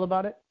I feel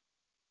about it,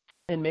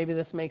 and maybe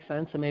this makes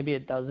sense, and maybe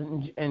it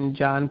doesn't. And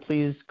John,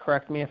 please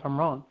correct me if I'm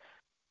wrong.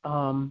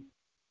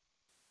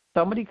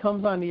 Somebody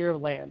comes onto your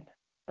land,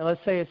 and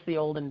let's say it's the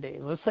olden days.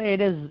 Let's say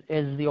it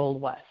is the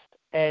Old West,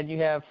 and you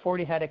have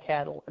 40 head of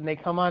cattle, and they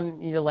come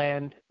on your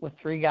land with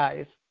 3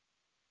 guys,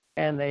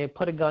 and they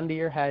put a gun to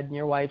your head and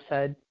your wife's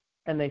head,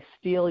 and they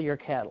steal your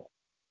cattle,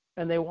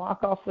 and they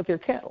walk off with your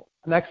cattle.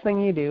 The next thing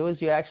you do is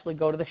you actually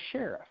go to the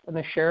sheriff, and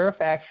the sheriff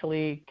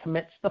actually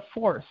commits the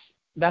force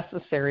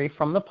necessary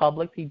from the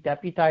public. He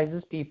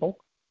deputizes people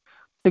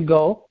to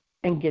go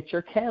and get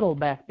your cattle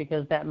back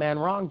because that man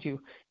wronged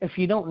you. If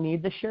you don't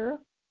need the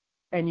sheriff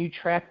and you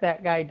track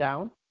that guy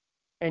down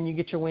and you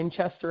get your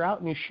Winchester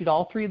out and you shoot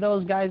all 3 of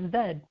those guys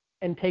dead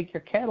and take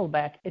your cattle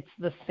back, it's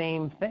the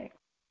same thing.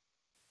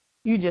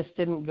 You just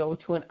didn't go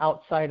to an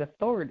outside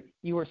authority.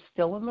 You were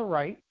still in the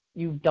right.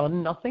 You've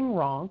done nothing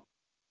wrong.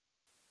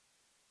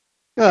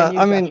 Yeah, And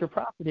you've got your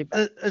property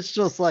back. it's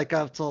just like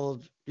I've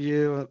told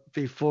you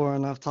before,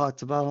 and I've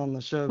talked about on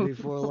the show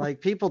before.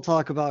 Like, people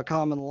talk about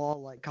common law,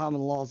 like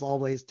common law is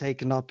always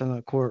taken up in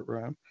a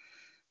courtroom.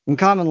 And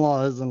common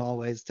law isn't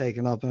always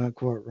taken up in a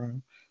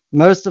courtroom.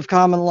 Most of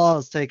common law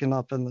is taken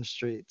up in the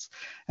streets.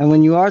 And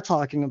when you are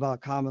talking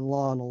about common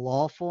law in a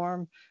law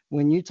form,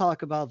 when you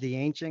talk about the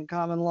ancient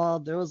common law,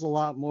 there was a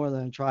lot more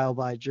than a trial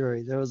by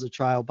jury. There was a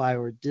trial by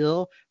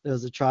ordeal. There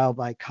was a trial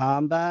by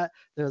combat.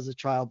 There was a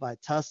trial by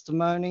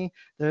testimony.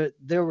 There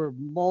were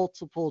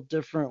multiple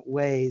different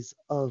ways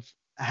of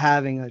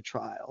having a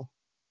trial.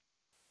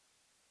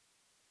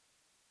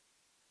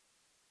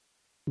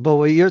 But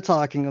what you're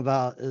talking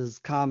about is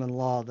common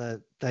law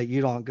that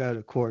you don't go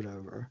to court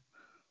over.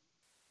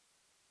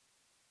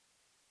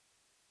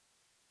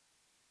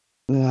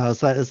 You know,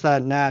 it's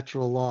that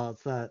natural law.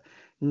 It's that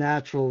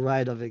natural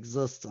right of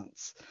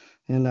existence.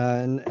 You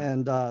know,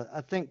 and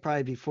I think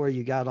probably before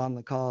you got on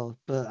the call,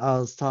 but I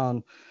was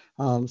telling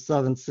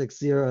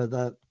 760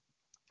 that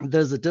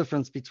there's a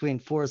difference between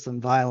force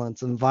and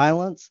violence. And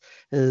violence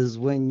is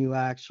when you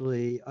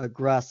actually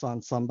aggress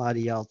on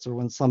somebody else or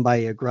when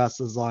somebody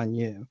aggresses on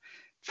you.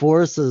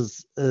 Force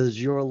is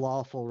your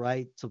lawful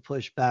right to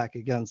push back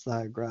against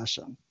that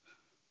aggression.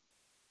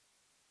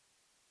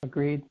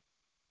 Agreed.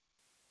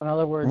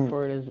 Another word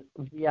for it is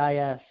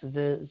VIS,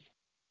 viz.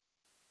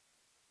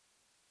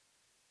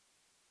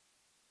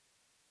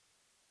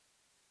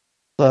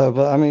 So,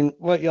 but I mean,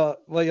 what y'all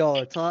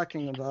are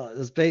talking about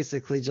is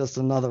basically just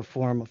another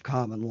form of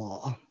common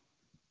law.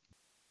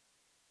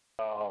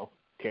 Oh,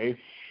 okay.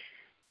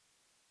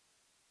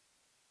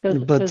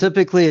 But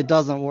typically it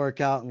doesn't work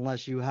out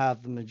unless you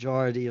have the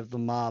majority of the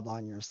mob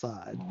on your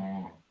side.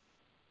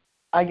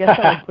 I guess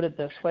I would put it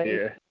this way.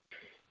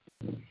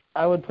 Yeah.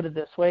 I would put it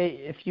this way: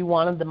 if you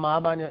wanted the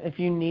mob if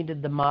you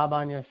needed the mob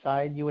on your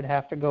side, you would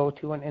have to go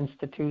to an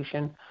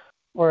institution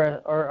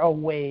or a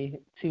way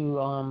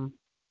to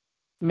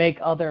make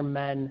other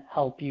men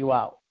help you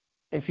out.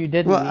 If you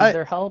didn't need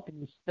their help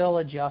and you still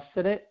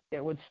adjusted it,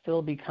 it would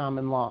still be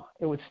common law.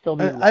 It would still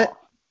be law.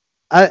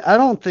 I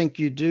don't think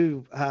you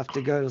do have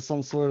to go to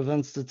some sort of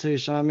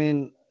institution. I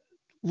mean,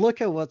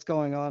 look at what's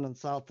going on in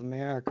South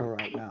America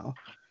right now.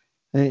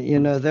 You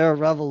know, there are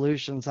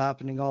revolutions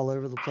happening all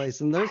over the place,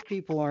 and those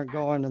people aren't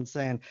going and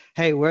saying,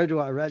 hey, where do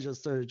I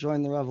register to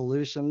join the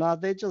revolution? No,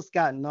 they just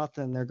got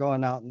nothing. They're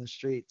going out in the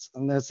streets,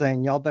 and they're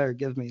saying, y'all better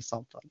give me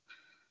something.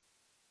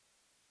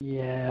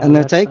 Yeah. And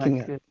they're taking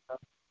it.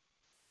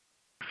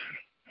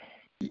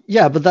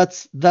 Yeah, but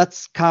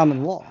that's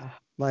common law.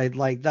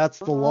 Like that's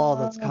the law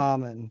that's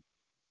common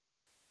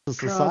to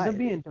society. No, they're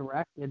being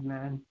directed,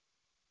 man.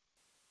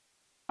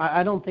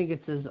 I don't think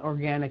it's as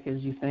organic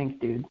as you think,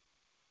 dude.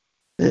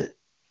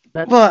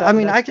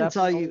 I can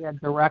tell you a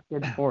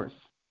directed force.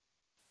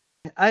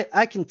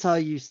 I can tell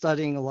you,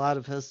 studying a lot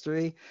of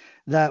history,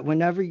 that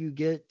whenever you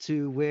get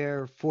to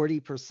where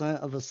 40%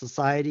 of a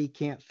society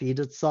can't feed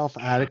itself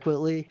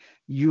adequately,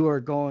 you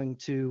are going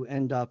to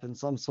end up in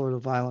some sort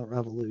of violent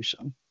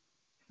revolution.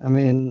 I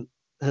mean,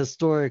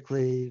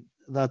 historically,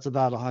 that's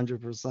about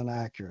 100%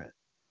 accurate.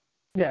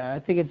 Yeah, I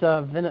think it's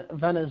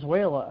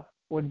Venezuela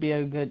would be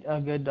a good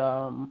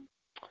the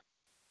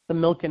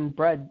Milk and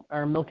Bread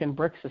or Milk and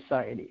Brick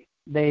Society.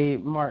 They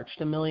marched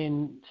 1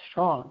 million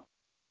strong.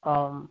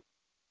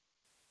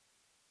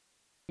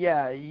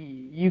 Yeah,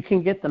 you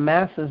can get the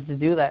masses to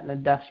do that in a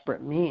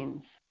desperate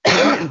means,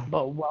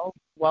 but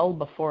well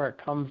before it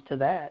comes to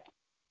that,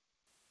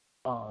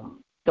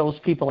 those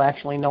people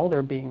actually know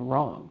they're being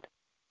wronged.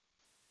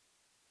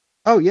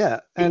 Oh yeah,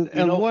 and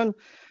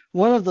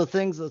one of the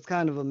things that's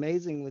kind of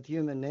amazing with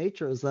human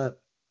nature is that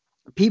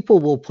people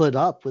will put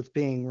up with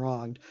being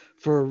wronged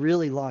for a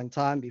really long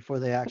time before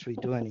they actually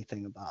do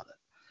anything about it.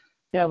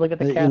 Yeah, look at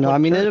the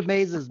Catholic Church. It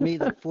amazes me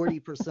that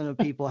 40% of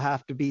people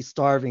have to be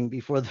starving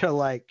before they're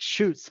like,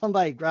 shoot,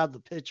 somebody grab the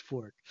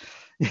pitchfork.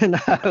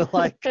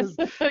 Because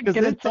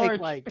it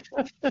take like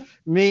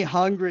me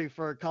hungry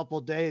for a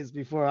couple days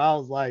before I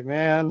was like,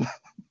 man,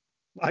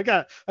 I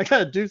got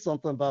to do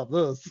something about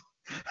this.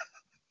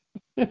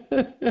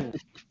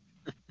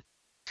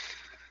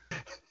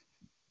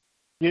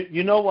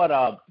 You know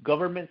what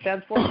government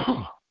stands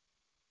for?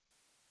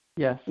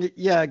 Yes.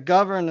 Yeah,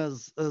 govern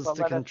is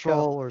to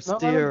control or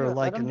steer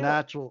like a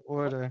natural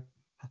order.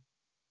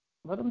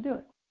 Let them do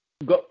it.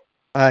 All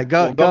right,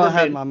 go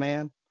ahead, my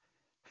man.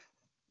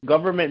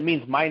 Government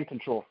means mind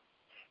control.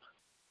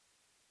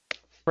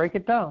 Break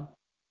it down.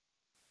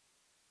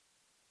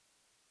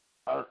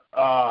 But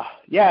it's,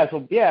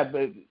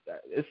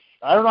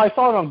 I don't know. I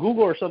saw it on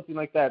Google or something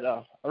like that.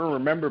 I don't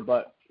remember,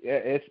 but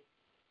it's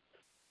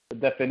the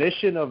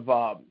definition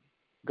of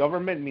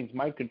government means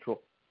mind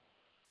control.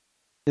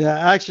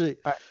 Yeah, actually,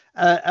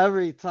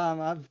 every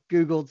time I've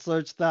Googled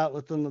searched that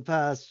within the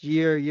past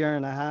year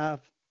and a half,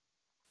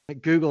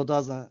 Google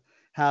doesn't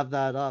have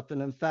that up.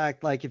 And in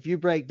fact, like if you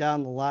break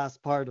down the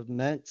last part of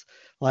mint,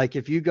 like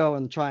if you go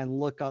and try and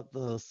look up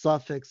the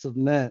suffix of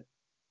mint,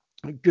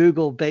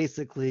 Google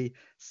basically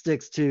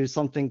sticks to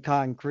something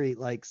concrete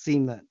like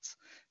cement.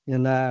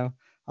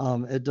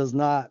 It does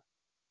not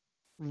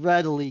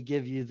readily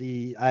give you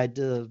the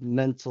idea of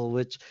mental,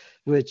 which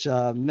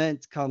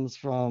ment comes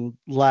from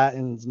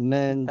Latin's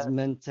mens,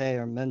 mente,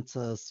 or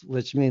mentis,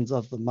 which means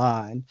of the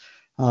mind,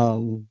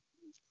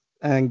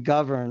 and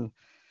govern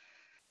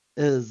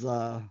is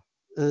a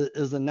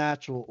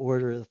natural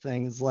order of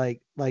things,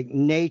 like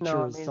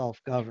nature is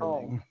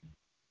self-governing.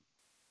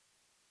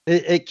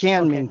 It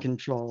can mean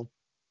control,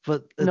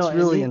 but it's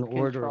really an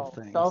order of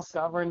things.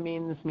 Self-govern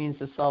means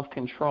to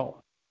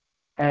self-control.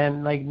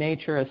 And like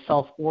nature is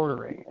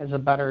self-ordering is a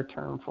better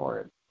term for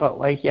it. But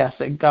like, yes,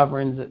 it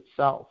governs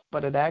itself.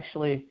 But it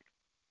actually,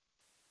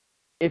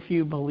 if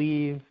you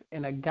believe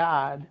in a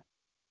God,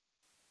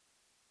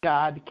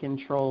 God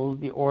controls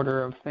the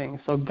order of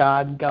things. So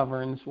God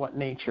governs what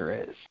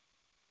nature is.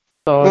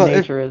 So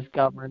nature is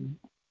governed.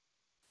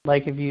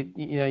 Like if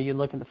you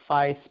look at the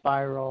phi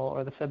spiral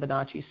or the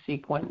Fibonacci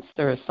sequence,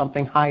 there is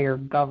something higher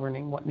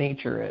governing what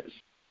nature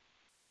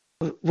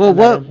is. Well,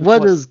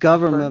 what is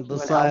government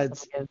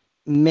besides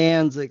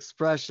man's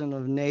expression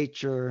of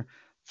nature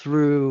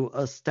through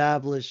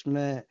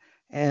establishment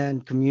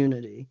and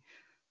community?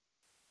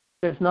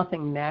 There's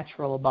nothing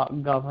natural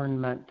about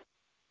government.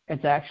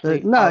 It's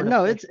actually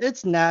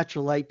it's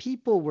natural. Like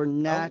people were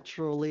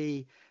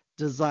naturally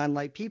designed.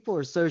 Like people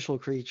are social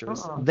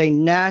creatures. They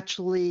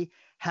naturally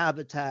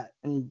habitat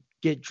and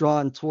get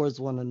drawn towards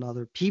one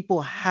another.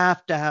 People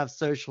have to have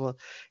social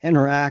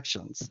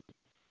interactions.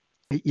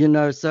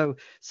 So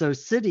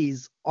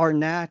cities are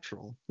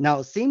natural. Now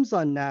it seems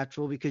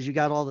unnatural because you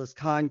got all this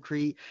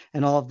concrete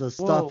and all of the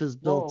stuff is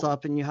built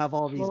up, and you have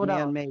all these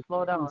man-made.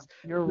 Slow down.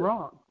 You're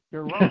wrong.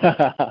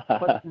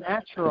 What's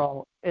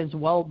natural is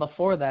well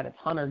before that. It's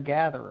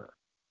hunter-gatherer.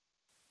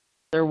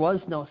 There was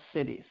no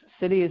cities.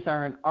 Cities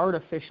are an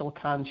artificial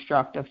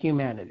construct of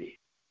humanity.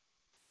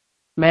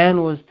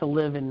 Man was to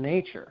live in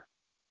nature,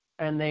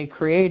 and they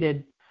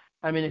created.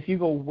 If you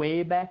go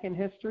way back in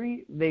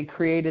history, they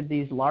created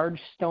these large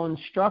stone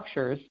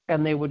structures,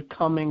 and they would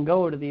come and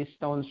go to these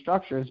stone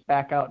structures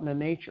back out into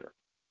nature.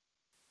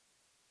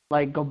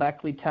 Like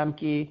Göbekli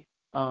Tepe,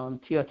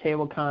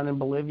 Teotihuacan in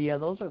Bolivia,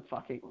 those are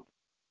fucking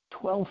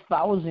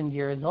 12,000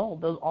 years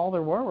old. Those all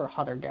there were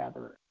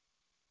hunter-gatherers.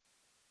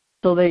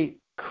 So they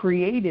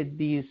created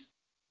these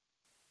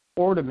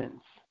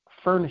ornaments,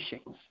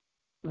 furnishings,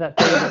 that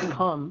they would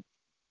come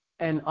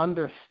and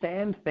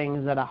understand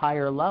things at a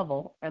higher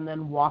level and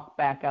then walk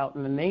back out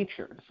into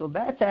nature. So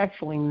that's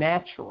actually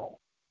natural.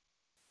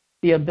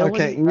 The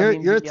ability. Okay,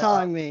 you're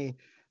telling me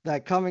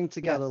that coming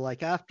together,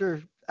 like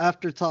after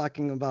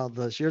talking about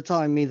this, you're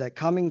telling me that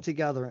coming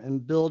together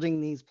and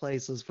building these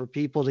places for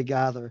people to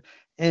gather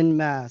en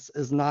masse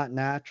is not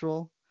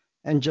natural,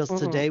 and just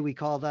today we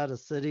call that a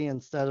city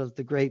instead of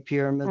the Great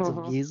Pyramids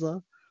of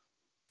Giza?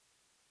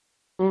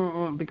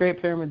 The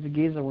Great Pyramids of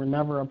Giza were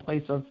never a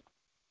place of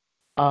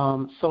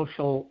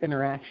social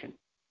interaction.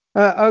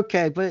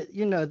 Okay, but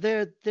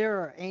there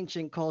are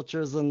ancient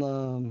cultures in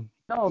the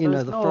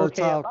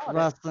Fertile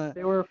Crescent.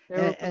 They were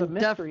the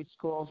mystery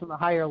schools and the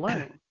higher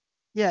learning.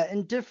 Yeah,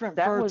 in different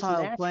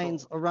fertile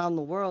plains around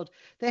the world,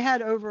 they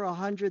had over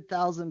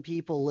 100,000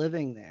 people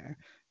living there.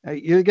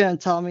 You're going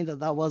to tell me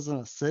that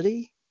wasn't a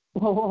city?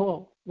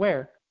 Whoa.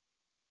 Where?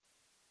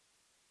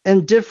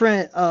 In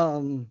different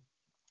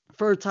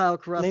fertile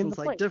crescents,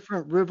 like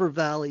different river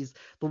valleys.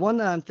 The one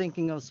that I'm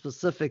thinking of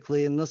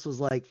specifically, and this was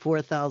like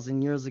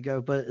 4,000 years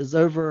ago, but is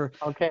over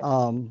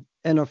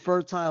in a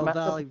fertile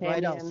valley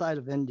right outside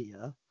of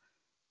India.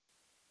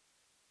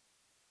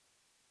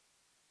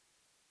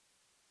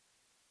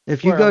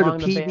 If you go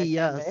to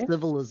PBS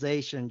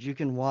Civilizations, you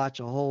can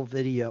watch a whole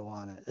video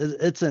on it.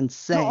 It's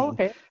insane.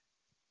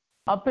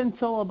 Up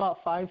until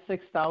about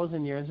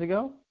 5,000-6,000 years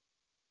ago,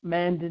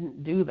 man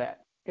didn't do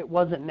that. It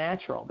wasn't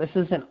natural. This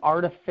is an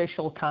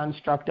artificial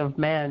construct of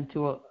man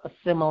to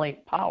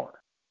assimilate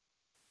power.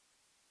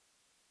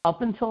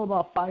 Up until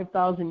about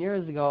 5,000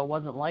 years ago, it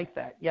wasn't like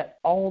that. Yet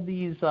all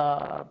these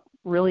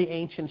really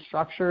ancient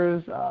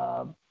structures,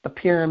 the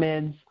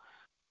pyramids,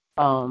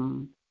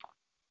 Göbekli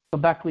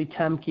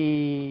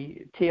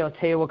Tepe,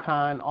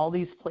 Teotihuacan, all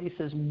these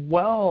places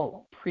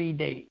well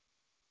predate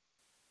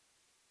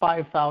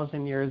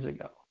 5,000 years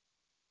ago.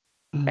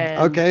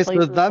 And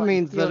so that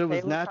means that it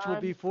was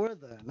natural before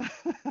then.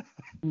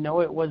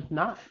 No, it was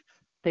not.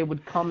 They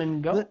would come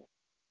and go.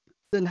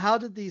 Then how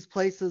did these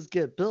places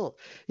get built?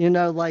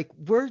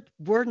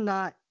 We're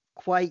not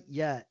quite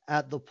yet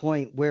at the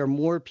point where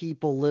more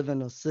people live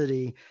in a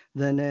city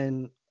than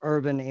in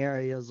urban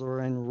areas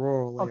or in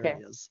rural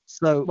areas.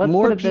 So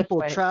more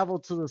people travel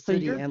to the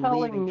city and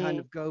leave and kind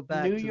of go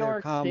back to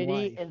their calm life. New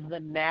York City is the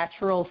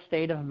natural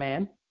state of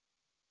man?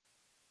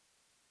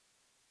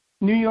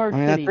 New York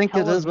City. I think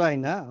it is right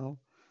now.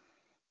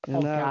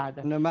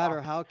 God, no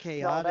matter how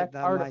chaotic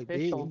that might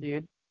be.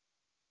 Dude.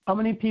 How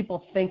many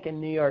people think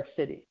in New York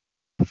City?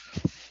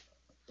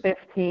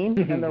 15,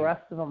 and the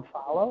rest of them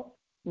follow?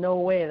 No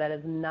way. That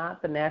is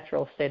not the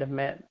natural state of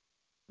man.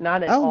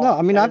 Not at all. I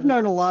don't know. I've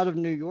known a lot of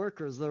New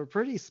Yorkers that are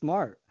pretty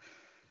smart.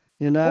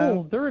 You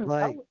know? They're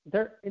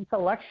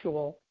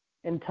intellectual,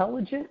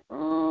 intelligent.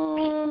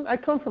 I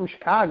come from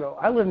Chicago.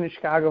 I lived in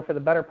Chicago for the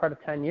better part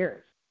of 10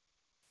 years.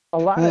 A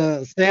lot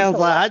of sounds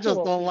like I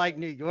just don't like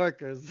New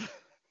Yorkers.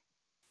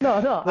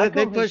 No.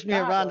 They push me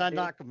around, I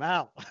knock them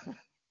out.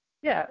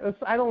 Yeah,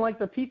 I don't like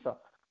their pizza.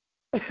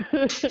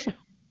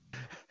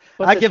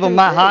 I give them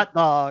my hot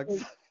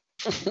dogs.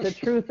 The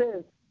truth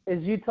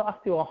is you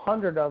talk to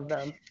 100 of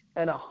them,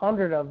 and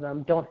 100 of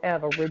them don't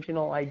have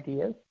original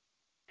ideas,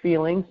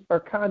 feelings,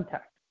 or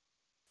context.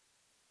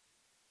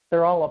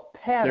 They're all a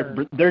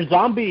pattern. They're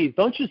zombies.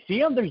 Don't you see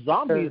them? They're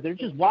zombies. They're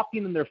just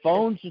walking in their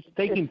phones, just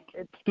taking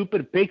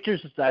stupid pictures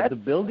inside the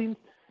buildings.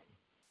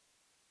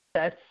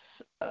 That's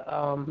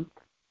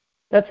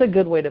a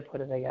good way to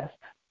put it, I guess.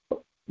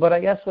 But I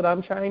guess what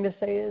I'm trying to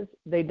say is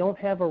they don't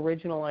have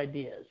original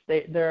ideas.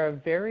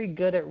 They're very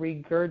good at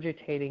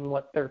regurgitating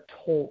what they're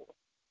told.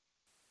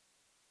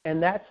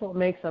 And that's what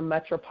makes a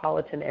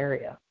metropolitan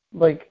area.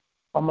 Like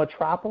a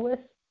metropolis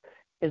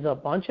is a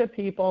bunch of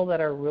people that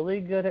are really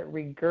good at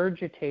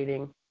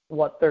regurgitating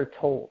what they're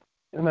told.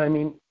 And I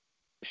mean,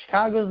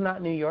 Chicago's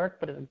not New York,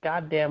 but it's a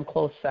goddamn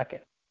close second.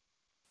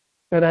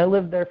 And I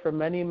lived there for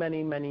many,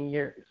 many, many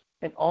years.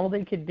 And all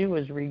they could do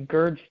is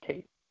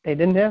regurgitate. They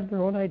didn't have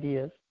their own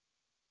ideas.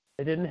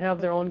 They didn't have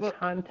their own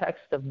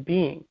context of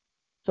being.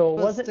 So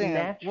it wasn't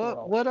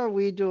natural. What are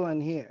we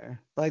doing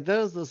here? Like,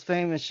 there's this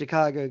famous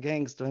Chicago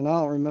gangster, and I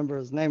don't remember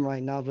his name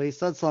right now, but he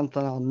said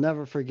something I'll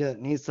never forget.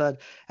 And he said,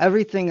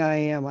 everything I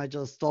am, I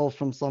just stole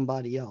from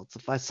somebody else.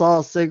 If I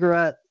saw a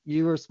cigarette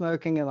you were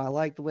smoking and I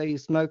liked the way you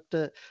smoked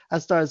it, I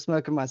started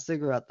smoking my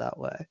cigarette that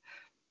way.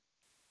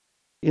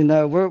 You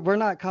know, we're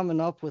not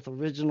coming up with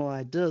original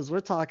ideas. We're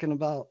talking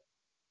about,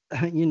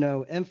 you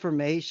know,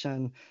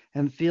 information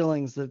and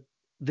feelings that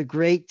the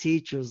great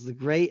teachers, the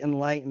great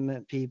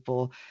Enlightenment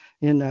people,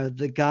 you know,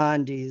 the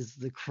Gandhis,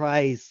 the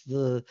Christ,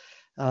 the,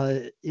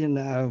 you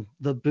know,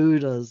 the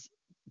Buddhas,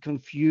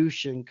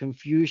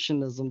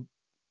 Confucianism,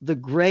 the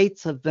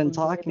greats have been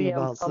talking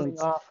about since. I'm coming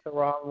off the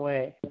wrong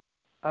way.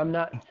 I'm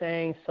not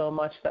saying so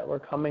much that we're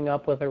coming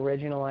up with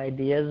original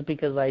ideas,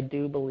 because I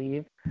do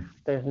believe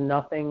there's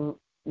nothing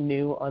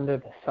new under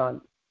the sun.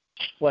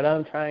 What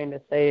I'm trying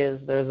to say is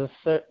there's a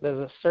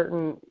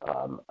certain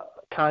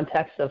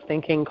context of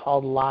thinking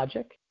called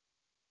logic,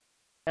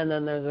 and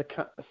then there's a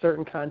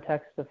certain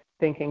context of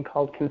thinking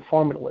called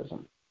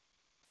conformalism.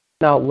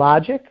 Now,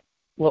 logic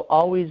will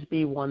always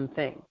be one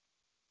thing.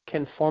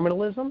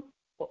 Conformalism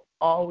will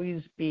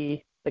always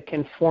be the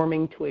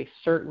conforming to a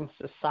certain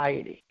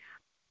society.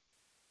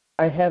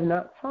 I have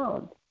not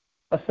found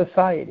a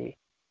society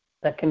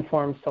that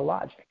conforms to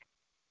logic.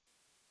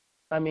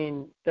 I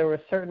mean, there were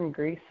certain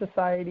Greek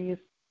societies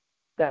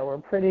that were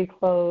pretty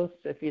close.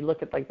 If you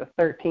look at like the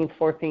 13th,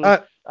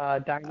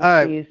 14th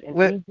dynasties in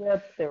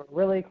Egypt, they were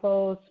really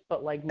close,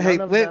 but like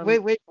none of them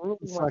really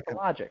went to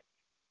logic.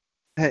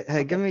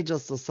 Hey, give me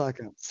just a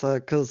second. So,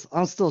 because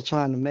I'm still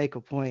trying to make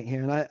a point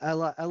here, and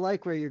I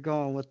like where you're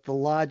going with the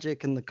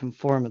logic and the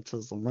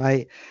conformatism,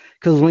 right?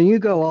 Because when you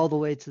go all the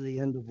way to the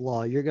end of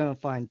law, you're going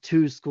to find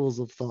two schools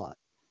of thought,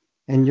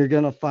 and you're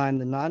going to find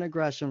the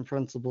non-aggression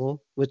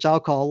principle, which I'll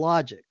call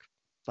logic,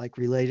 like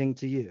relating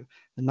to you.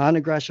 The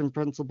non-aggression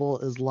principle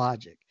is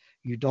logic.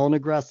 You don't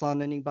aggress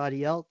on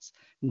anybody else,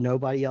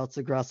 nobody else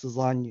aggresses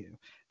on you.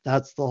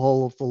 That's the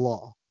whole of the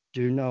law.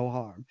 Do no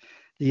harm.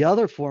 The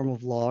other form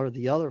of law, or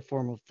the other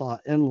form of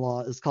thought in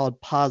law, is called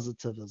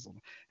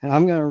positivism. And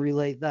I'm going to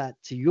relate that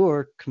to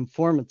your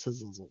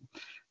conformatism,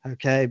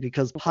 okay?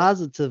 Because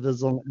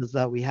positivism is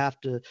that we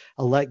have to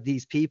elect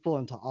these people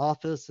into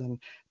office, and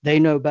they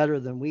know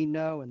better than we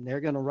know, and they're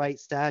going to write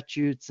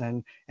statutes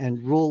and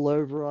rule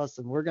over us,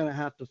 and we're going to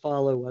have to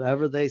follow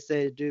whatever they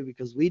say to do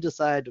because we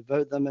decided to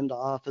vote them into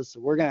office, so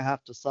we're going to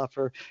have to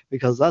suffer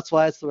because that's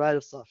why it's the right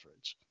of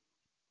suffrage.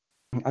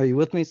 Are you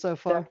with me so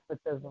far?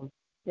 Despotism.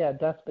 Yeah,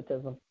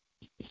 despotism.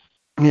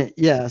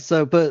 Yeah,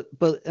 so but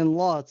in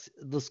law, it's,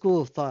 the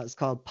school of thought is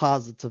called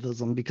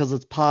positivism because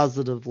it's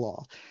positive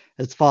law.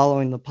 It's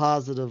following the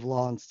positive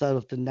law instead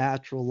of the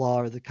natural law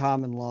or the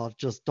common law of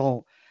just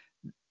don't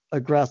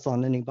aggress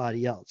on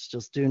anybody else,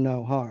 just do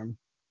no harm.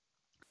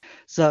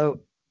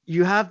 So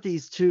you have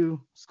these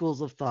two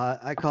schools of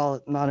thought. I call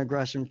it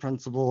non-aggression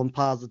principle and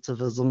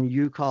positivism.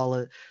 You call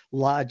it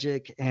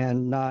logic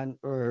and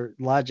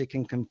logic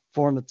and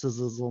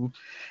conformatism.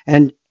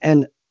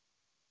 And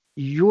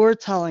you're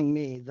telling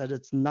me that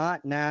it's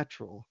not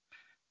natural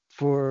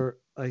for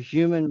a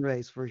human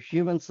race, for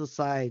human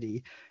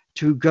society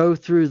to go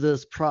through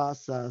this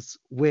process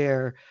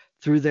where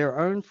through their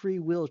own free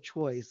will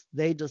choice,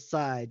 they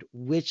decide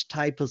which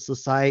type of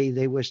society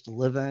they wish to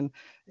live in,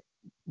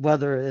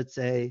 whether it's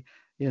a,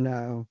 you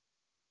know,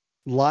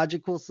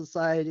 logical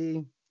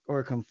society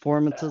or a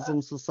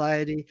conformatism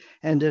society.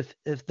 And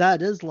if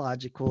that is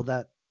logical,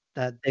 that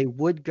they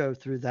would go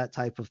through that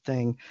type of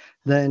thing,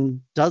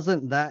 then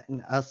doesn't that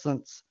in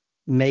essence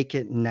make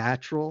it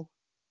natural?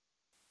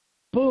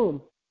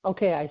 Boom.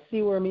 Okay, I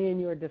see where me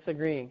and you are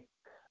disagreeing.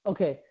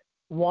 Okay,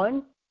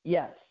 one,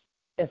 yes.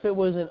 If it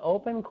was an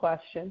open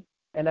question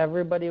and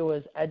everybody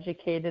was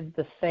educated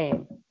the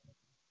same,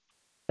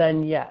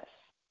 then yes,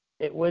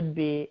 it would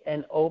be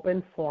an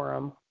open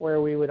forum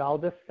where we would all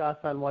discuss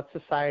on what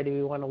society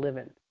we want to live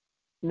in.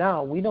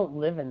 No, we don't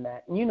live in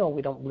that. You know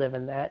we don't live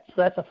in that, so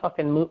that's a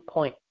fucking moot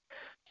point.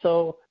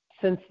 So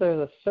since there's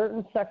a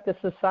certain sect of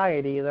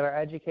society that are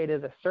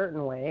educated a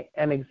certain way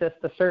and exist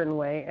a certain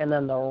way, and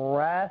then the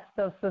rest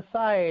of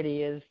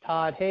society is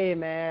taught, hey,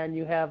 man,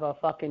 you have a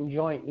fucking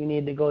joint, you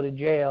need to go to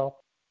jail,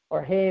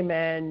 or hey,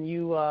 man,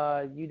 you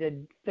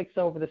did 6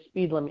 over the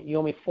speed limit, you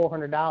owe me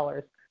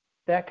 $400,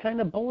 that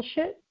kind of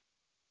bullshit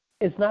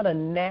is not a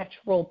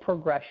natural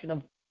progression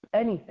of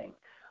anything.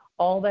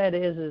 All that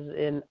is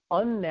an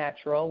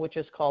unnatural, which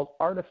is called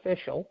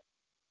artificial,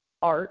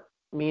 art,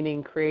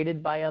 meaning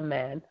created by a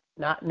man,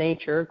 not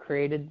nature,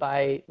 created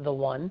by the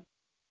one.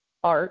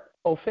 Art,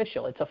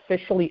 official. It's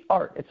officially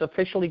art. It's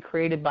officially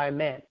created by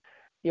man.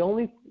 The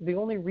only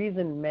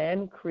reason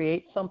man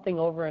creates something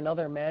over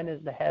another man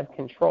is to have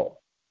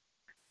control.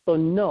 So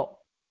no,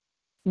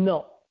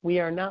 we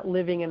are not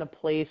living in a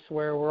place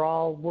where we're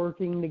all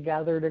working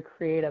together to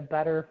create a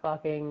better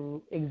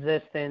fucking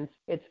existence.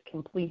 It's a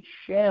complete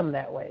sham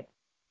that way.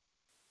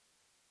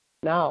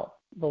 Now,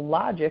 the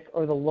logic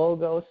or the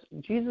logos,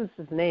 Jesus'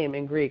 name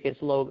in Greek is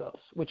logos,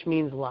 which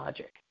means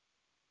logic,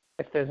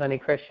 if there's any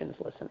Christians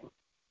listening.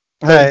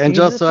 Hey, and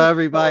just so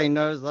everybody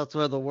knows, that's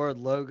where the word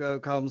logo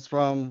comes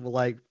from,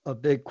 like a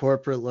big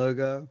corporate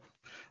logo.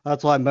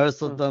 That's why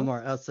most of them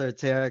are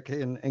esoteric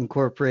and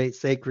incorporate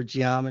sacred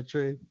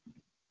geometry.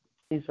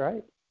 He's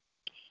right.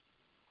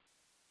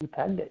 You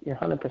pegged it. You're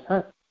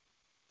 100%.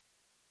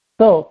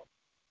 So,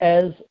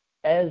 as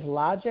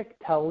logic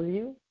tells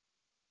you,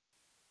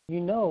 you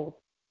know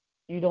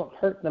you don't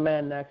hurt the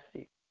man next to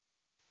you.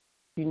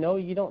 You know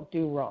you don't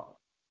do wrong.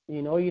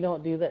 You know you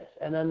don't do this.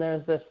 And then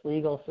there's this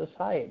legal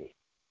society,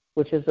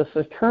 which is a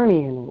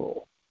Saturnian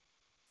rule,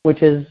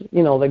 which is,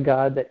 the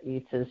god that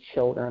eats his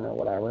children or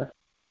whatever.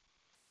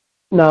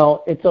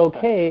 Now, it's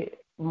okay.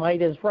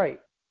 Might is right.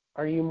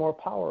 Are you more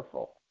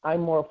powerful? I'm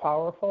more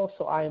powerful,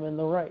 so I am in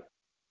the right.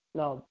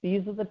 Now,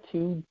 these are the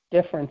two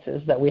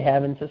differences that we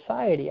have in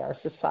society. Our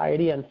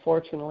society,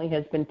 unfortunately,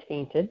 has been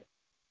tainted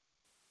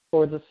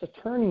towards a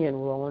Saturnian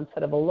rule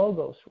instead of a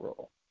logos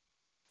rule.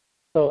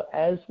 So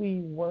as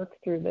we work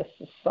through this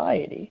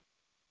society,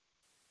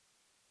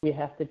 we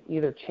have to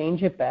either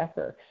change it back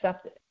or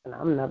accept it. And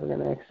I'm never going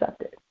to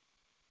accept it.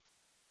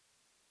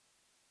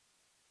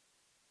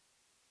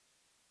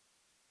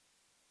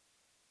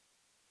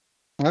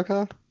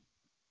 Okay.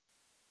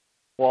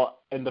 Well,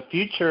 in the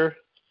future,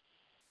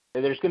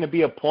 there's going to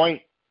be a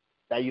point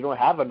that you don't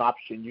have an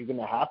option. You're going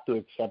to have to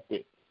accept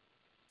it.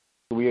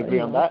 Do we agree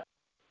on that?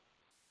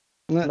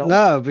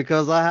 No,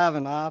 because I have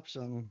an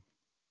option.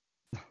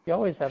 You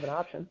always have an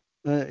option.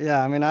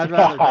 Yeah, I mean, I'd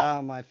rather die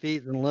on my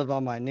feet than live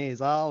on my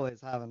knees. I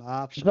always have an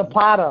option.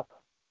 Zapata.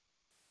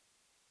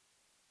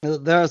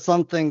 There are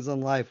some things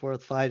in life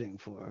worth fighting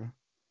for.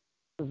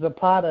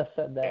 Zapata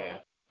said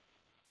that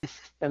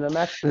in the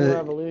Mexican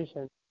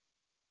Revolution.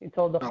 He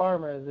told the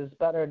farmers it's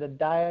better to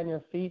die on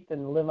your feet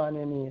than live on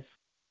your knees.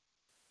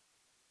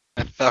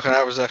 Falcon,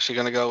 I was actually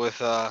going to go with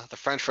the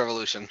French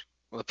Revolution.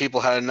 When the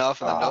people had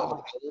enough, and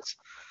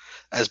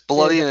as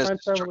bloody the and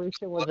French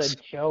Revolution was a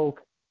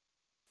joke.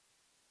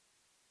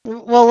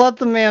 Well, let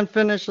the man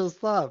finish his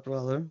thought,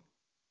 brother.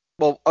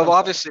 Well,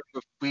 obviously,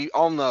 we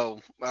all know,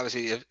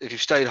 obviously, if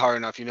you've studied hard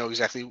enough, you know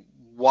exactly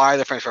why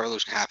the French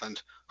Revolution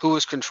happened, who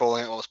was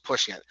controlling it, what was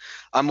pushing it.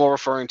 I'm more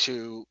referring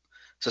to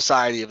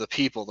society of the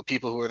people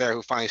who were there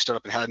who finally stood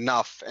up and had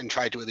enough and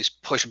tried to at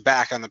least push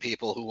back on the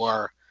people who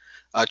are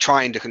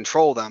trying to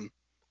control them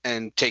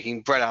and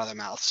taking bread out of their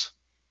mouths.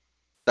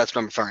 That's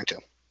what I'm referring to.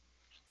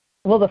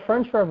 Well, the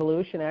French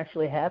Revolution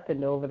actually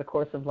happened over the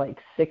course of like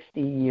 60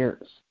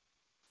 years.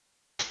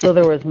 So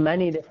there was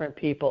many different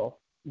people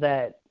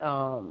that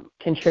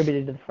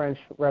contributed to the French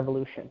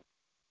Revolution.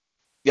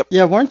 Yep.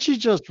 Yeah, weren't you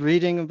just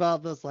reading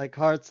about this, like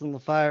Hearts in the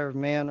Fire of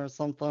Man or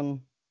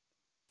something?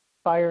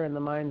 Fire in the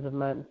Minds of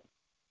Men.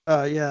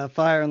 Yeah,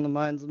 Fire in the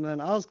Minds of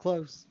Men. I was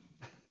close.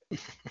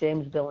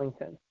 James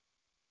Billington.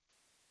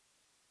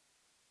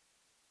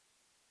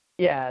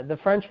 Yeah, the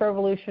French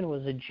Revolution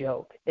was a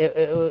joke.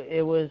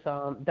 It was.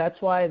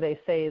 That's why they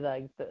say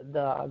like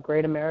the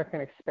Great American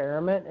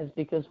Experiment is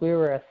because we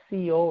were a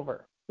sea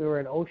over. We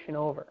were an ocean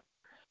over.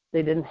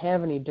 They didn't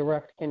have any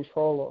direct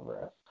control over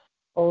us.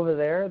 Over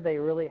there, they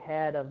really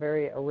had a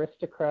very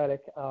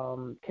aristocratic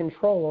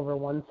control over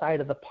one side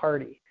of the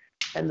party.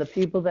 And the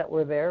people that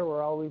were there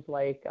were always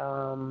like,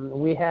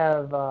 we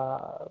have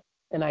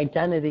an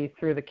identity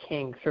through the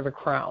king, through the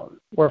crown.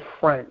 We're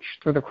French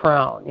through the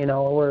crown,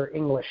 we're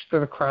English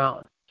through the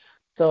crown.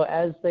 So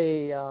as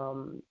they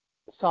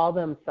saw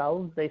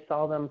themselves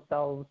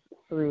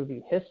through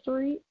the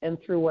history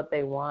and through what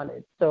they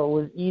wanted. So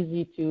it was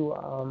easy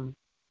to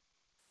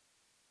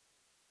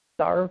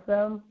starve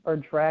them or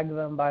drag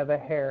them by the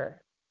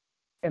hair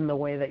in the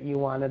way that you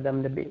wanted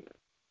them to be.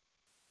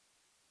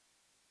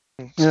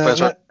 Yeah,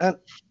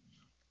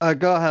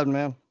 go ahead,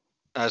 man.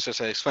 I was going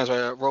to say, explains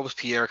why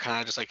Robespierre kind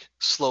of just like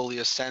slowly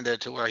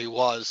ascended to where he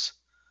was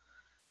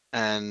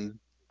and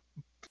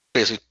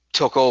basically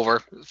took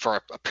over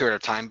for a period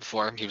of time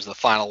before he was the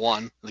final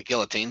one, the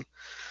guillotine.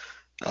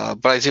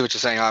 But I see what you're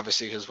saying,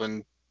 obviously, because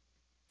when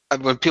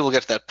people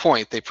get to that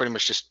point, they pretty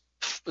much just,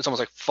 it's almost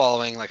like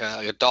following like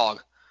a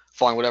dog,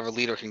 following whatever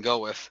leader can go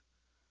with.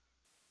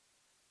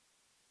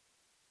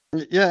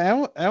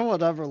 Yeah, and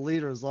whatever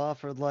leaders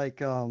offered, like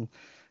one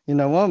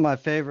of my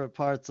favorite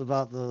parts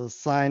about the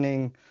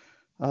signing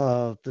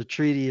of the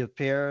Treaty of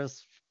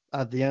Paris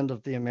at the end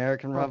of the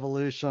American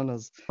Revolution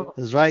is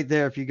right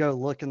there. If you go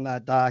look in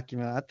that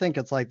document, I think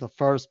it's like the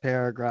first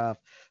paragraph,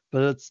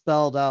 but it's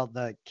spelled out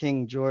that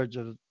King George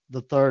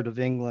the Third of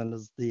England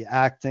is the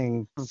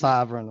acting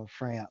sovereign of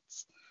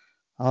France.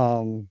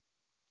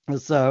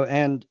 So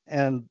and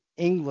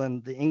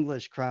England, the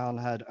English crown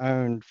had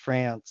owned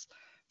France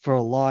for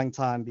a long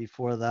time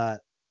before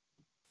that.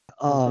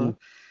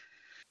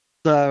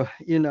 So,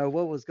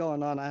 what was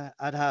going on,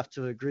 I'd have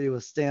to agree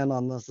with Stan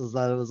on this, is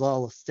that it was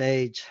all a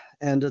stage.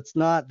 And it's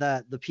not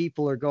that the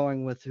people are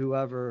going with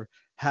whoever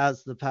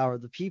has the power.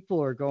 The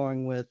people are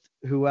going with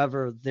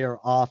whoever they're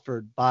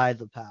offered by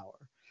the power.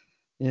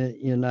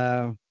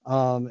 And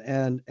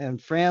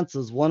France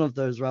is one of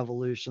those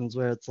revolutions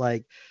where it's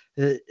like,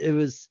 it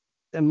was,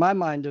 in my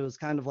mind, it was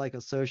kind of like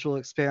a social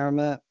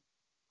experiment.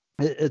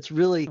 It's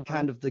really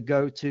kind of the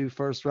go-to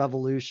first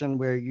revolution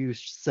where you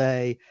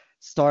say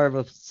starve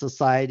a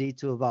society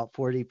to about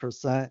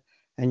 40%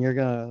 and you're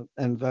going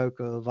to invoke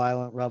a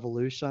violent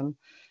revolution.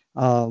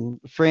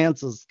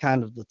 France is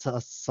kind of the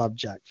test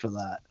subject for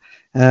that.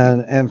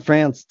 And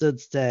France did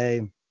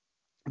stay,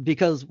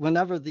 because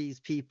whenever these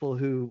people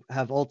who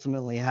have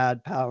ultimately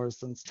had power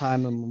since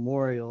time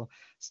immemorial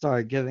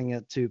started giving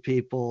it to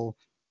people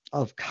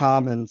of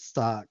common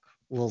stock,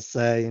 we'll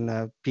say,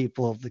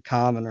 people of the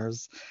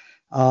commoners,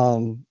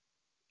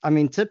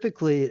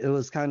 typically it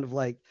was kind of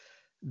like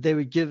they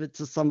would give it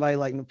to somebody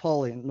like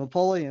Napoleon.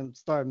 Napoleon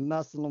started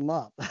messing them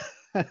up.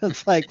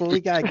 It's like, well, we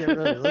got to get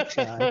rid of this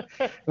guy.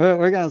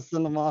 We're going to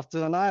send him off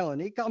to an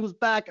island. He comes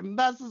back and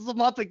messes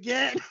them up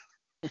again.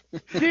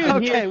 Dude,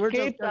 okay, he we're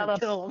just escaped on going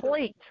to kill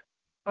him.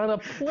 On a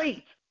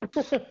plate.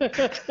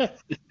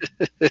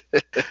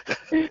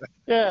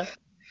 Yeah.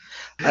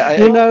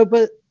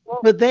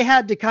 But they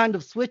had to kind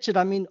of switch it.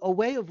 A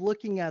way of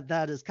looking at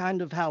that is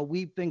kind of how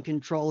we've been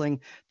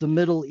controlling the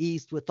Middle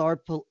East with our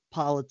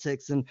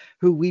politics and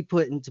who we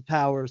put into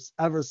power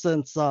ever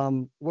since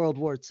World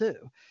War II,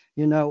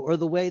 or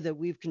the way that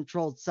we've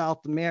controlled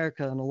South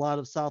America and a lot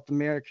of South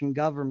American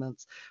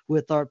governments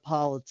with our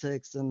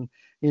politics and,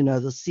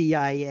 the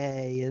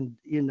CIA and,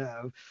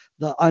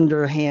 the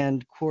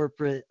underhand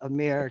corporate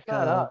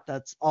America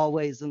that's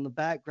always in the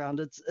background.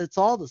 It's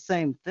all the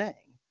same thing.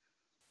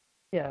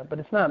 Yeah, but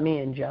it's not me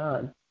and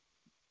John.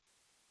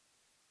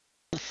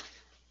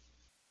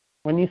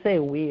 When you say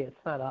we,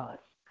 it's not us.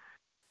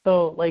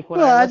 So, like,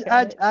 when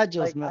I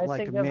just meant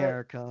like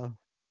America.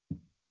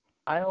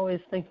 I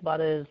always think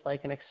about it as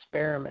like an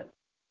experiment.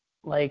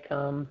 Like,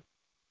 you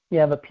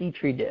have a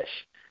petri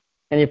dish,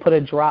 and you put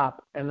a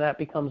drop, and that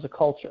becomes a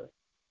culture.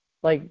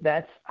 Like,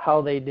 that's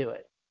how they do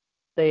it.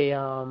 They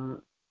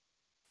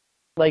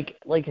like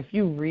if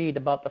you read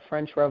about the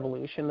French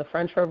Revolution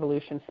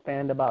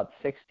spanned about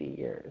 60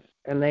 years,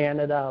 and they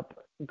ended up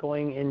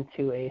going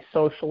into a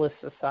socialist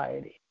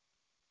society,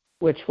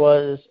 which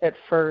was at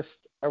first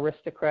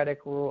aristocratic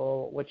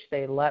rule, which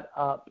they let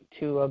up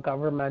to a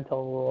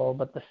governmental rule,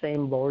 but the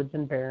same lords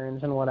and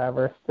barons and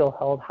whatever still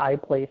held high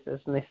places,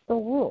 and they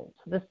still rule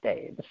to this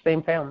day. The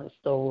same families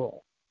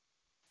still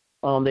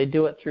rule. They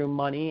do it through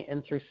money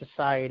and through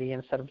society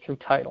instead of through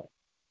title,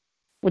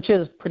 which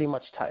is pretty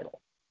much title.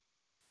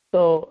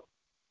 So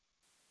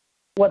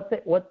what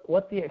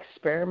the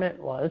experiment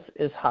was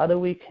is, how do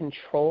we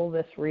control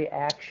this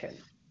reaction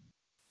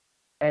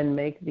and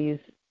make these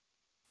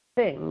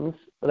things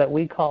that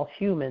we call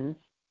humans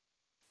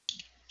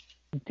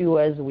do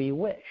as we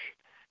wish?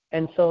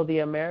 And so the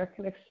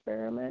American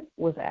experiment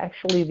was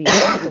actually the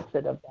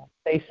opposite of that.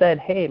 They said,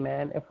 hey,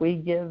 man, if we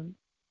give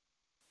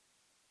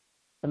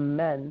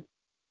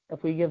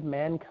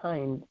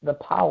mankind the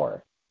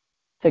power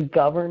to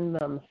govern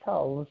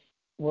themselves,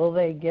 will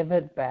they give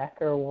it back,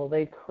 or will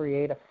they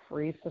create a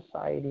free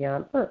society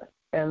on Earth?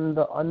 And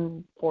the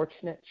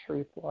unfortunate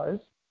truth was,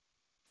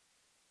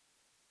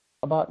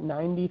 about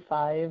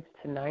 95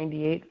 to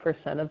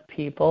 98% of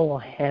people will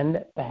hand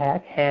it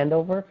back, hand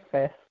over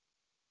fist,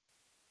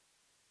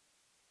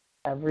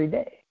 every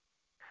day.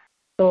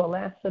 So it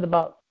lasted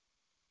about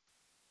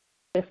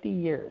 50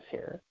 years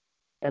here.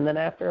 And then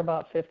after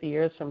about 50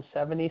 years, from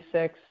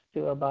 76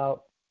 to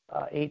about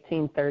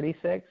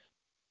 1836,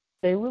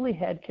 they really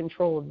had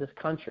control of this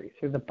country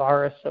through the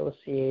Bar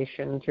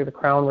Association, through the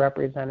Crown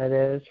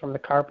representatives, from the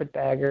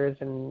carpetbaggers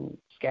and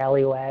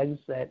scallywags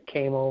that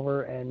came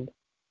over and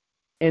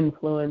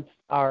influenced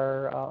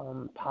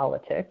our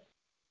politics.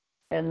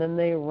 And then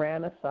they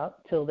ran us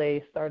up till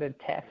they started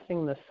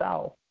taxing the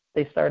South.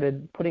 They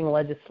started putting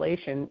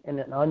legislation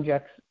in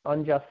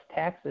unjust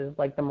taxes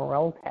like the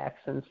Morel tax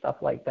and stuff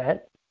like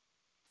that.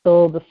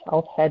 So the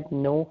South had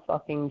no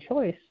fucking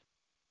choice.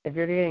 If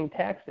you're getting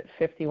taxed at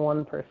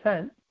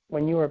 51%,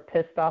 when you were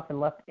pissed off and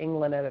left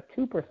England at a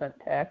 2%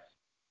 tax,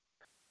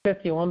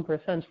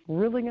 51% is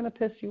really going to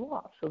piss you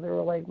off. So they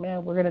were like,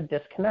 man, we're going to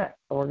disconnect,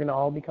 and we're going to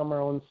all become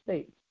our own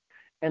states.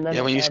 And then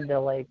they had to,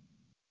 like,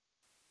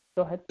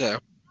 go ahead. Yeah.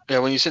 Yeah,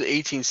 when you said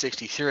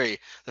 1863,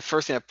 the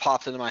first thing that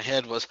popped into my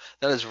head was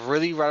that is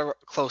really right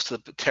close to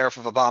the Tariff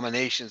of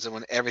Abominations and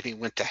when everything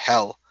went to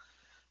hell.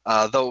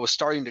 Though it was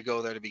starting to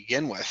go there to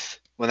begin with.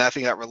 When that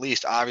thing got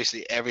released,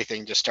 obviously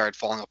everything just started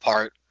falling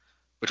apart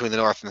between the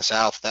North and the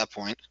South at that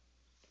point.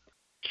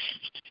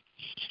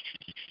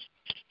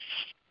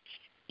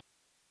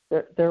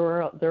 There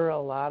were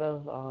a lot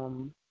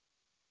of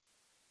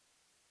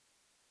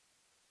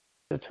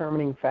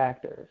determining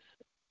factors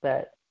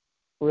that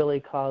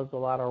really caused a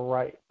lot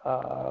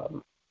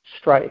of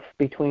strife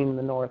between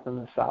the North and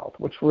the South,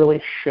 which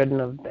really shouldn't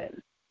have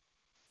been.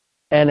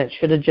 And it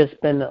should have just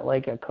been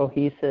like a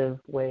cohesive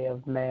way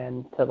of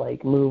man to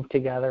like move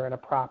together in a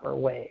proper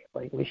way.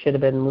 Like we should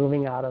have been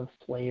moving out of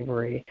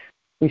slavery.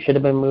 We should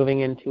have been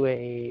moving into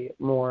a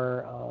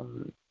more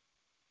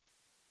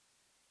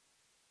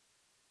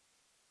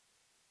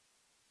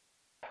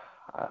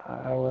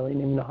I don't really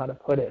even know how to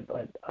put it,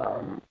 but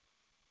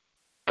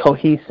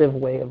cohesive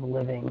way of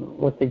living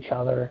with each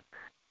other.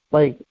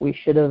 Like we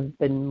should have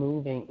been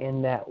moving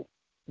in that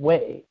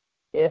way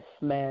if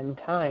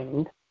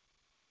mankind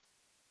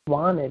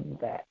wanted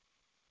that.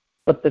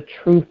 But the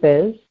truth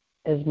is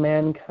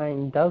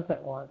mankind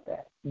doesn't want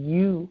that.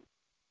 You,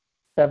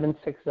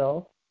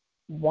 760,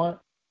 want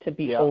to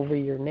be over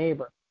your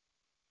neighbor.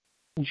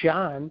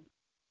 John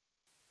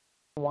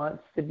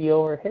wants to be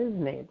over his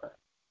neighbor.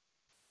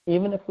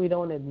 Even if we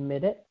don't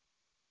admit it,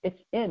 it's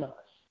in us.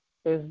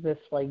 There's this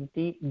like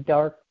deep,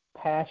 dark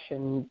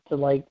passion to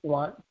like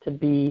want to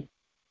be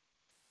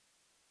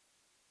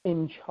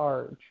in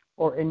charge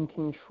or in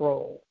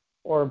control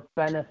or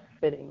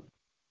benefiting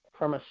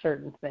from a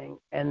certain thing,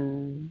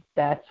 and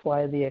that's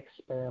why the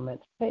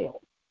experiment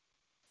failed.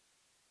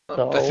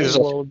 So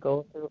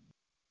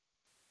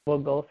we'll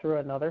go through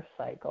another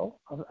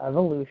cycle of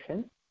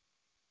evolution,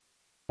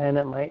 and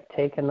it might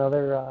take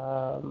another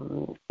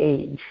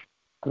age,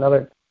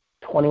 another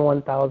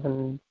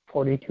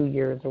 21,042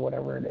 years or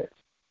whatever it is.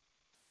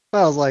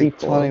 That was like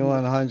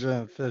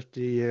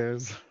 2,150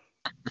 years.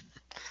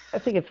 I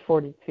think it's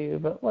 42,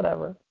 but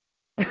whatever.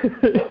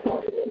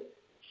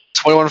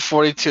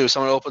 2142.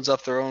 Someone opens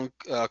up their own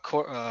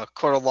court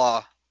of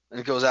law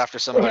and goes after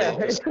somebody.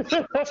 Yes,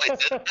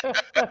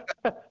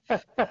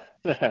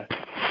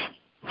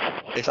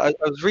 I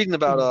was reading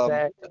about.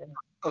 Exactly.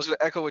 I was going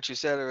to echo what you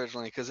said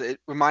originally because it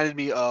reminded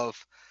me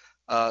of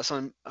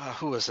someone.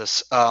 Who was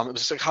this? It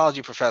was a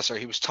psychology professor.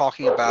 He was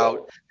talking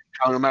about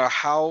how no matter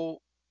how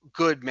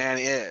good man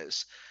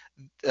is,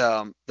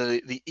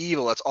 the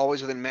evil that's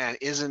always within man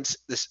isn't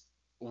this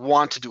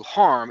want to do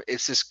harm.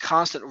 It's this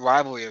constant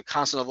rivalry, a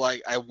constant of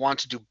like, I want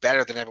to do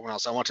better than everyone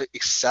else. I want to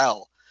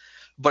excel.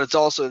 But it's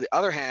also, the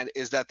other hand,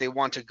 is that they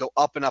want to go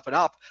up and up and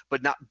up,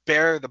 but not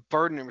bear the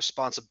burden and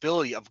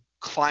responsibility of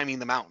climbing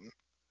the mountain.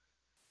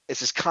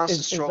 It's this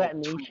constant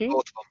struggle between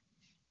both of them.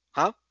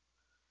 Huh?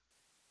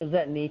 Is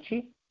that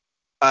Nietzsche?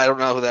 I don't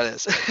know who that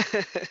is.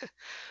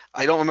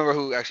 I don't remember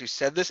who actually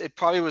said this. It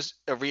probably was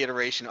a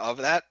reiteration of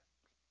that.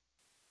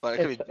 But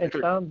it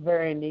sounds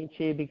very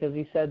Nietzsche because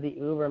he said the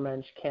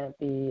Ubermensch can't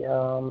be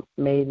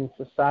made in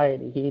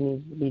society. He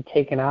needs to be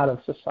taken out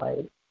of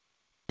society.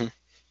 In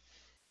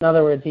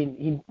other words, he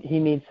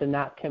needs to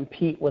not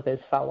compete with his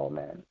fellow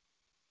man.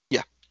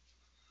 Yeah.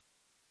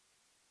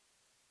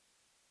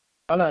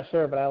 I'm not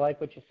sure, but I like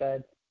what you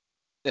said.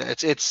 Yeah,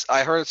 it's.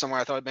 I heard it somewhere.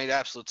 I thought it made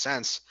absolute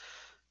sense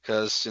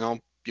because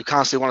you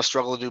constantly want to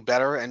struggle to do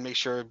better and make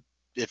sure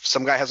if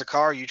some guy has a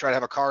car, you try to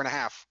have a car and a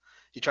half.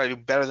 You try to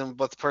do better than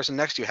what the person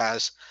next to you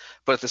has,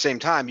 but at the same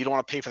time, you don't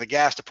want to pay for the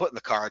gas to put in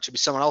the car. It should be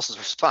someone else's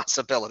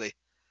responsibility. It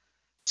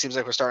seems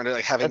like we're starting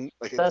to having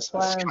that's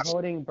why I'm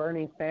voting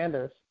Bernie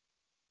Sanders.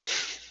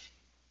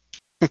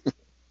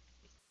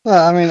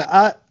 Well, I mean,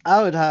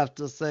 I would have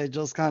to say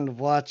just kind of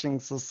watching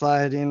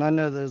society, and I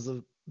know there's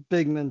a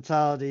big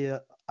mentality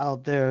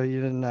out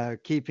there,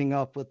 keeping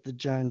up with the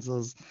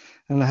Joneses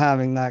and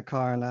having that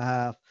car and a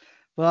half.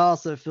 But I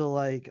also feel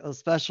like,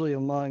 especially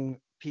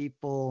among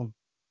people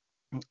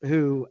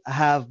who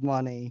have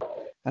money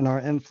and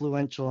are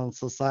influential in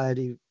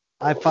society,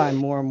 I find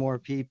more and more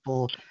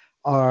people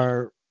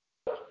are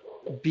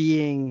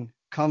being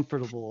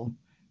comfortable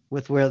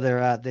with where they're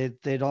at.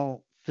 They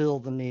don't feel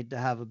the need to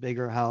have a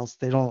bigger house.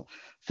 They don't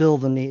feel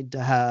the need to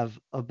have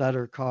a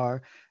better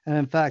car. And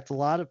in fact, a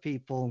lot of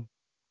people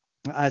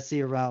I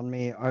see around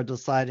me are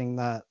deciding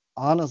that,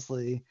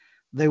 honestly,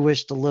 they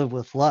wish to live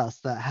with less,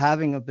 that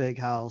having a big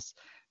house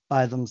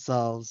by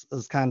themselves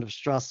is kind of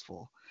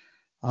stressful.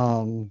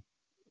 And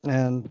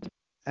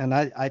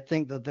I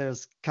think that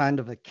there's kind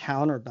of a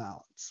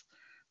counterbalance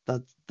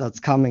that's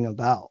coming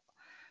about.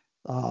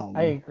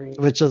 I agree.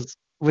 Which is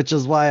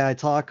why I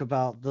talk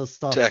about this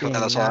stuff being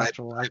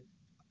natural.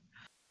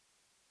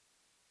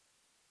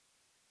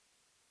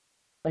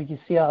 Like you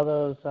see all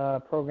those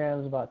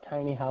programs about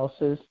tiny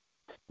houses.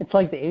 It's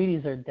like the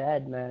 80s are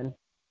dead, man.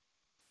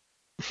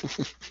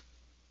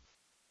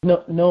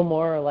 No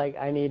more like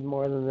I need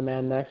more than the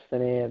man next to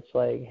me. It's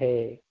like,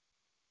 hey,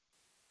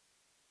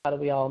 how do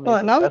we all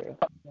Well, make and it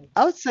better?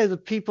 I would say the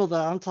people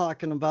that I'm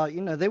talking about,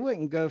 they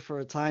wouldn't go for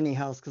a tiny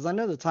house because I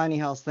know the tiny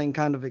house thing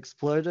kind of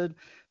exploded,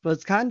 but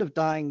it's kind of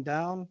dying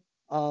down.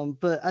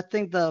 But I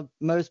think that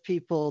most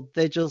people,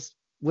 they just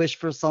wish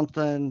for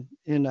something,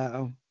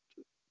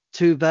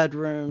 2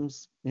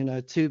 bedrooms,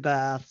 2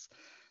 baths,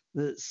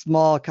 the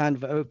small kind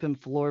of open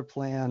floor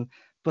plan,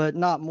 but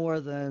not more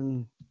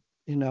than,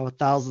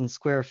 1,000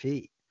 square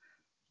feet.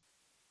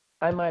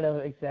 I might have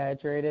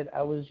exaggerated.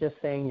 I was just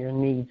saying your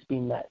needs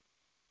be met.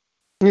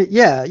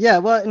 Yeah.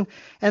 Well,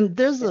 and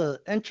there's a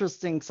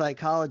interesting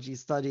psychology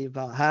study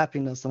about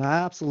happiness, and I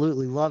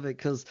absolutely love it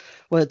because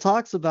what it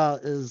talks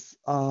about is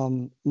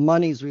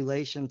money's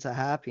relation to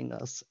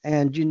happiness.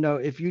 And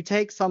if you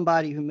take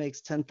somebody who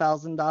makes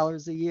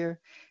 $10,000 a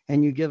year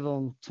and you give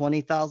them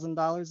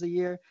 $20,000 a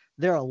year,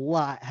 they're a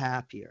lot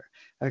happier.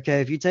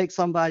 Okay, if you take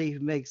somebody who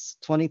makes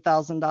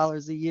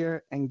 $20,000 a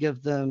year and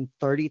give them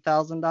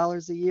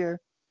 $30,000 a year,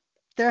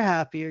 they're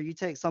happier. You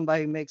take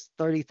somebody who makes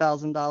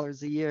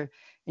 $30,000 a year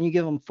and you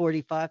give them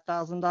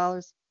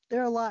 $45,000,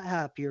 they're a lot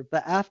happier.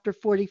 But after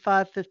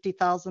 $45,000,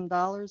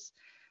 $50,000,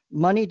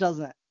 money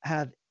doesn't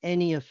have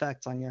any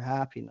effect on your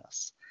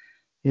happiness.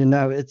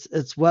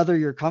 It's whether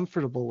you're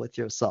comfortable with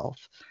yourself.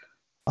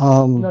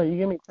 No, you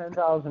give me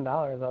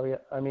 $10,000,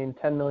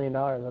 $10 million,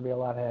 I'll be a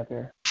lot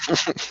happier.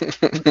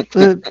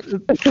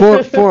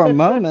 for a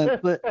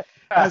moment, but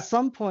at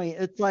some point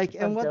it's like,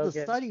 and what the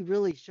study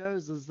really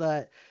shows is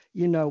that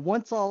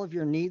once all of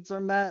your needs are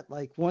met,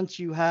 like once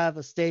you have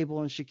a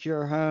stable and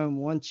secure home,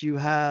 once you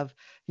have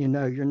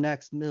your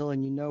next meal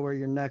and where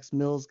your next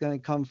meal is going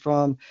to come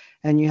from,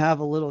 and you have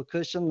a little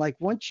cushion, like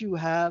once you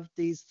have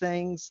these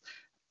things,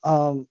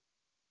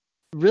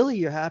 really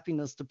your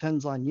happiness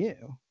depends on you.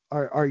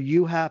 Are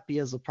you happy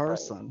as a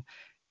person?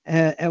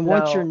 Right. And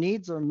once your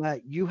needs are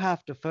met, you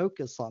have to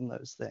focus on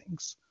those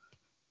things.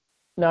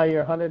 No,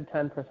 you're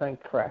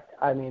 110% correct.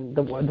 I mean,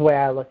 the way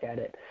I look at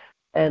it.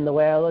 And the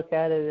way I look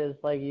at it is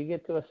like you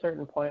get to a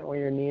certain point where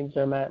your needs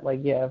are met.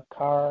 Like you have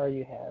car,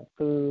 you have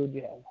food,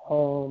 you have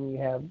home, you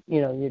have,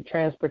 your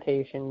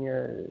transportation,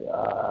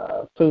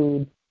 your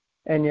food,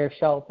 and your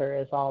shelter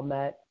is all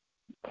met.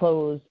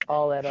 Clothes,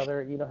 all that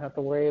other, you don't have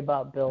to worry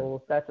about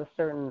bills. That's a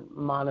certain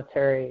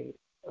monetary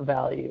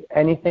value.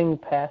 Anything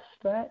past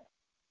that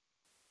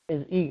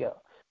is ego.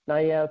 Now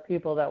you have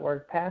people that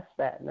work past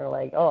that, and they're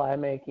like, oh, I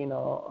make,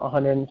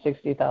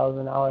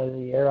 $160,000 a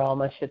year, all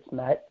my shit's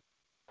met.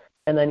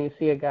 And then you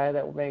see a guy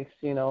that makes,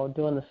 doing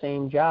the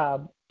same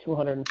job,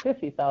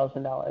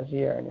 $250,000 a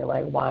year, and you're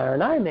like, why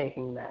aren't I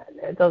making that?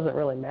 It doesn't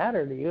really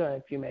matter to you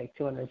if you make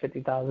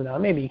 $250,000.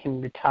 Maybe you can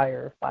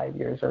retire 5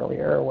 years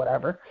earlier or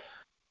whatever.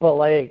 But,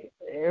 like,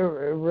 it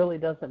really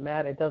doesn't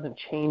matter. It doesn't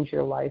change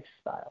your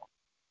lifestyle.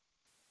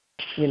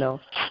 To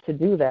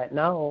do that.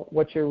 Now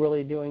what you're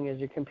really doing is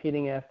you're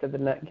competing after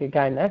the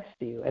guy next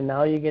to you, and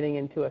now you're getting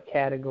into a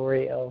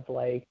category of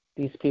like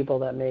these people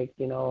that make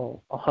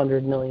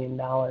 $100 million.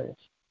 Now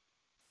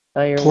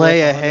you're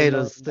play a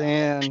haters,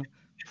 Stan.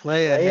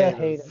 Play a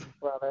haters,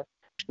 brother.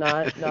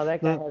 Now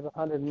that guy has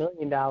 $100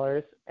 million,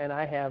 and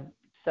I have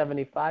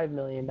 $75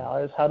 million.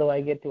 How do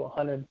I get to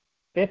 $150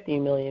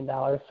 million?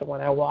 So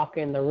when I walk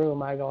in the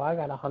room, I go, I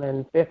got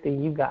 150.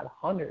 You got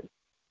 100.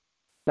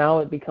 Now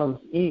it becomes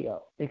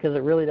ego because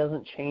it really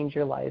doesn't change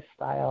your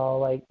lifestyle.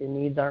 Like your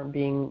needs aren't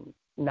being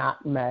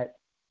not met.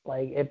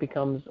 Like it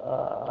becomes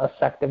a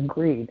sect of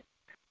greed.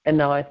 And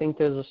now I think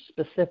there's a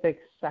specific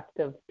sect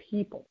of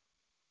people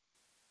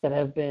that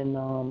have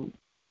been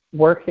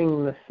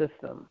working the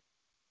system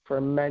for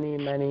many,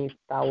 many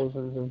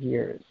thousands of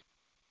years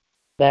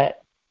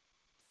that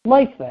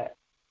like that.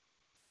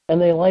 And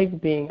they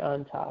like being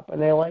on top,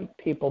 and they like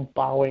people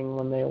bowing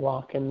when they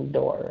walk in the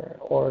door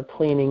or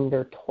cleaning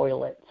their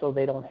toilet so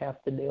they don't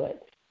have to do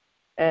it.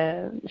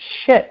 And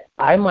shit,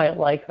 I might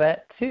like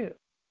that too,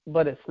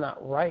 but it's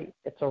not right.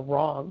 It's a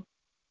wrong.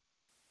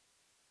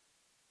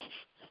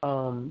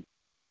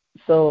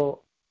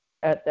 So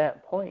at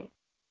that point,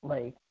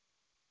 like,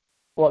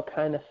 what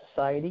kind of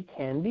society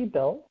can be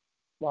built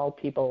while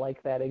people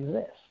like that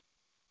exist?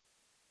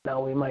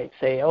 Now we might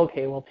say,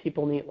 okay, well,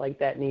 people like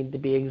that need to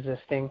be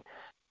existing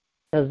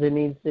because there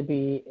needs to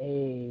be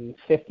a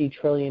 $50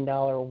 trillion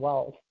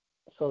wealth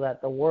so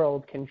that the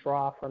world can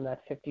draw from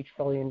that $50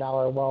 trillion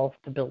wealth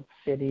to build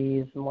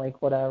cities and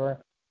like whatever.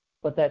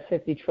 But that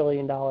 $50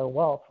 trillion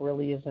wealth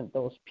really isn't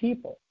those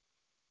people.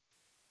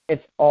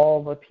 It's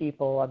all the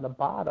people on the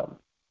bottom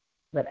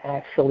that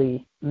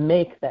actually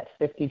make that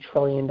 $50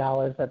 trillion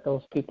that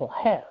those people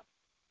have.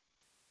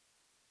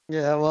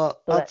 Yeah, well,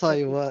 so I'll tell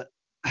you what.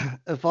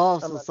 If all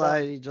of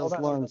society just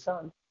learns...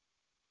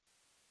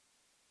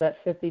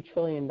 that $50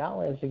 trillion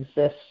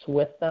exists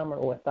with them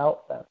or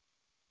without them.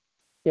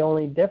 The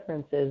only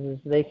difference is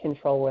they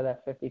control where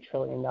that $50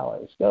 trillion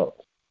goes.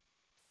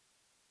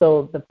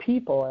 So the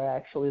people are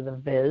actually the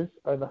viz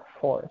or the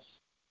force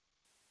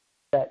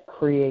that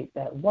create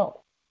that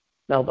wealth.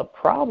 Now the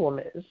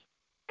problem is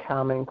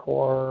Common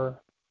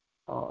Core,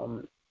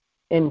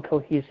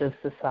 incohesive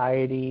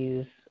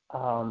societies,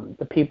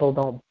 the people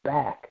don't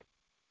back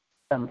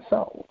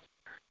themselves.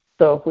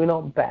 So if we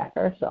don't back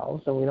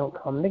ourselves and we don't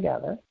come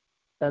together,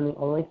 then the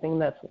only thing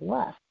that's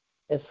left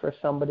is for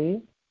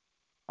somebody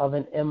of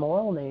an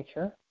immoral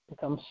nature to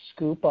come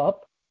scoop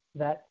up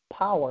that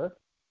power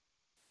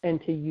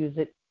and to use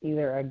it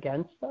either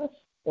against us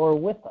or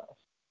with us.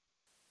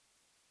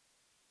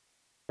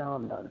 Now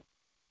I'm done.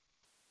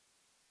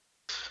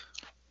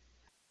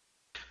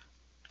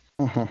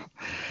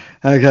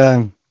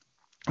 Okay.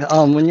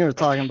 When you were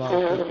talking about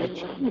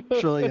 $50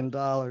 trillion,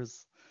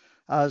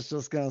 I was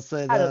just gonna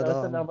say that. I don't know.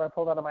 It's a number I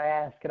pulled out of my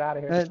ass. Get out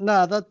of here.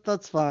 No,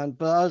 that's fine.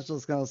 But I was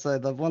just gonna say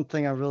that one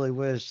thing I really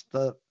wish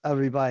that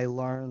everybody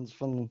learns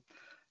from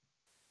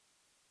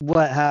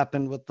what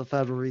happened with the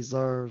Federal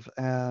Reserve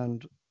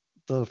and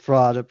the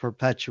fraud it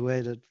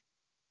perpetuated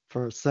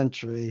for a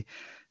century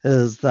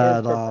is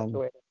that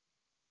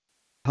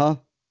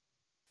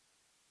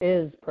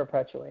Is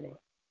perpetuating.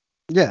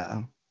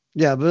 Yeah,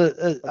 but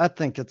I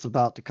think it's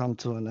about to come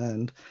to an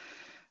end.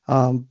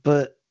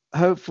 But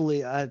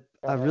hopefully, I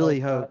really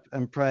hope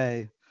and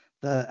pray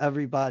that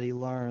everybody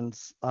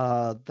learns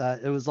that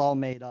it was all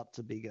made up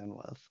to begin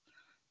with.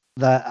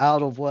 That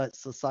out of what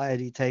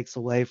society takes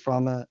away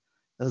from it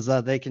is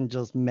that they can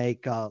just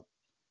make up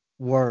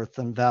worth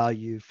and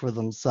value for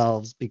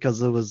themselves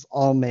because it was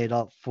all made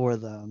up for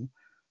them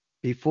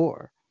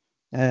before.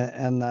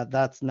 And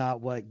that's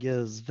not what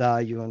gives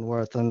value and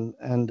worth.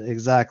 And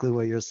exactly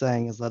what you're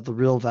saying is that the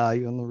real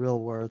value and the real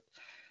worth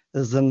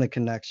is in the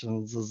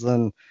connections, is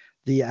in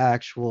the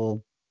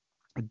actual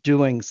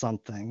doing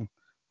something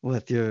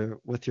with your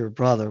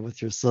brother,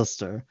 with your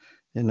sister.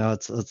 You know,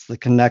 it's the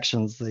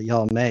connections that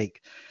y'all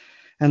make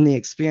and the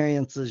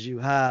experiences you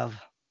have.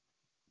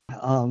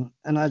 And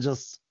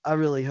I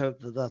really hope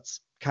that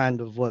that's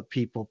kind of what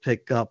people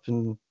pick up.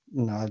 And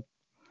you know,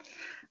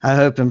 I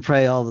hope and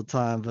pray all the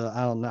time, but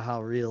I don't know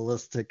how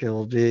realistic it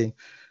will be.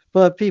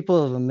 But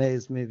people have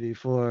amazed me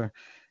before.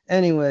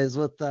 Anyways,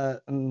 with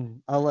that, and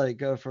I'll let it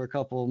go for a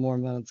couple more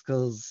minutes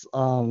because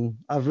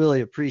I've really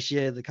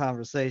appreciated the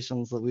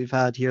conversations that we've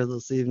had here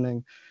this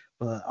evening.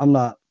 But I'm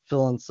not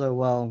feeling so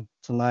well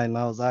tonight, and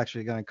I was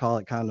actually going to call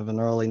it kind of an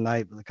early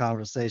night, but the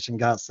conversation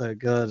got so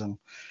good and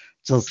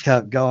just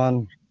kept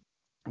going.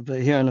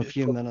 But here in a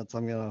few minutes,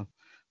 I'm going to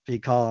be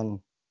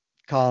calling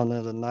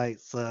it a night.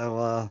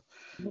 So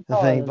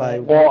if anybody...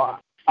 Well,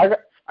 I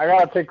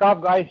gotta take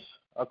off, guys.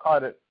 I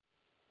caught it.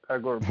 Gotta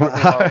go.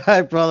 All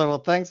right, brother. Well,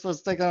 thanks for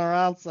sticking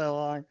around so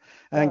long,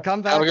 and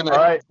come back and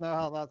let us know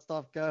how that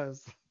stuff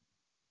goes.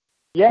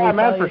 Yeah,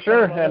 man, for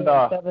sure. And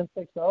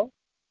 760.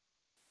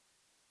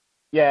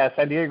 Yeah,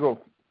 San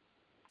Diego.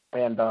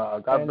 And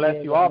God San bless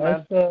Diego. you all,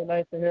 man.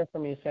 Nice to hear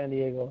from you, San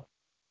Diego.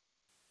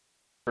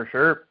 For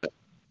sure.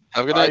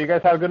 Have a good night. You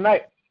guys have a good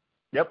night.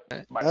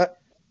 Yep. Bye.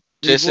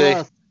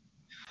 JC.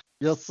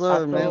 Yes,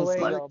 sir, man.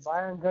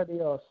 Byron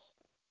Dios.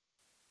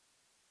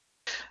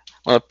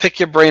 I'm going to pick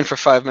your brain for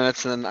 5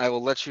 minutes, and then I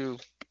will let you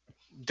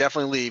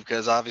definitely leave,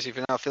 because obviously if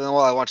you're not feeling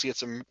well, I want you to get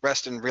some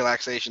rest and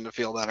relaxation to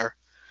feel better.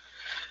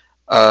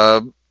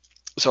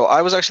 So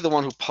I was actually the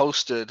one who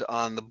posted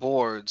on the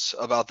boards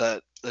about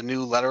the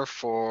new letter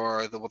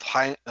for the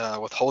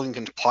withholding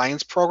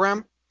compliance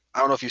program. I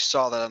don't know if you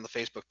saw that on the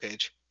Facebook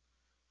page.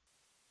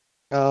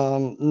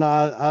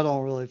 No, I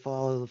don't really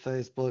follow the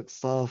Facebook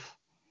stuff.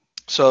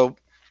 So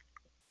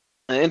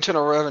the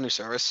Internal Revenue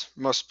Service,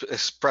 most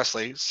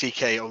expressly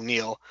CK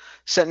O'Neill,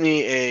 sent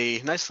me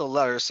a nice little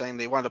letter saying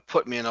they wanted to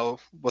put me in a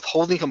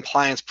withholding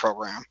compliance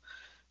program,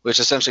 which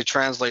essentially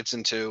translates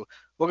into,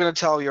 we're going to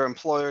tell your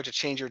employer to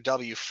change your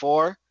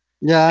W-4.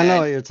 Yeah, I know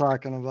what you're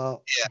talking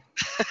about.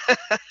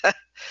 Yeah.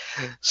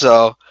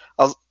 So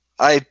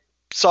I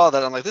saw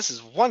that. I'm like, this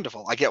is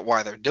wonderful. I get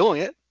why they're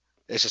doing it.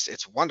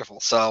 It's wonderful.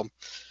 So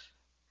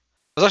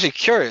I was actually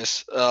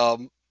curious.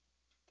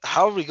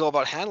 How do we go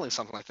about handling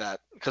something like that?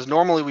 Because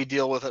normally we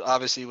deal with it,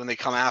 obviously, when they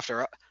come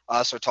after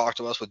us or talk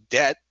to us with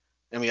debt.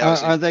 And we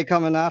obviously, are they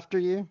coming after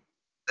you?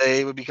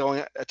 They would be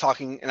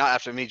talking, not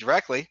after me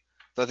directly,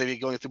 but they'd be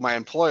going through my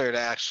employer to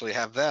actually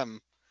have them.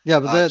 Yeah,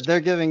 but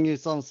they're giving you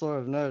some sort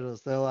of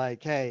notice. They're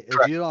like, hey,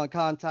 if you don't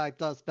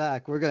contact us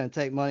back, we're going to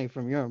take money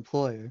from your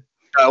employer.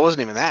 It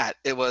wasn't even that.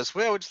 It was,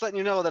 well, we're just letting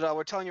you know that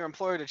we're telling your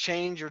employer to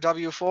change your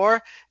W-4,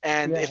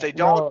 and if they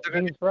don't, they're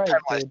going to be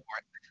penalized for it.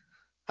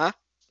 Huh?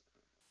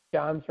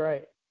 John's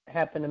right. It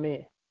happened to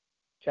me.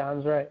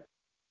 John's right.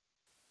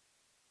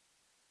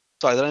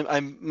 Sorry, then I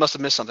must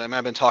have missed something. I might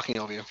have been talking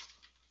over you.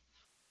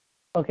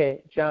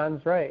 Okay,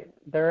 John's right.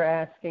 They're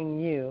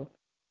asking you,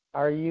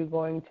 are you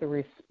going to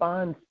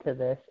respond to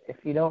this? If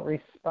you don't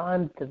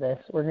respond to this,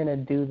 we're going to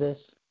do this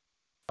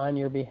on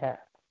your behalf.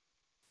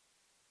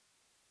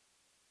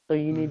 So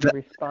you need to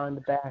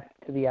respond back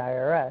to the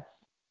IRS,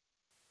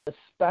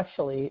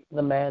 especially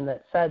the man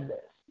that said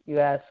this. You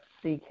ask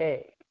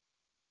CK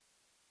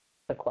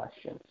the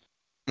questions.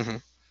 Mm-hmm.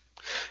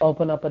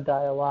 Open up a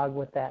dialogue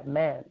with that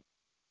man.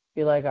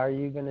 Be like, are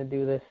you going to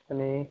do this to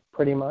me?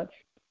 Pretty much.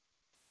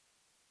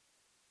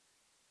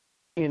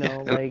 You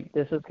know, like,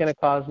 this is going to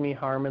cause me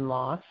harm and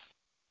loss.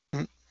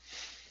 Mm-hmm.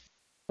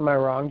 Am I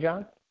wrong,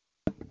 John?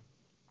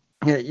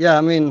 Yeah,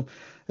 I mean,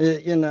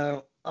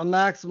 a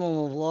maximum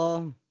of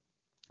law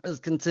is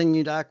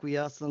continued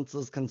acquiescence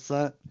is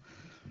consent.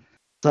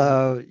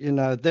 So,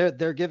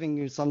 they're giving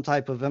you some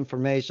type of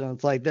information.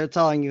 It's like they're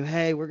telling you,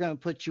 hey, we're going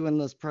to put you in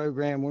this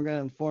program. We're going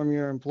to inform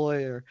your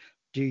employer.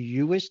 Do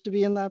you wish to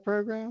be in that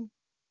program?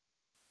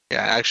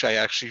 Yeah, actually,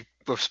 I actually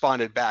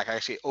responded back. I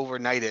actually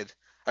overnighted.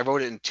 I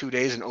wrote it in 2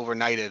 days and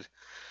overnighted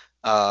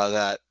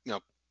that,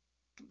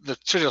 the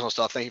traditional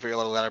stuff. Thank you for your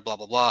letter, blah,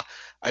 blah, blah.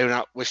 I do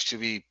not wish to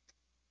be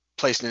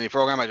placed in any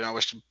program. I do not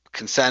wish to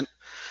consent.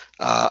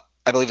 I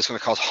believe it's going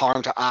to cause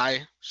harm to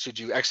I. Should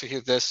you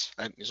execute this?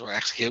 I use the word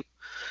execute.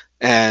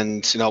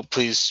 And,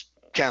 please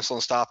cancel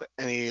and stop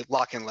any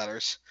lock-in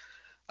letters.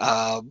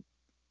 But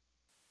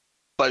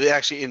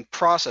actually, in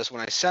process,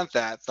 when I sent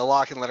that, the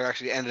lock-in letter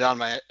actually ended on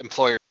my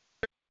employer's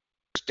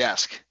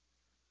desk.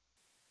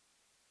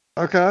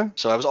 Okay.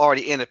 So I was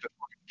already in it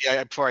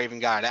before I even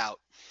got it out.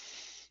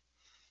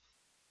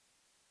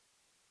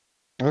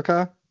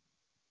 Okay.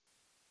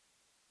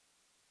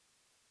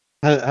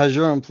 Has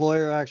your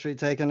employer actually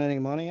taken any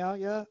money out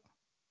yet?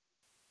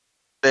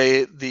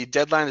 The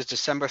deadline is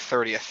December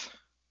 30th.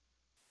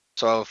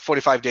 So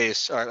 45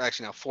 days, or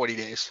actually no, 40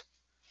 days.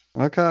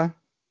 Okay.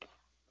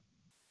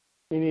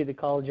 You need to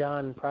call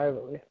John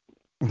privately.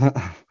 But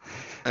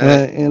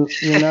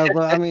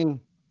I mean,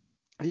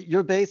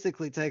 you're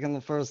basically taking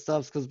the first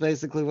steps because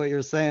basically what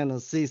you're saying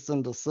is cease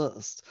and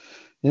desist.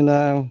 Yep.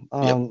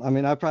 I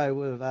mean, I probably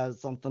would have added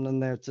something in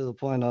there to the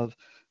point of,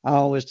 I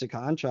don't wish to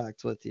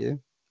contract with you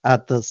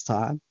at this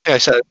time. Yeah,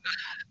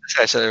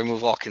 I said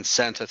remove all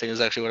consent. I think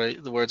is actually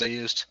the words I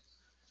used.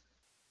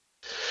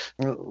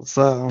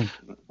 So,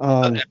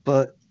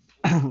 but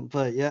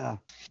yeah.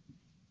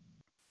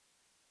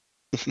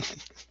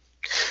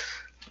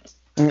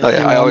 Oh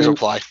yeah, I always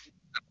reply.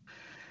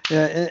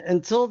 Yeah,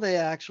 until they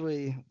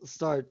actually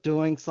start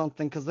doing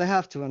something, because they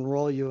have to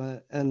enroll you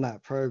in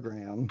that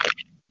program.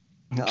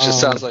 Which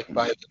just sounds like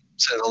by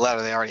the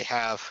letter they already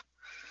have.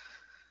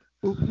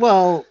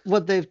 Well,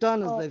 what they've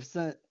done is they've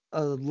sent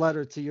a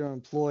letter to your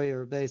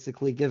employer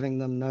basically giving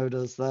them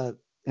notice that,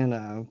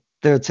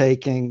 they're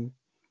taking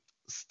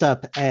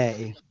step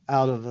A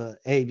out of a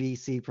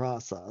ABC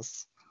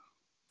process.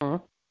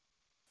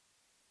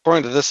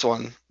 According to this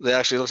one, they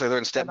actually looks like they're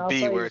in step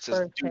B where it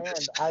says do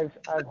this. I've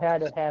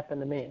had it happen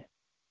to me.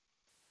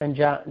 And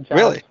John's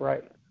Really?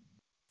 right.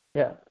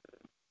 Yeah.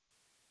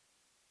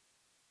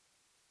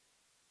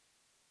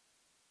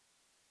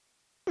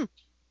 Yeah,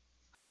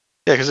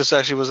 because this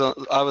actually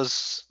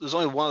there's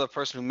only one other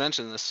person who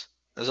mentioned this.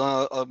 There's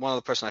only one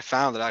other person I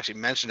found that actually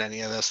mentioned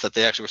any of this, that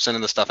they actually were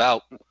sending this stuff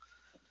out.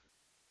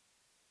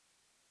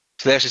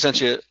 So they actually sent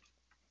you,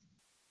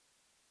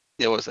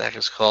 what the heck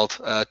it's called?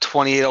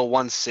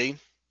 2801C,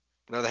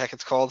 whatever the heck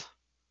it's called.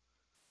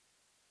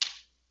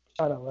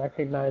 I don't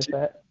recognize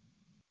that.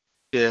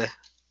 Yeah.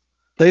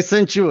 They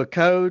sent you a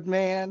code,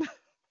 man.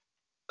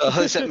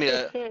 They sent me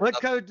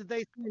What code did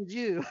they send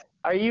you?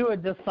 Are you a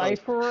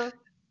decipherer?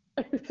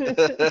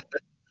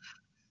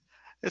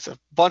 It's a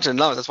bunch of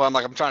numbers. That's why I'm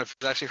trying to figure if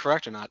it's actually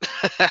correct or not.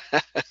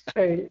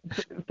 Hey,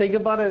 think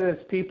about it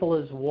as people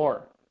as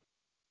war.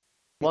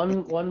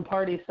 One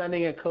party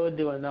sending a code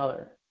to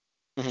another.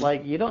 Mm-hmm.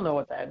 Like, you don't know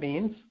what that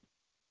means.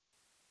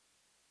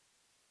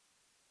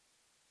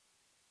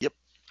 Yep.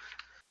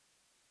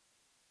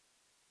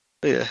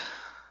 Yeah.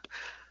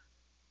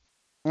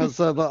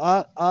 So,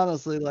 but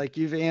honestly, like,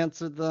 you've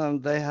answered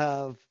them. They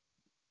have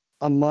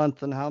a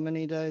month and how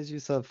many days? You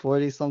said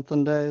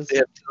 40-something days?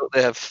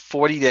 They have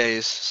 40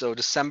 days. So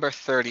December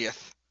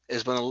 30th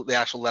is when the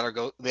actual letter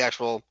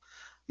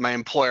my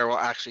employer will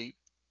actually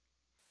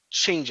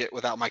change it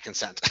without my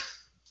consent.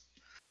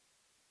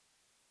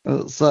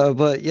 So,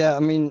 but yeah, I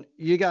mean,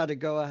 you got to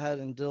go ahead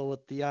and deal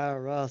with the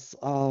IRS.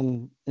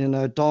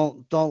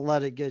 Don't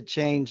let it get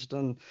changed.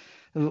 And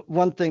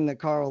one thing that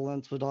Carl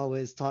Lentz would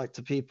always talk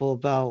to people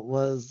about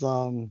was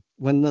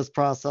when this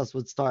process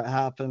would start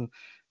happening,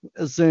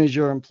 as soon as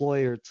your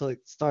employer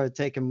started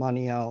taking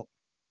money out,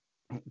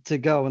 to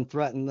go and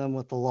threaten them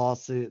with a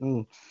lawsuit.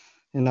 And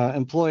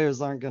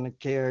employers aren't going to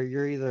care.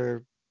 You're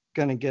either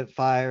going to get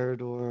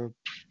fired or.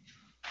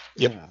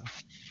 Yep. Yeah.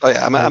 Oh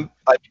yeah,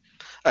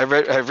 I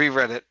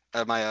reread it,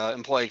 my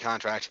employee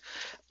contract.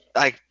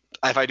 If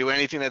I do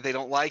anything that they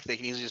don't like, they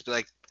can easily just be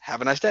like,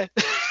 "Have a nice day."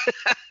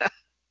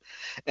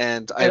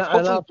 and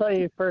I'll tell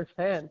you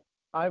firsthand.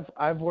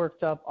 I've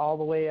worked up all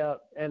the way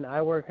up, and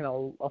I work in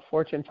a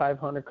Fortune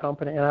 500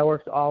 company, and I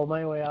worked all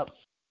my way up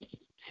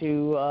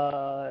to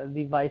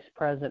the vice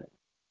president.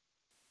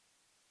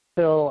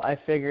 Till I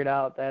figured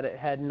out that it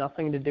had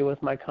nothing to do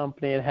with my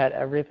company. It had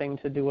everything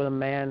to do with a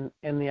man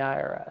in the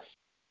IRS.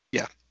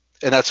 Yeah,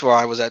 and that's where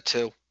I was at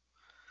too.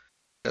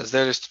 Because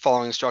they're just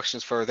following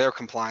instructions for their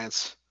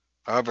compliance,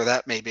 however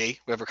that may be,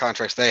 whatever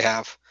contracts they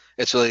have.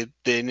 It's really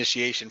the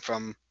initiation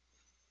from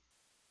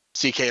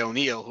C.K.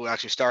 O'Neill, who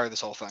actually started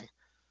this whole thing.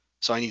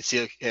 So I need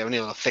C.K.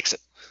 O'Neill to fix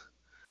it.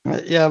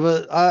 Yeah,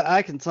 but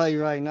I can tell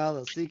you right now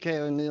that C.K.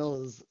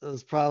 O'Neill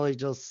is probably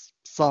just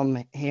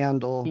some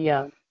handle.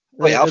 Yeah.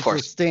 Oh, yeah, of it's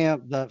course. a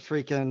stamp that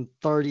freaking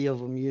 30 of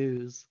them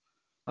use.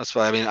 That's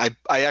why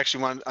I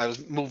actually I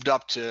was moved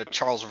up to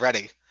Charles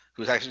Reddy,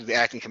 who's actually the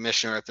acting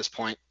commissioner at this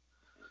point.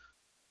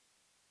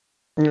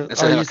 And Are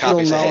sent him you a still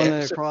copy. Say, mailing hey,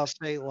 it across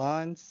state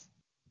lines?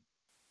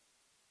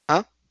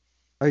 huh?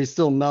 Are you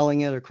still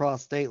mailing it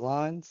across state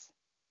lines?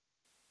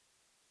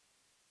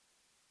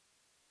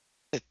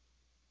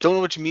 Don't know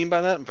what you mean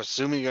by that. I'm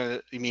presuming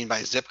you mean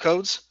by zip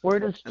codes. Where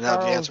does And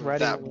that'll be the Charles answer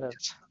with Reddy that.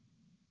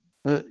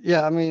 live?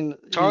 Yeah, I mean,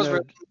 Charles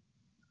Reddy,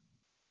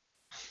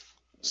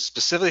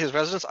 specifically his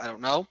residence, I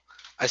don't know.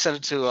 I sent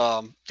it to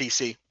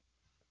DC.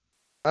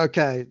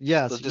 Okay,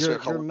 yes, The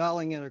district you're code.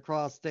 mailing it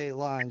across state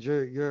lines.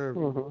 You're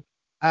Mm-hmm.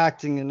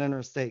 acting in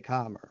interstate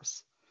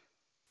commerce.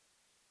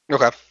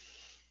 Okay.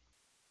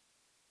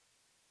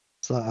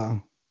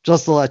 So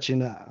just to let you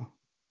know.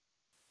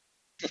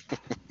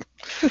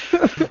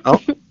 Oh,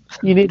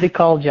 You need to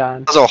call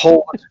John. there's a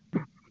whole.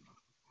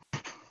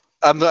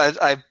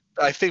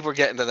 I think we're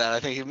getting to that. I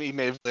think he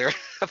made it clear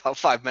about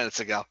 5 minutes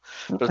ago,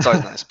 but it's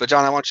always nice. But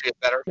John, I want you to get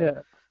better.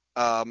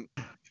 Yeah.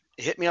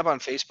 Hit me up on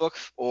Facebook,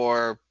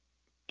 or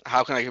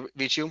how can I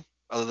reach you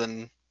other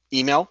than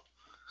email?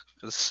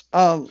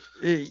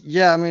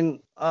 Yeah, I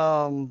mean,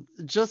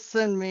 just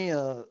send me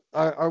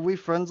are we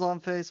friends on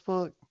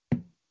Facebook?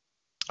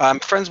 I'm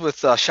friends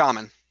with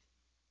Shaman,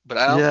 but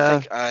I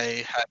don't think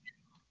I have.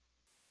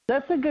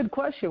 That's a good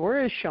question.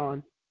 Where is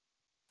Sean?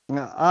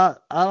 I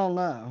don't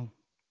know.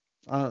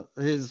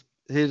 He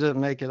didn't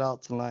make it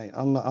out tonight.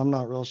 I'm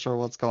not real sure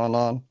what's going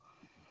on.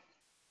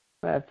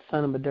 That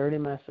son of a dirty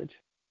message.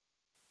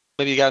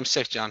 Maybe you got him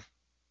sick, John.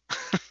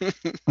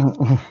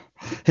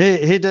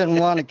 He didn't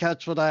want to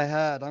catch what I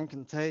had. I'm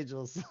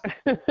contagious.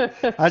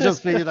 I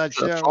just figured I'd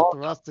share it with the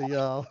rest of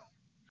y'all.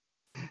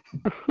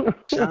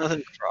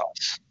 Jonathan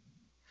Cross.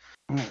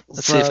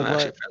 Let's So, see if I'm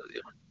actually friends with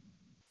you.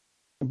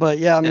 But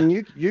yeah, I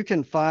mean, you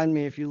can find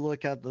me if you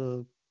look at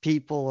the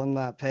people on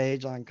that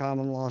page on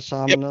Common Law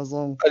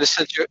Shamanism. Yep. I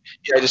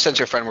just sent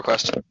you a friend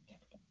request.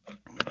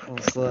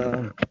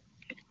 So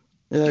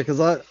yeah, because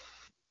I'm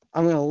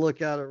gonna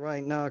look at it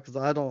right now because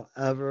I don't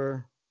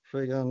ever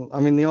I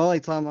mean, the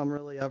only time I'm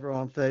really ever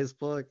on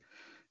Facebook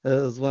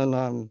is when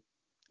I'm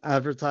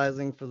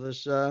advertising for this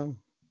show.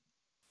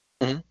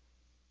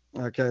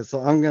 Mm-hmm. Okay,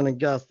 so I'm gonna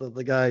guess that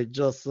the guy who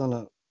just sent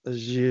it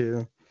is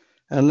you,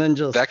 and then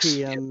just Vex?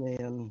 PM me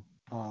and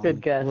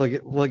Good guess.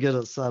 we'll get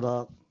it set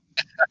up.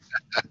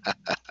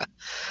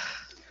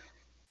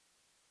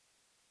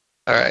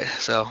 All right,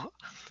 so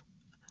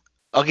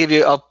I'll give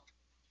you.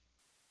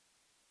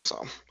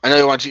 So I know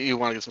you want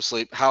to get some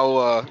sleep.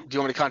 How do you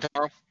want me to contact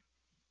tomorrow?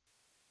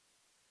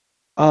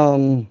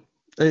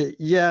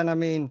 Yeah, and I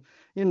mean,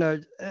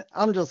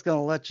 I'm just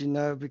gonna let you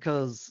know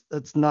because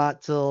it's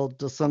not till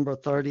December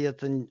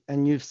 30th,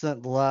 and you've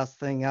sent the last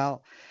thing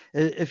out.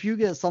 If you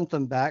get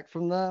something back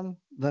from them,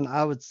 then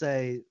I would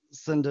say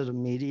send it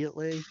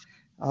immediately.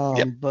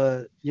 Yep.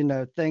 But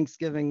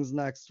Thanksgiving's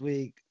next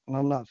week, and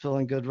I'm not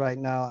feeling good right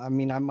now. I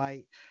mean, I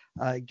might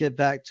get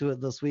back to it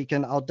this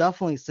weekend. I'll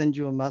definitely send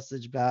you a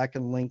message back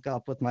and link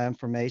up with my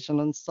information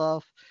and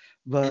stuff.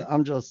 But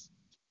I'm just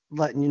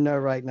letting you know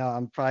right now,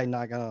 I'm probably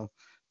not gonna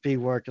be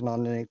working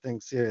on anything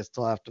serious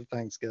till after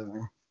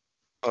Thanksgiving.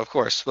 Of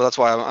course. Well, that's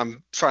why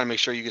I'm trying to make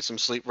sure you get some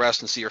sleep,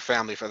 rest, and see your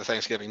family for the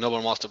Thanksgiving. No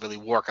one wants to really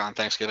work on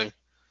Thanksgiving.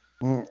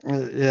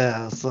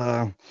 Yeah.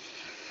 So,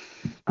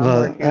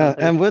 but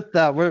and with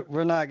that,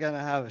 we're not gonna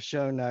have a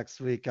show next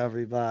week,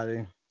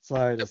 everybody.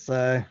 Sorry to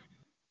say.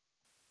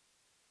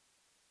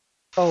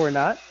 Oh, we're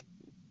not?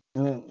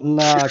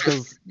 Nah,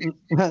 because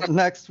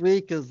next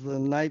week is the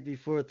night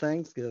before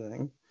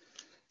Thanksgiving.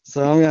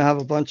 So I'm gonna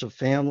have a bunch of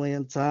family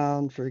in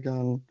town.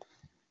 Freaking,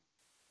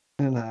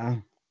 Put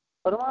them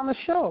on the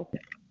show.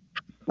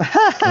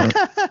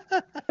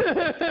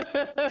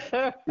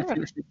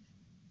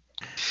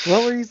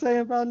 What were you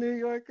saying about New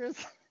Yorkers?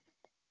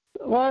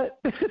 What?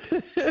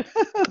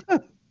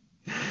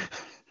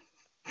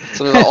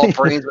 Something about all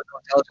brains with no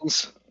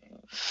intelligence.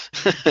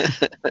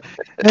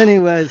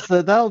 Anyway,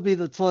 so that'll be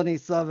the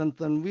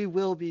 27th, and we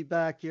will be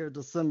back here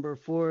December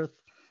 4th.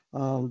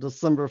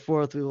 December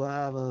 4th, we will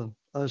have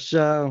a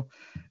show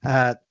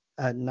at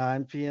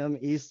 9 p.m.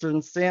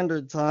 Eastern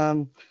Standard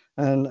Time.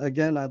 And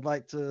again, I'd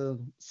like to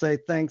say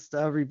thanks to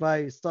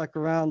everybody who stuck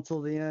around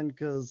till the end,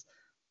 because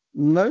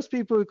most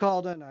people who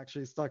called in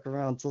actually stuck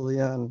around till the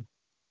end.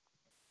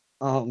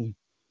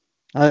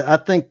 I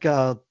think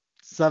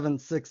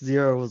 760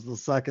 was the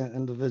second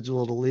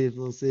individual to leave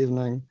this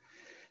evening.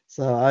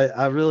 So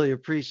I really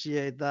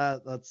appreciate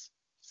that. That's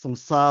some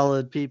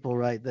solid people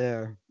right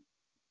there.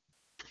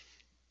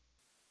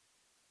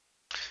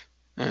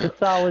 A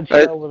solid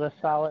show with a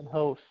solid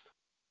host.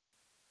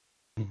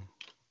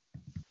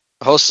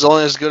 The host is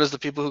only as good as the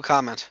people who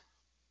comment.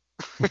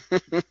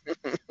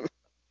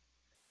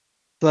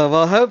 So,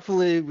 well,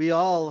 hopefully we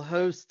all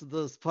host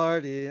this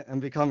party and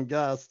become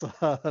guests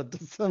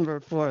December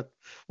 4th.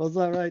 Was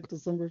that right?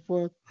 December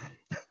 4th?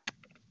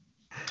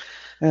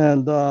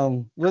 And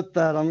with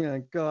that, I'm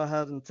going to go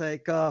ahead and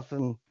take off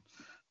and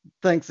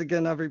thanks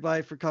again,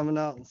 everybody, for coming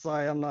out. And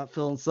sorry I'm not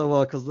feeling so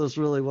well because this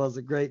really was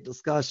a great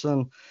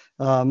discussion.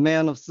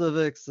 Man of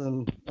Civics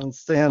and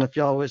Stan, if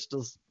y'all wish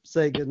to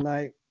say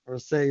goodnight or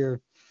say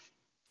your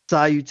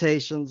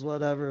salutations,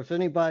 whatever. If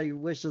anybody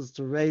wishes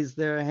to raise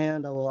their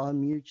hand, I will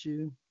unmute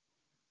you.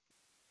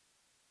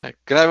 Good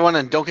night, everyone,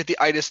 and don't get the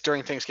itis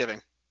during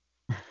Thanksgiving.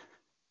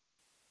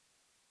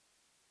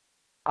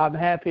 I'm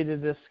happy to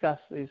discuss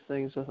these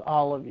things with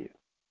all of you.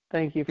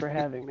 Thank you for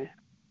having me.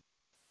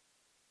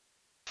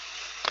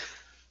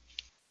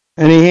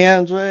 Any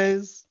hands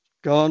raised?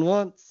 Going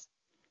once,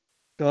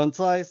 going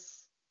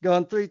twice,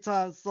 going 3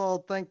 times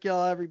sold. Thank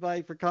y'all,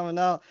 everybody, for coming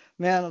out.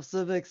 Man of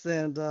Civics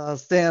and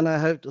Stan, I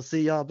hope to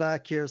see y'all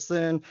back here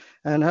soon.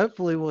 And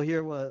hopefully we'll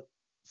hear what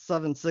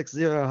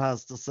 760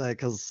 has to say,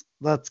 because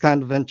that's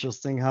kind of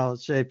interesting how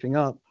it's shaping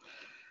up.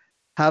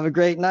 Have a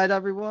great night,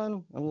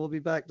 everyone, and we'll be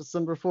back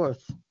December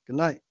 4th. Good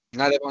night. Good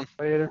night, everyone.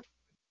 Later.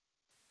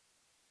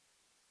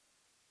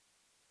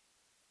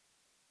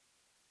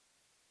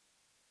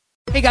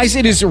 Hey guys,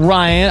 it is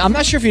Ryan. I'm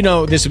not sure if you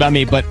know this about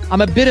me, but I'm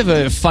a bit of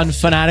a fun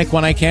fanatic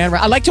when I can.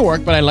 I like to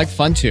work, but I like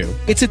fun too.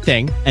 It's a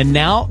thing. And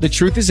now the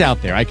truth is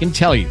out there. I can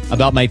tell you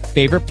about my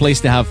favorite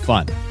place to have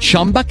fun.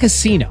 Chumba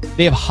Casino.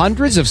 They have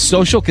hundreds of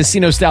social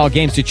casino style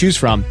games to choose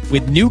from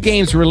with new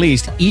games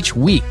released each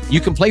week. You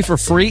can play for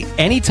free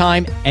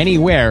anytime,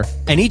 anywhere.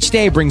 And each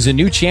day brings a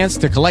new chance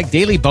to collect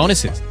daily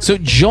bonuses. So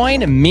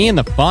join me in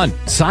the fun.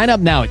 Sign up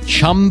now at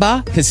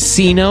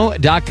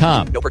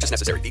ChumbaCasino.com. No purchase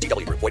necessary.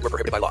 VGW Group. Void where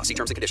prohibited by law. See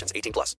terms and conditions. 18+.